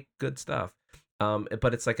can make good stuff.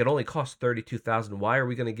 But it's like, it only costs $32,000. Why are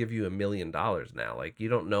we going to give you $1 million now? Like, you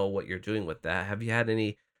don't know what you're doing with that. Have you had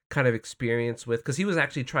any kind of experience with? Because he was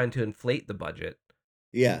actually trying to inflate the budget,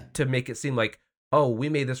 Yeah. to make it seem like, oh, we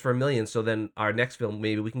made this for $1 million, so then our next film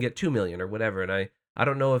maybe we can get $2 million or whatever. And I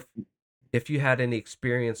don't know if you had any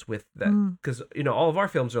experience with that, because all of our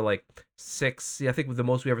films are like six. I think the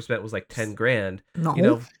most we ever spent was like 10 grand.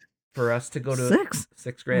 No. For us to go to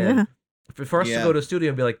 $6 grand. Yeah. For us to go to a studio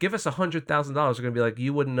and be like, give us $100,000, we're gonna be like,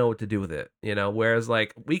 you wouldn't know what to do with it, Whereas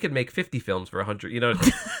like, we could make 50 films for 100.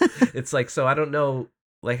 It's like, so I don't know.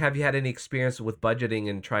 Like, have you had any experience with budgeting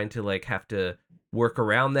and trying to like have to work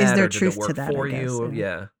around that? Is there or did truth it work to that, for I guess, you?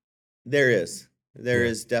 yeah. There is. There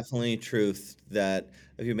Yeah. is definitely truth that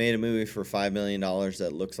if you made a movie for $5 million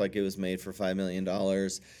that looks like it was made for $5 million,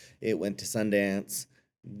 it went to Sundance,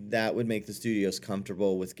 that would make the studios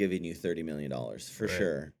comfortable with giving you $30 million for Right.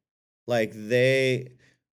 sure. Like, they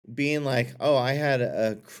being like, oh, I had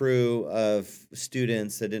a crew of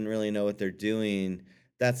students that didn't really know what they're doing.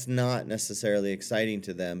 That's not necessarily exciting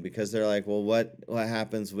to them, because they're like, well, what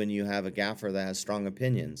happens when you have a gaffer that has strong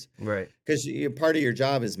opinions? Right. Because part of your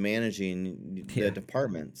job is managing Yeah. the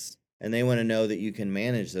departments, and they want to know that you can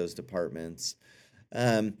manage those departments.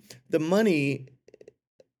 The money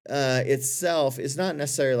itself is not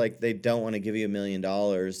necessarily like they don't want to give you $1 million.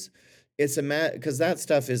 It's because that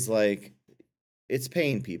stuff is like, it's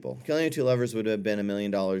paying people. Killing Two Lovers would have been $1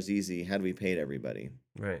 million easy had we paid everybody.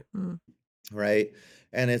 Right. Right.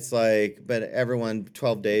 And it's like, but everyone,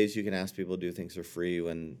 12 days, you can ask people to do things for free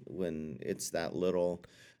when it's that little.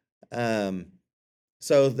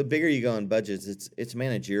 So the bigger you go in budgets, it's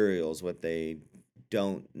managerials, what they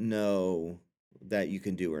don't know that you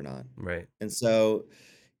can do or not. Right. And so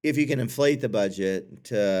if you can inflate the budget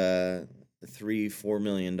to $3-4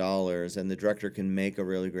 million, and the director can make a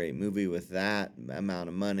really great movie with that amount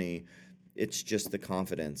of money, it's just the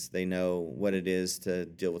confidence. They know what it is to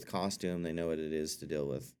deal with costume. They know what it is to deal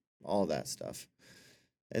with all that stuff.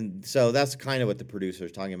 And so that's kind of what the producer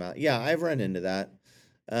is talking about. Yeah, I've run into that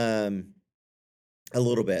a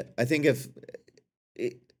little bit. I think if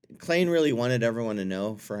Klain really wanted everyone to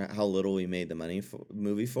know for how little we made the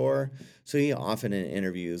movie for, so he often in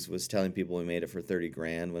interviews was telling people we made it for 30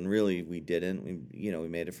 grand when really we didn't. We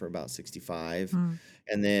made it for about 65.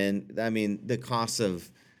 And then, I mean, the cost of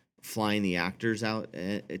flying the actors out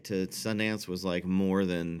to Sundance was like more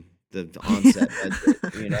than the onset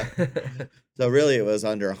budget, So really it was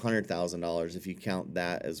under $100,000 if you count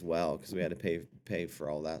that as well, because we had to pay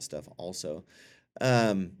for all that stuff also.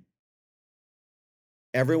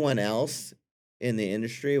 Everyone else in the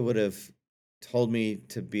industry would have told me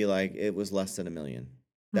to be like, it was less than $1 million.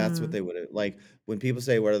 That's what they would have, like, when people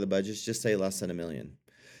say, what are the budgets? Just say less than $1 million.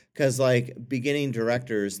 Because like beginning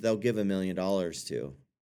directors, they'll give $1 million to.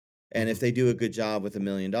 And if they do a good job with $1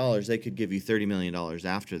 million, they could give you $30 million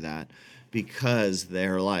after that, because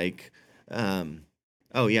they're like,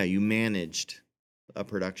 oh yeah, you managed a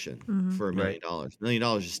production for $1 million. $1 million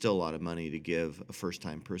is still a lot of money to give a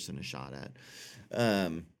first-time person a shot at.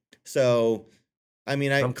 So, I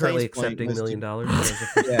mean, I'm currently accepting $1 million.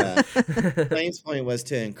 Yeah, Klain's point was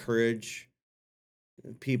to encourage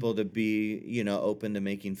people to be, open to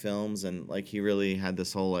making films, and like he really had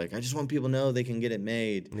this whole like, I just want people to know they can get it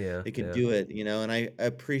made. Yeah, they can do it, and I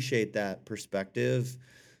appreciate that perspective,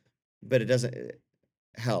 but it doesn't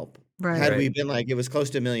help. Right. Had we been like, it was close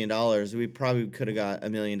to $1 million, we probably could have got $1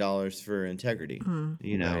 million for integrity,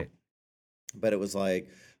 Right. But it was like,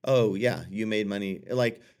 oh yeah, you made money.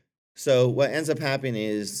 Like, so what ends up happening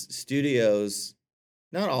is studios,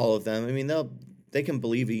 not all of them, I mean, they can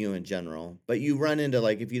believe in you in general, but you run into,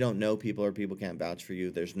 like, if you don't know people or people can't vouch for you,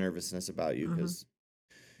 there's nervousness about you because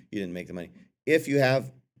you didn't make the money. If you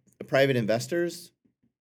have private investors,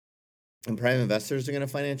 and private investors are going to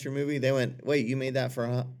finance your movie, they went, wait, you made that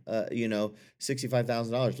for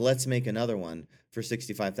 $65,000. Let's make another one for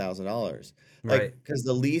 $65,000. Right. Like, because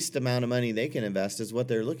the least amount of money they can invest is what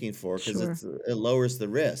they're looking for, because it lowers the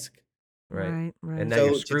risk. Right. And now So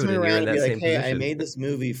you're to screwed, turn and you're around in and be that like, same hey, I position. made this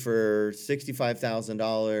movie for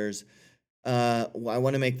 $65,000. I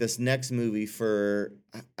want to make this next movie for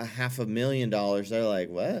 $500,000. They're like,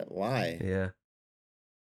 what? Why? Yeah.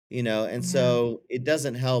 and Yeah. so it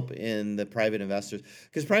doesn't help in the private investors,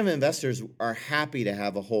 because private investors are happy to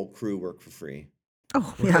have a whole crew work for free.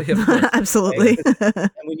 Oh, yeah. Of course. Absolutely.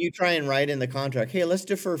 And when you try and write in the contract, hey, let's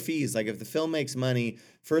defer fees. Like if the film makes money,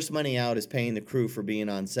 first money out is paying the crew for being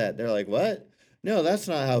on set. They're like, what? No, that's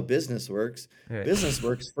not how business works. Right. Business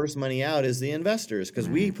works, first money out is the investors, because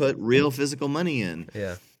we Right. put real physical money in.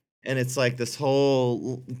 Yeah. And it's like this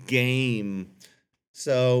whole game.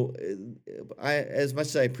 So as much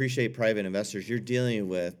as I appreciate private investors, you're dealing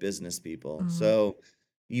with business people. So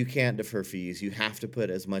you can't defer fees. You have to put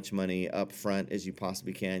as much money up front as you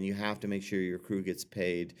possibly can. You have to make sure your crew gets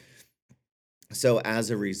paid. So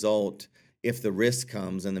as a result, if the risk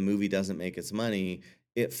comes and the movie doesn't make its money,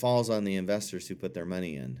 it falls on the investors who put their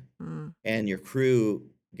money in, and your crew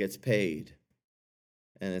gets paid.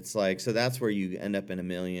 And it's like, so that's where you end up in $1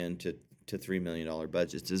 million to $3 million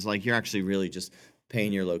budgets. It's like you're actually really just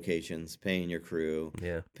paying your locations, paying your crew,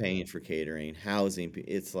 Yeah. paying for catering, housing.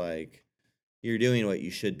 It's like you're doing what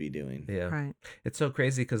you should be doing. Yeah. Right. It's so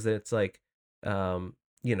crazy because it's like, I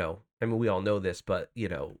mean, we all know this, but,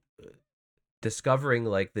 discovering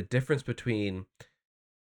like the difference between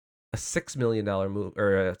a $6 million movie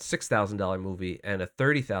or a $6,000 movie and a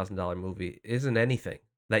 $30,000 movie isn't anything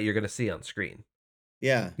that you're going to see on screen.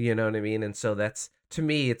 Yeah. You know what I mean? And so that's, to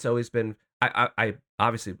me, it's always been, I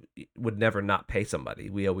obviously would never not pay somebody.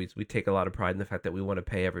 We take a lot of pride in the fact that we want to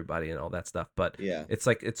pay everybody and all that stuff. But Yeah. it's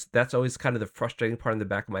like, that's always kind of the frustrating part in the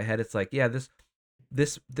back of my head. It's like, yeah,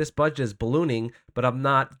 this budget is ballooning, but I'm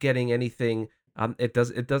not getting anything.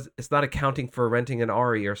 It's not accounting for renting an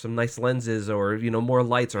Ari or some nice lenses or, more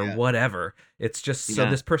lights or whatever. It's just so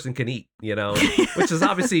this person can eat, which is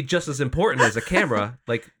obviously just as important as a camera.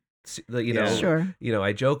 Like, Sure.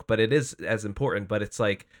 I joke, but it is as important. But it's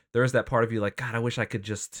like, there's that part of you like, God, I wish I could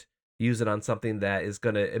just use it on something that is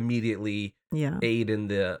going to immediately aid in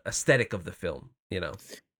the aesthetic of the film,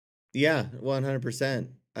 Yeah, 100%.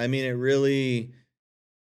 I mean, it really,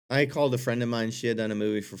 I called a friend of mine. She had done a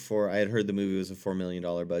movie I had heard the movie was a $4 million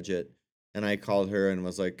budget. And I called her and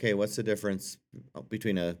was like, hey, what's the difference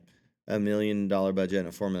between a $1 million budget and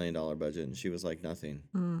a $4 million budget? And she was like, nothing.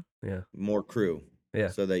 Yeah. More crew. Yeah.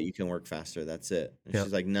 So that you can work faster. That's it. And Yeah.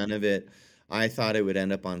 she's like, none of it. I thought it would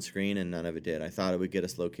end up on screen, and none of it did. I thought it would get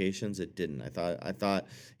us locations. It didn't. I thought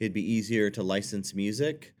it'd be easier to license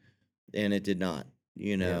music, and it did not.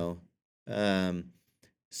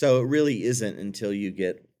 So it really isn't until you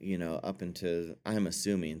get up into, I'm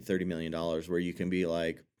assuming, $30 million, where you can be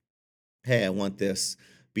like, hey, I want this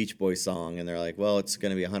Beach Boys song, and they're like, well, it's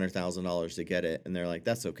going to be $100,000 to get it, and they're like,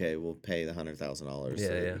 that's okay, we'll pay the $100,000 so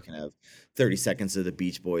that we can have 30 seconds of the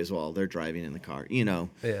Beach Boys while they're driving in the car.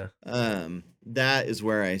 That is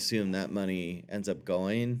where I assume that money ends up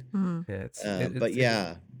going. Yeah,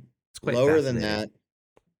 it's quite lower than that.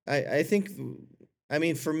 I think, I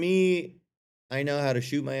mean, for me, I know how to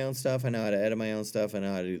shoot my own stuff. I know how to edit my own stuff. I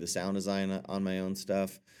know how to do the sound design on my own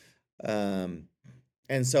stuff.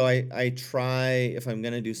 And so I try, if I'm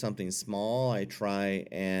going to do something small, I try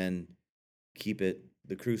and keep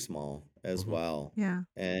the crew small as well. Yeah.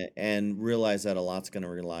 And realize that a lot's going to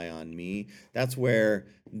rely on me. That's where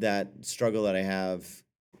that struggle that I have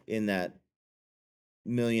in that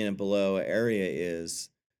 $1 million and below area is,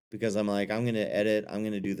 because I'm like, I'm going to edit, I'm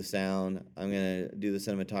going to do the sound, I'm going to do the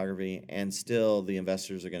cinematography, and still the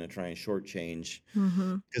investors are going to try and shortchange,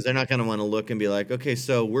 because they're not going to want to look and be like, okay,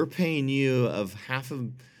 so we're paying you of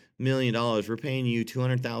 $500,000, we're paying you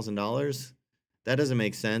 $200,000. That doesn't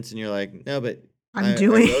make sense. And you're like, no, but I wrote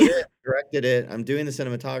it, directed it, I'm doing the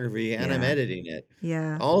cinematography, and I'm editing it.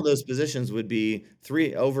 Yeah. All those positions would be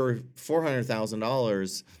over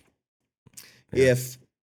 $400,000 if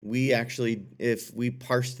we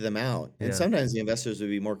parsed them out. And sometimes the investors would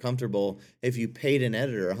be more comfortable if you paid an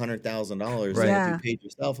editor $100,000 than if you paid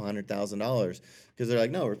yourself $100,000, because they're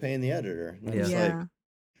like, no, we're paying the editor. And I'm just like,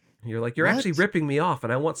 you're like, you're actually ripping me off,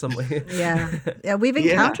 and I want some. Yeah, we've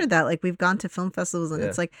encountered that. Like, we've gone to film festivals, and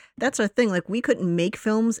it's like, that's our thing. Like, we couldn't make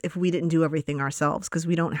films if we didn't do everything ourselves, because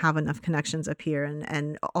we don't have enough connections up here.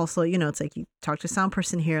 And also, it's like, you talk to a sound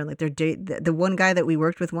person here, and like, the one guy that we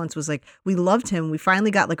worked with once was like, we loved him. We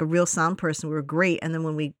finally got like a real sound person. We were great. And then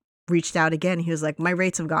when we reached out again, he was like, my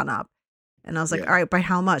rates have gone up. And I was like, all right, by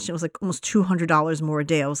how much? And it was like almost $200 more a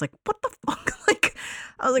day. I was like, what the fuck? Like,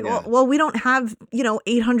 I was like, well, we don't have,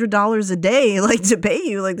 $800 a day, like, to pay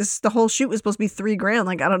you. Like, the whole shoot was supposed to be $3,000.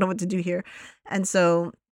 Like, I don't know what to do here. And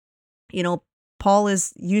so, Paul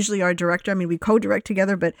is usually our director. I mean, we co-direct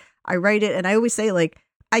together, but I write it. And I always say, like,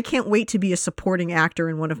 I can't wait to be a supporting actor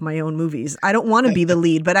in one of my own movies. I don't want to be the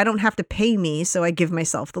lead, but I don't have to pay me, so I give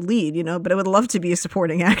myself the lead, but I would love to be a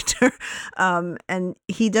supporting actor. And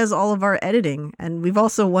he does all of our editing. And we've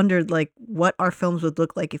also wondered like what our films would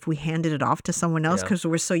look like if we handed it off to someone else, because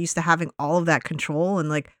we're so used to having all of that control, and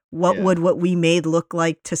like what would what we made look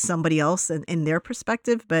like to somebody else and in their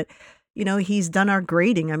perspective. But he's done our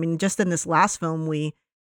grading. I mean, just in this last film, we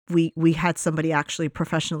had somebody actually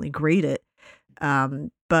professionally grade it.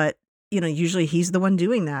 But usually he's the one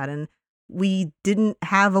doing that. And we didn't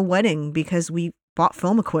have a wedding because we bought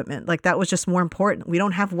film equipment. Like that was just more important. We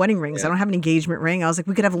don't have wedding rings. I don't have an engagement ring. I was like,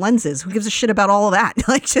 we could have lenses. Who gives a shit about all of that?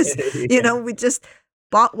 Like just, we just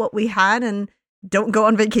bought what we had and don't go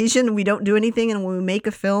on vacation. We don't do anything. And when we make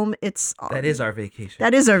a film, that is our vacation.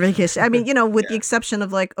 That is our vacation. I mean, with the exception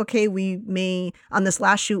of like, okay, on this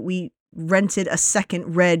last shoot, we rented a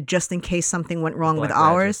second red just in case something went wrong with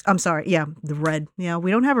ours. I'm sorry. Yeah, the red. Yeah,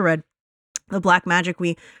 we don't have a red. The Black Magic,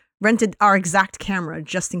 we rented our exact camera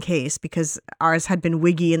just in case because ours had been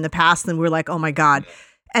wiggy in the past and we're like, oh my God.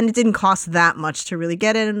 And it didn't cost that much to really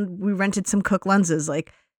get it. And we rented some Cook lenses.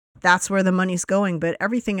 Like that's where the money's going. But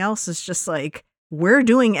everything else is just like, we're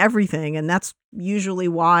doing everything. And that's usually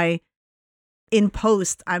why in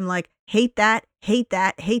post, I'm like, hate that,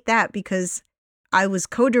 because I was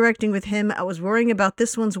co-directing with him. I was worrying about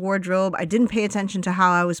this one's wardrobe. I didn't pay attention to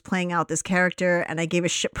how I was playing out this character, and I gave a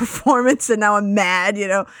shit performance, and now I'm mad,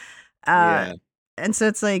 And so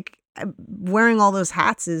it's like wearing all those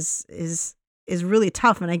hats is really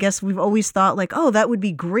tough. And I guess we've always thought like, oh, that would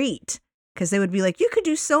be great, because they would be like, you could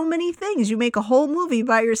do so many things. You make a whole movie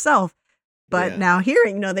by yourself. But now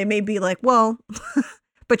hearing, they may be like, well,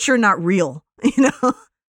 but you're not real,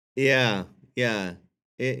 Yeah, yeah.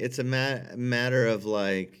 It's a matter of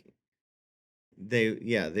like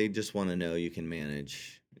they just want to know you can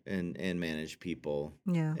manage and manage people.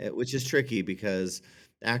 Yeah. Which is tricky because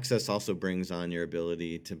access also brings on your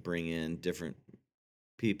ability to bring in different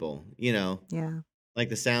people, Yeah. like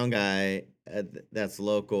the sound guy that's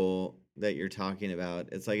local that you're talking about.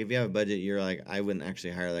 It's like if you have a budget, you're like, I wouldn't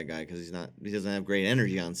actually hire that guy because he doesn't have great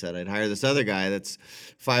energy on set. I'd hire this other guy that's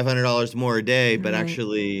 $500 more a day, but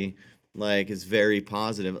actually like is very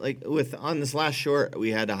positive. Like on this last short,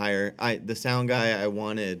 we had to hire the sound guy I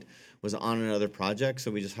wanted was on another project,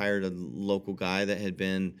 so we just hired a local guy that had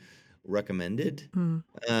been recommended.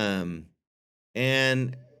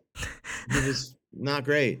 And he was not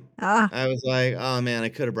great. I was like, oh man, I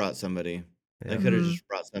could have brought somebody. I could have just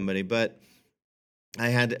brought somebody, but I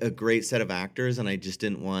had a great set of actors, and I just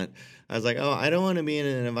didn't want. I was like, oh, I don't want to be in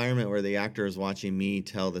an environment where the actor is watching me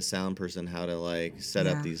tell the sound person how to like set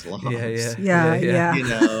up these logs. Yeah.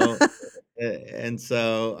 And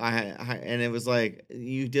so and it was like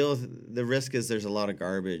you deal with the risk is there's a lot of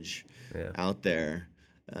garbage out there,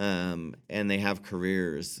 and they have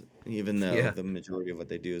careers, even though the majority of what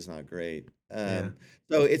they do is not great.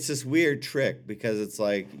 So it's this weird trick because it's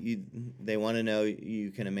like they want to know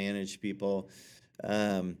you can manage people.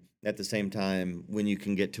 At the same time, when you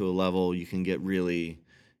can get to a level, you can get really,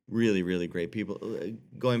 really, really great people.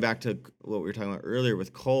 Going back to what we were talking about earlier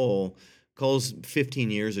with Cole's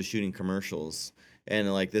 15 years of shooting commercials,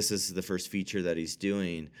 and like this is the first feature that he's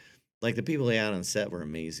doing. Like the people he had on set were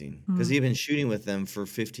amazing because he'd been shooting with them for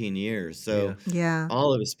 15 years. So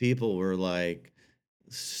all of his people were like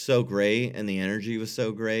so great, and the energy was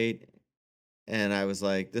so great. And I was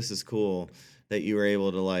like, this is cool that you were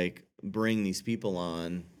able to like bring these people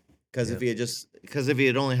on. Because if he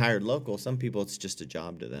had only hired local, some people it's just a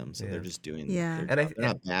job to them, so they're just doing their job. They're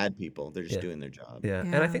not bad people; they're just doing their job.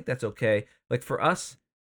 And I think that's okay. Like for us,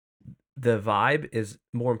 the vibe is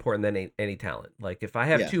more important than any talent. Like if I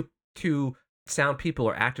have two sound people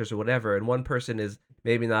or actors or whatever, and one person is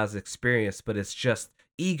maybe not as experienced, but it's just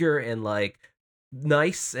eager and like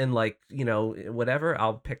nice and like whatever,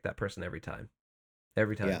 I'll pick that person every time.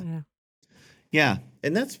 Yeah,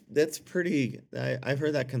 and that's pretty. I've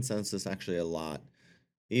heard that consensus actually a lot,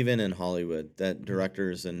 even in Hollywood, that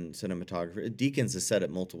directors and cinematographers. Deakins has said it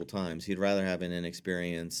multiple times. He'd rather have an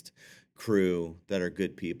inexperienced crew that are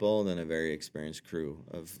good people than a very experienced crew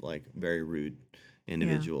of like very rude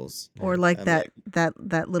individuals. Or like that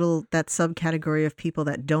subcategory of people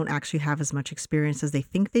that don't actually have as much experience as they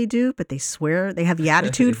think they do, but they swear they have the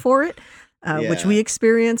attitude for it. Which we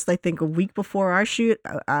experienced. I think a week before our shoot,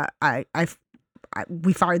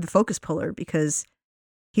 we fired the focus puller because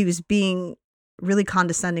he was being really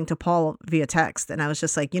condescending to Paul via text. And I was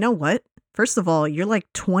just like, you know what? First of all, you're like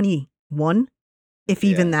 21. if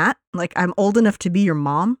even that. Like, I'm old enough to be your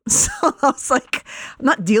mom. So I was like, I'm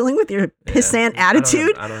not dealing with your pissant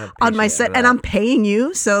attitude I don't have on my patience set, for and that. I'm paying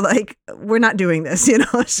you. So like, we're not doing this.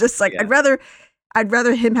 It's just like, Yeah. I'd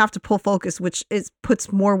rather him have to pull focus, which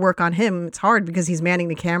puts more work on him. It's hard because he's manning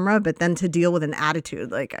the camera, but then to deal with an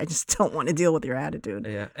attitude, like, I just don't want to deal with your attitude.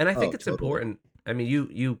 Yeah, and I think Oh, it's totally. important. I mean,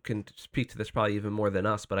 you can speak to this probably even more than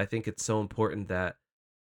us, but I think it's so important that,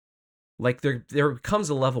 like, there comes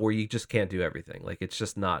a level where you just can't do everything. Like, it's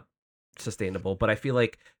just not sustainable. But I feel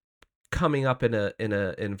like coming up in a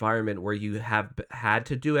environment where you have had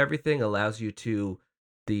to do everything allows you to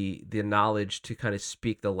the knowledge to kind of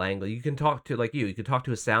speak the language. You can talk to, like, you can talk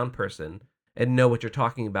to a sound person and know what you're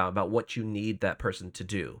talking about what you need that person to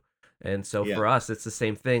do. And so Yeah. for us, it's the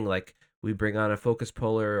same thing. Like, we bring on a focus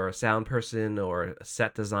puller or a sound person or a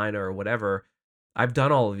set designer or whatever. I've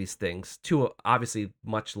done all of these things to obviously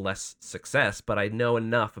much less success, but I know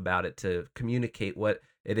enough about it to communicate what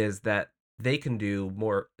it is that they can do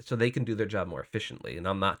more, so they can do their job more efficiently. And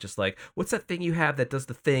I'm not just like, what's that thing you have that does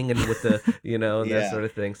the thing and with the, and that Yeah. sort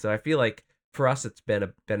of thing. So I feel like for us, it's been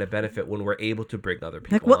a benefit when we're able to bring other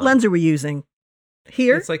people Like, what on. lens are we using?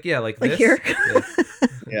 Here? It's like, yeah, like Like this. here?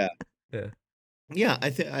 Yeah. Yeah. Yeah, I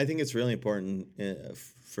think it's really important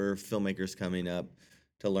for filmmakers coming up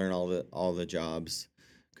to learn all the jobs,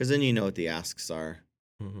 because then you know what the asks are.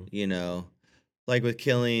 Mhm. You know, like with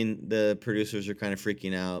Killing, the producers are kind of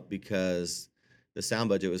freaking out because the sound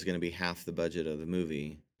budget was going to be half the budget of the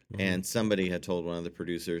movie, Mhm. and somebody had told one of the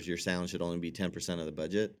producers your sound should only be 10% of the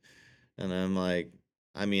budget, and I'm like,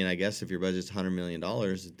 I mean, I guess if your budget's $100 million,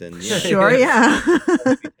 then yeah, Sure, yeah.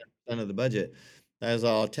 10% of the budget. That is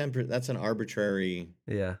all 10%. That's an arbitrary.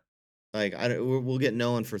 Yeah. Like, we'll get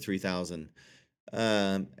no one for 3,000.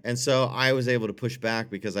 And so I was able to push back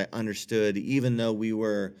because I understood, even though we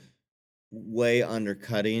were way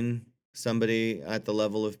undercutting somebody at the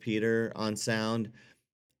level of Peter on sound,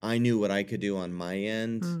 I knew what I could do on my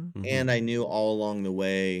end, Mm. Mhm. and I knew all along the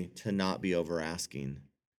way to not be over asking.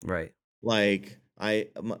 Right. Like,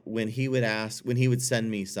 when he would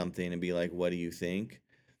send me something and be like, "What do you think?"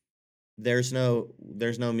 There's no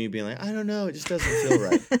me being like, "I don't know, it just doesn't feel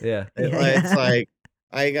right." Yeah. It's like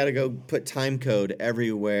I gotta go put time code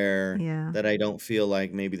everywhere Yeah. that I don't feel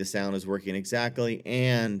like maybe the sound is working exactly,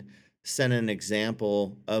 and send an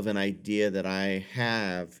example of an idea that I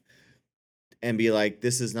have and be like,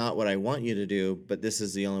 "This is not what I want you to do, but this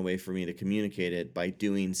is the only way for me to communicate it, by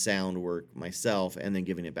doing sound work myself and then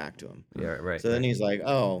giving it back to him." Yeah. Right. So then Right. he's like,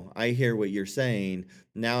 "Oh, I hear what you're saying.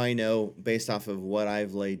 Now I know, based off of what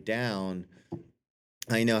I've laid down,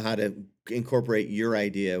 I know how to incorporate your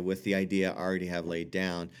idea with the idea I already have laid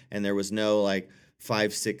down." And there was no like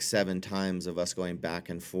 5, 6, 7 times of us going back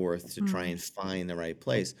and forth to try Mm. and find the right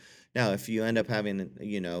place. Now, if you end up having,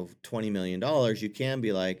 $20 million, you can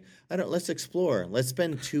be like, let's explore. Let's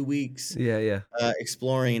spend 2 weeks Yeah. Yeah.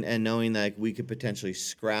 exploring and knowing that we could potentially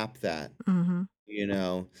scrap that. Mm-hmm. You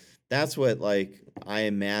know, that's what, like, I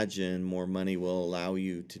imagine more money will allow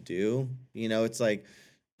you to do. It's like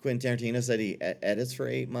Quentin Tarantino said he edits for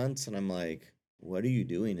 8 months, and I'm like, what are you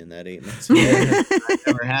doing in that 8 months of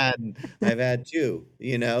editing? I've had two,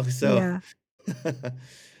 so Yeah.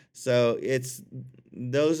 so it's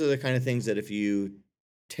those are the kind of things that if you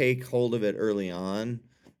take hold of it early on,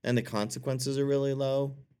 and the consequences are really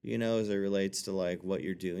low, as it relates to like what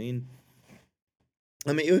you're doing.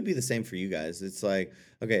 I mean, it would be the same for you guys. It's like,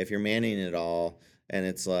 okay, if you're manning it all and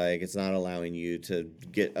it's like it's not allowing you to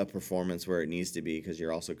get a performance where it needs to be because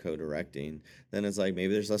you're also co-directing, then it's like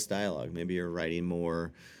maybe there's less dialogue. Maybe you're writing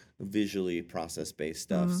more visually process-based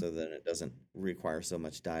stuff, Mm. so that it doesn't require so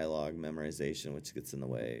much dialogue memorization, which gets in the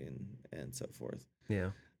way, and so forth.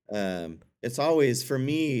 Yeah. It's always, for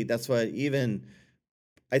me, that's what, even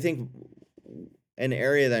I think an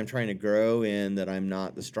area that I'm trying to grow in, that I'm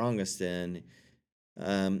not the strongest in,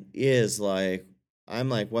 is like, I'm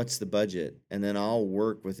like, what's the budget? And then I'll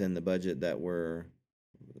work within the budget that we're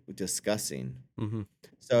discussing. Mm-hmm.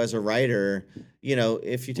 So as a writer,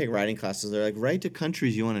 if you take writing classes, they're like, write to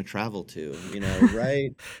countries you want to travel to,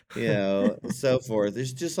 write, so forth.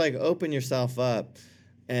 It's just like, open yourself up.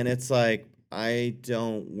 And it's like, I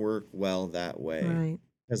don't work well that way, Right.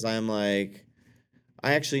 because I'm like,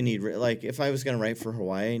 I actually need, like, if I was going to write for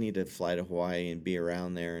Hawaii, I need to fly to Hawaii and be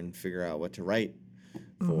around there and figure out what to write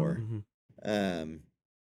for. Mm-hmm. Um,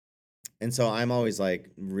 and so I'm always like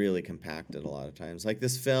really compacted a lot of times. Like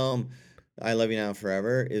this film, I Love You Now and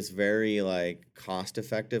Forever, is very like cost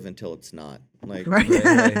effective until it's not. Like, Right.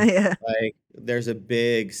 Right. Yeah. like there's a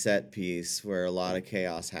big set piece where a lot of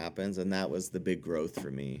chaos happens, and that was the big growth for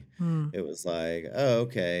me. Mm. It was like, oh,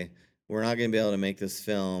 okay, we're not going to be able to make this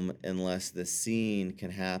film unless the scene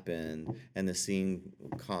can happen, and the scene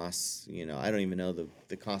costs, I don't even know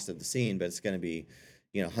the cost of the scene, but it's going to be,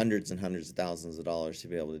 hundreds and hundreds of thousands of dollars to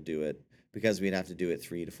be able to do it, because we'd have to do it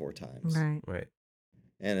 3 to 4 times. Right.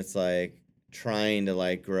 And it's like trying to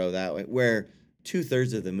like grow that way, where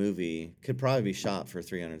 2/3 of the movie could probably be shot for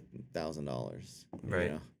 $300,000.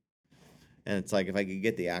 Right. And it's like, if I could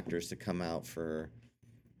get the actors to come out for,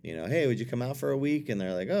 hey, would you come out for a week? And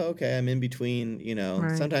they're like, oh, okay, I'm in between.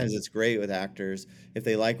 Right. Sometimes it's great with actors if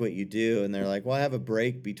they like what you do, and they're like, well, I have a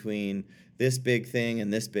break between this big thing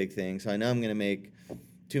and this big thing, so I know I'm going to make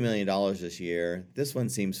 $2 million this year. This one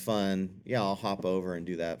seems fun. Yeah, I'll hop over and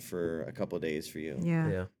do that for a couple of days for you.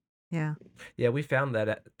 Yeah, we found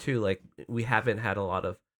that too. Like, we haven't had a lot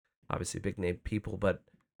of obviously big name people, but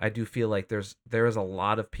I do feel like there is a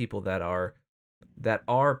lot of people that are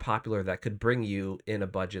popular that could bring you in a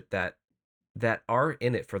budget that are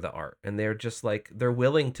in it for the art, and they're just like, they're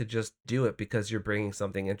willing to just do it because you're bringing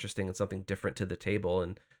something interesting and something different to the table,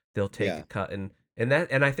 and they'll take a cut, and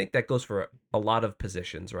I think that goes for a lot of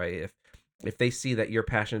positions, right? If they see that you're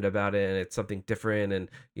passionate about it and it's something different, and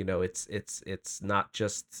it's not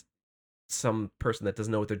just some person that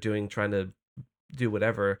doesn't know what they're doing trying to do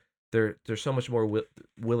whatever, they're so much more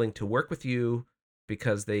willing to work with you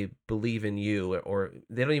because they believe in you, or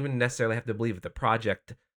they don't even necessarily have to believe the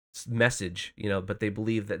project message, but they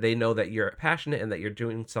believe that they know that you're passionate and that you're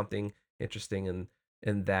doing something interesting,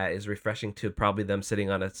 and that is refreshing to probably them sitting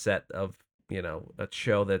on a set of, a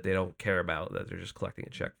show that they don't care about, that they're just collecting a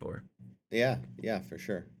check for. Yeah, for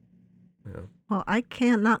sure. Yeah. Well, I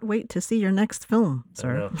cannot wait to see your next film,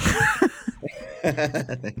 sir.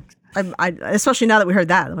 I especially now that we heard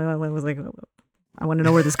that, I was like, I want to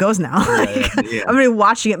know where this goes now. I'm gonna be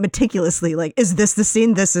watching it meticulously. Like, is this the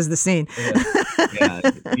scene? This is the scene.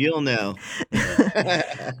 You'll know.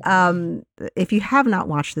 If you have not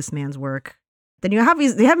watched this man's work, then you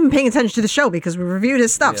haven't been paying attention to the show, because we reviewed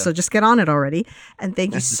his stuff. So just get on it already. And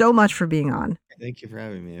thank you so much for being on. Thank you for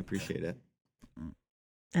having me. I appreciate it.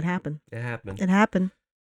 It happened. It happened. It happened.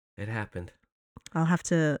 It happened. I'll have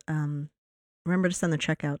to remember to send the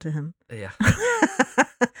check out to him. Yeah.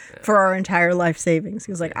 For our entire life savings.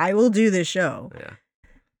 He was like, I will do this show. Yeah.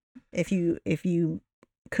 If you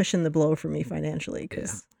cushion the blow for me financially,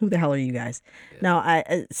 because who the hell are you guys? Yeah. No,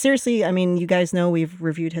 I seriously, I mean, you guys know we've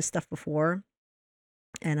reviewed his stuff before,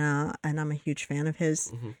 and I'm a huge fan of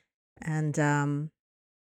his. Mm-hmm. And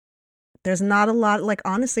there's not a lot, like,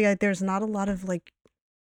 honestly, there's not a lot of like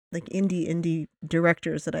indie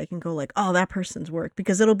directors that I can go like, oh, that person's work,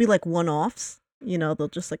 because it'll be like one-offs. They'll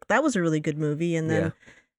just like, that was a really good movie, and then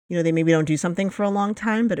they maybe don't do something for a long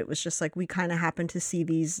time, but it was just like, we kind of happened to see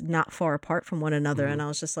these not far apart from one another, and I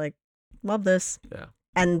was just like, love this. Yeah.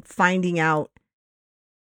 And finding out,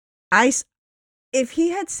 if he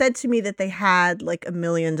had said to me that they had like $1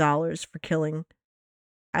 million for Killing,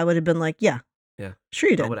 I would have been like, yeah, sure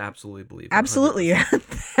you did. I would absolutely believe it. Absolutely.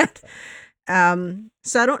 That.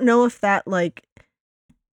 So I don't know if that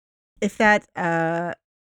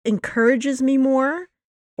encourages me more,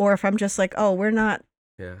 or if I'm just like, oh, we're not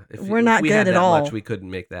we're not good at all. Much, we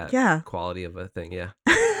couldn't make that quality of a thing. Yeah.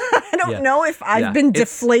 I don't know if I've been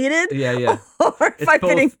deflated. Or if I've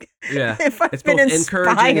been inspired.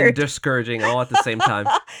 Encouraging and discouraging all at the same time.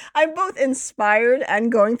 I'm both inspired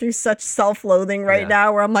and going through such self-loathing right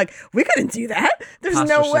now, where I'm like, we couldn't do that. There's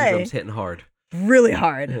no way. Syndrome's hitting hard. Really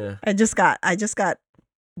hard. Yeah. I just got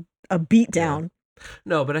a beat down. Yeah.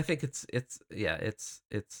 No, but I think it's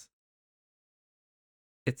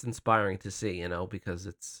inspiring to see, because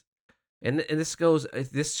it's, and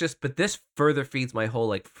this further feeds my whole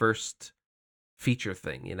like first feature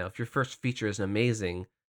thing. If your first feature is amazing,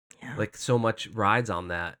 like, so much rides on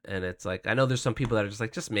that, and it's like, I know there's some people that are just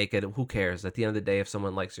like, just make it. Who cares? At the end of the day, if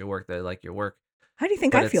someone likes your work, they like your work. How do you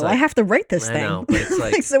think I feel? Like, I have to write this thing. I know, but it's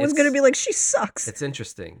like, someone's going to be like, she sucks. It's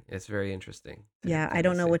interesting. It's very interesting. Yeah, I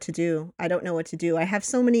don't know what to do. I have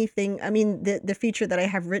so many things. I mean, the feature that I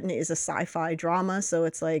have written is a sci-fi drama, so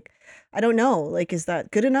it's like, I don't know. Like, is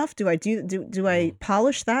that good enough? Do I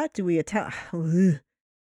polish that? Do we attack?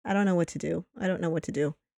 I don't know what to do.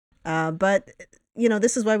 But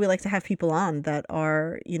this is why we like to have people on that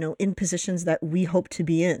are, in positions that we hope to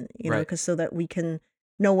be in, because so that we can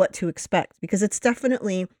know what to expect, because it's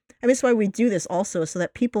definitely, it's why we do this also, so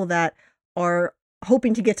that people that are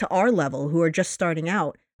hoping to get to our level, who are just starting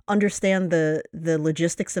out, understand the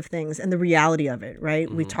logistics of things and the reality of it, right?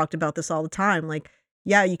 Mm-hmm. We talked about this all the time. Like,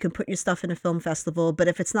 yeah, you can put your stuff in a film festival, but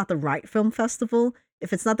if it's not the right film festival,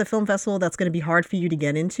 if it's not the film festival that's going to be hard for you to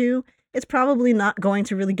get into, it's probably not going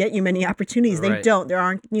to really get you many opportunities. They Right. don't. There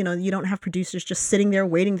aren't, you don't have producers just sitting there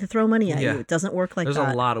waiting to throw money at Yeah. you. It doesn't work like There's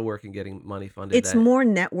that. a lot of work in getting money funded. It's more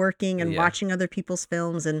networking and Yeah. watching other people's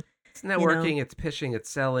films, and It's networking, it's pitching, it's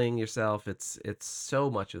selling yourself. It's so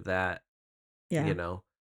much of that, yeah.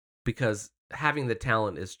 Because having the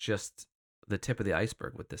talent is just the tip of the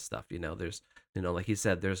iceberg with this stuff. There's, like he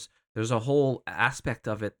said, there's a whole aspect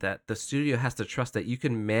of it that the studio has to trust that you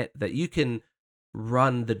can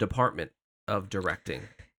run the department of directing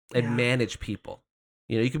and Yeah. manage people.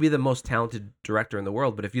 You could be the most talented director in the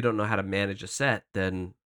world, but if you don't know how to manage a set,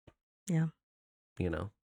 then Yeah.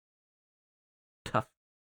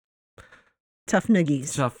 Tough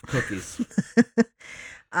Noogies. tough cookies.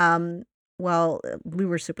 Well, we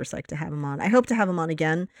were super psyched to have him on. I hope to have him on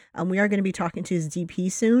again. We are going to be talking to his DP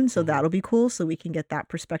soon, so that'll be cool. So we can get that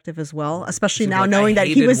perspective as well, especially now knowing that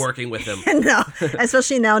he was working with him. No,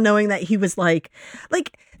 especially now knowing that he was like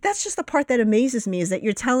that's just the part that amazes me, is that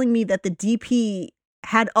you're telling me that the DP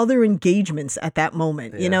had other engagements at that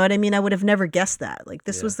moment. You Yeah. know what I mean? I would have never guessed that. Like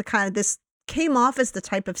this Yeah. was this came off as the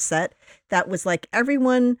type of set that was like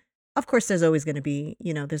everyone. Of course, there's always going to be,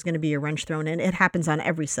 there's going to be a wrench thrown in. It happens on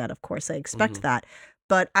every set, of course. I expect Mhm. that.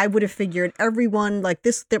 But I would have figured everyone, like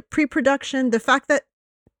this, the pre-production, the fact that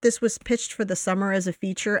this was pitched for the summer as a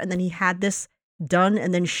feature and then he had this done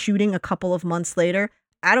and then shooting a couple of months later,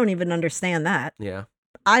 I don't even understand that. Yeah.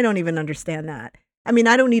 I don't even understand that. I mean,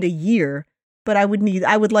 I don't need a year, but I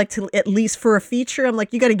would like to, at least for a feature, I'm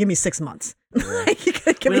like, you got to give me 6 months. Yeah. You got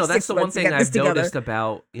to give me 6 That's the one months to thing get this I've together. noticed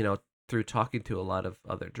about, through talking to a lot of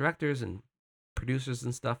other directors and producers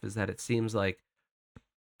and stuff, is that it seems like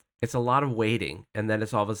it's a lot of waiting, and then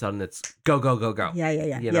it's all of a sudden it's go, go, go, go.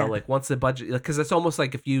 Yeah. Like once the budget, because it's almost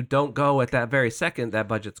like if you don't go at that very second, that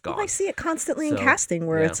budget's gone. Well, I see it constantly in So, casting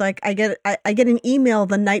where yeah. it's like I get an email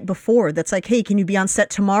the night before that's like, hey, can you be on set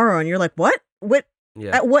tomorrow? And you're like, what?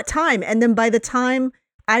 Yeah. At what time? And then by the time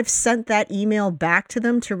I've sent that email back to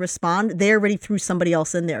them to respond, they already threw somebody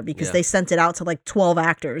else in there because Yeah. they sent it out to like 12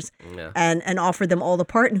 actors Yeah. and offered them all the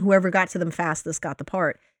part, and whoever got to them fastest got the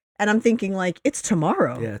part. And I'm thinking like, it's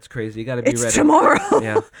tomorrow. Yeah, it's crazy. You got to be It's ready. tomorrow.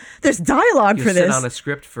 Yeah. There's dialogue You for sit this. on a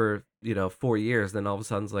script for 4 years, then all of a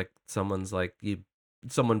sudden,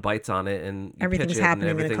 someone bites on it, and you Everything's pitch it, happening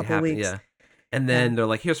in and a everything couple weeks. Yeah, and then they're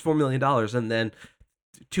like, "Here's $4 million," and then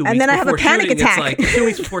 2 weeks And then I have a before panic shooting, attack. It's like 2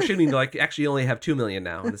 weeks before shooting, they're like, "Actually, you only have $2 million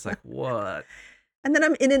now," and it's like, what? And then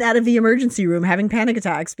I'm in and out of the emergency room having panic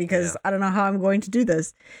attacks because Yeah. I don't know how I'm going to do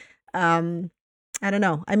this. I don't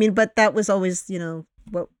know. I mean, but that was always,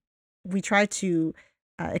 what we try to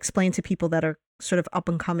explain to people that are sort of up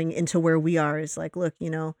and coming into where we are is like, look,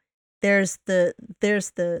 there's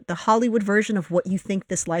the Hollywood version of what you think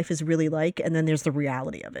this life is really like, and then there's the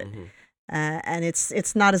reality of it. Mhm. And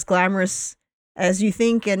it's not as glamorous as you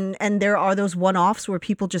think, and there are those one-offs where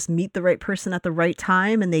people just meet the right person at the right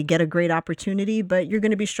time and they get a great opportunity, but you're going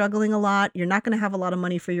to be struggling a lot. You're not going to have a lot of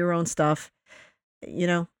money for your own stuff.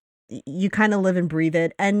 You kind of live and breathe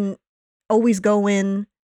it, and always go in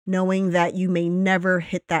knowing that you may never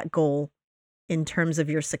hit that goal in terms of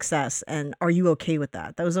your success. And are you okay with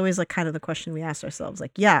that? That was always like kind of the question we asked ourselves.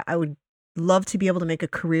 Like, yeah, I would love to be able to make a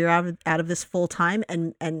career out of this full time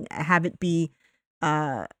and have it be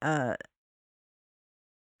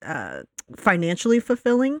financially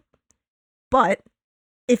fulfilling. But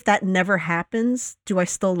if that never happens, do I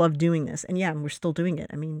still love doing this? And yeah, we're still doing it.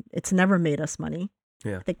 I mean, it's never made us money.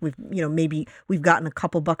 Yeah. I think maybe we've gotten a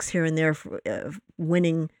couple bucks here and there for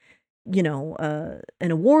winning, an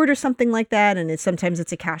award or something like that. And sometimes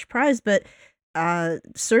it's a cash prize, but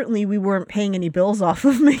certainly we weren't paying any bills off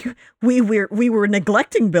of me. We were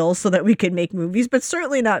neglecting bills so that we could make movies, but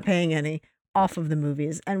certainly not paying any off of the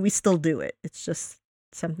movies. And we still do it. It's just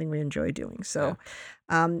something we enjoy doing. So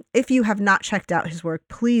if you have not checked out his work,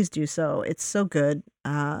 please do so. It's so good.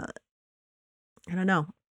 I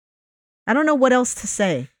don't know what else to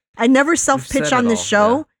say. I never self-pitch said on it this all,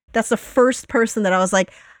 show. yeah. That's the first person that I was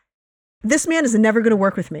like, this man is never going to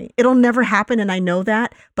work with me. It'll never happen, and I know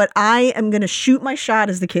that. But I am going to shoot my shot,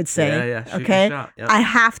 as the kids say. Yeah. Shoot your Okay, shot. Yep. I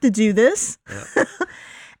have to do this. Yep.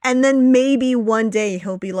 And then maybe one day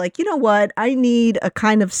he'll be like, you know what? I need a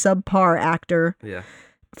kind of subpar actor Yeah.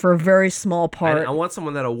 for a very small part. I want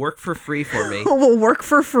someone that'll work for free for me. Who will work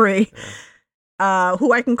for free.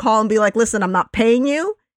 Who I can call and be like, listen, I'm not paying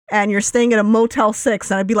you, and you're staying at a Motel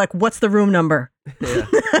 6. And I'd be like, what's the room number?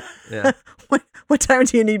 Yeah. What time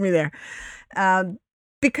do you need me there?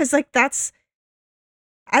 Because like that's,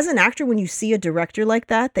 as an actor, when you see a director like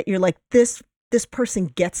that you're like, this person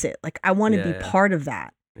gets it. Like I want to be Yeah. part of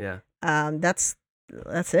that. Yeah. That's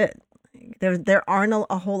it. There aren't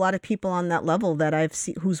a whole lot of people on that level that I've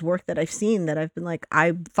seen, whose work that I've seen, that I've been like,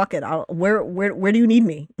 fuck it, where do you need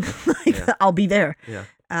me? Like, Yeah. I'll be there. Yeah.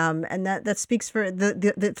 And that speaks for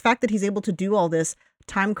the fact that he's able to do all this,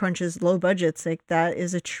 time crunches, low budgets, like that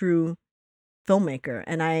is a true filmmaker.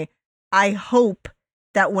 And I hope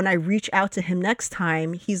that when I reach out to him next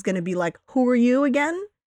time, he's going to be like, who are you again?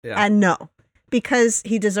 Yeah. And no, because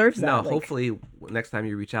he deserves that. No, Like, hopefully next time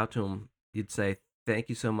you reach out to him, you'd say, thank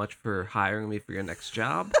you so much for hiring me for your next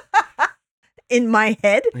job. in my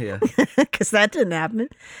head, Yeah. because that didn't happen.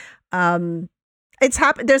 It's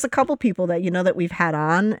happened. There's a couple people that, that we've had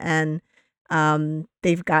on, and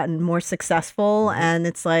they've gotten more successful. Mhm. And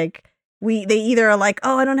it's like, they either are like,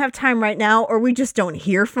 oh, I don't have time right now, or we just don't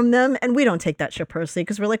hear from them. And we don't take that shit personally,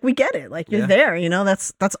 because we're like, we get it. Like, you're Yeah. there,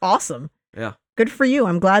 that's awesome. Yeah. Good for you.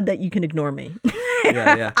 I'm glad that you can ignore me.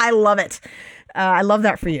 Yeah. I love it. I love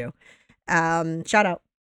that for you. Shout out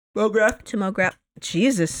Mograph. to Mograph.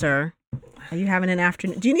 Jesus, sir. Are you having an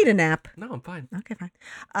afternoon? Do you need a nap? No, I'm fine. Okay,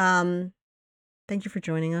 fine. Thank you for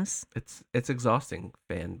joining us. It's exhausting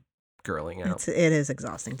fangirling out. It is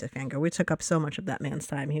exhausting to fangirl. We took up so much of that man's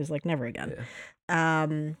time. He was like, never again. Yeah.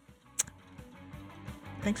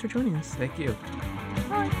 Thanks for joining us. Thank you.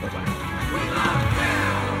 Bye. Bye-bye.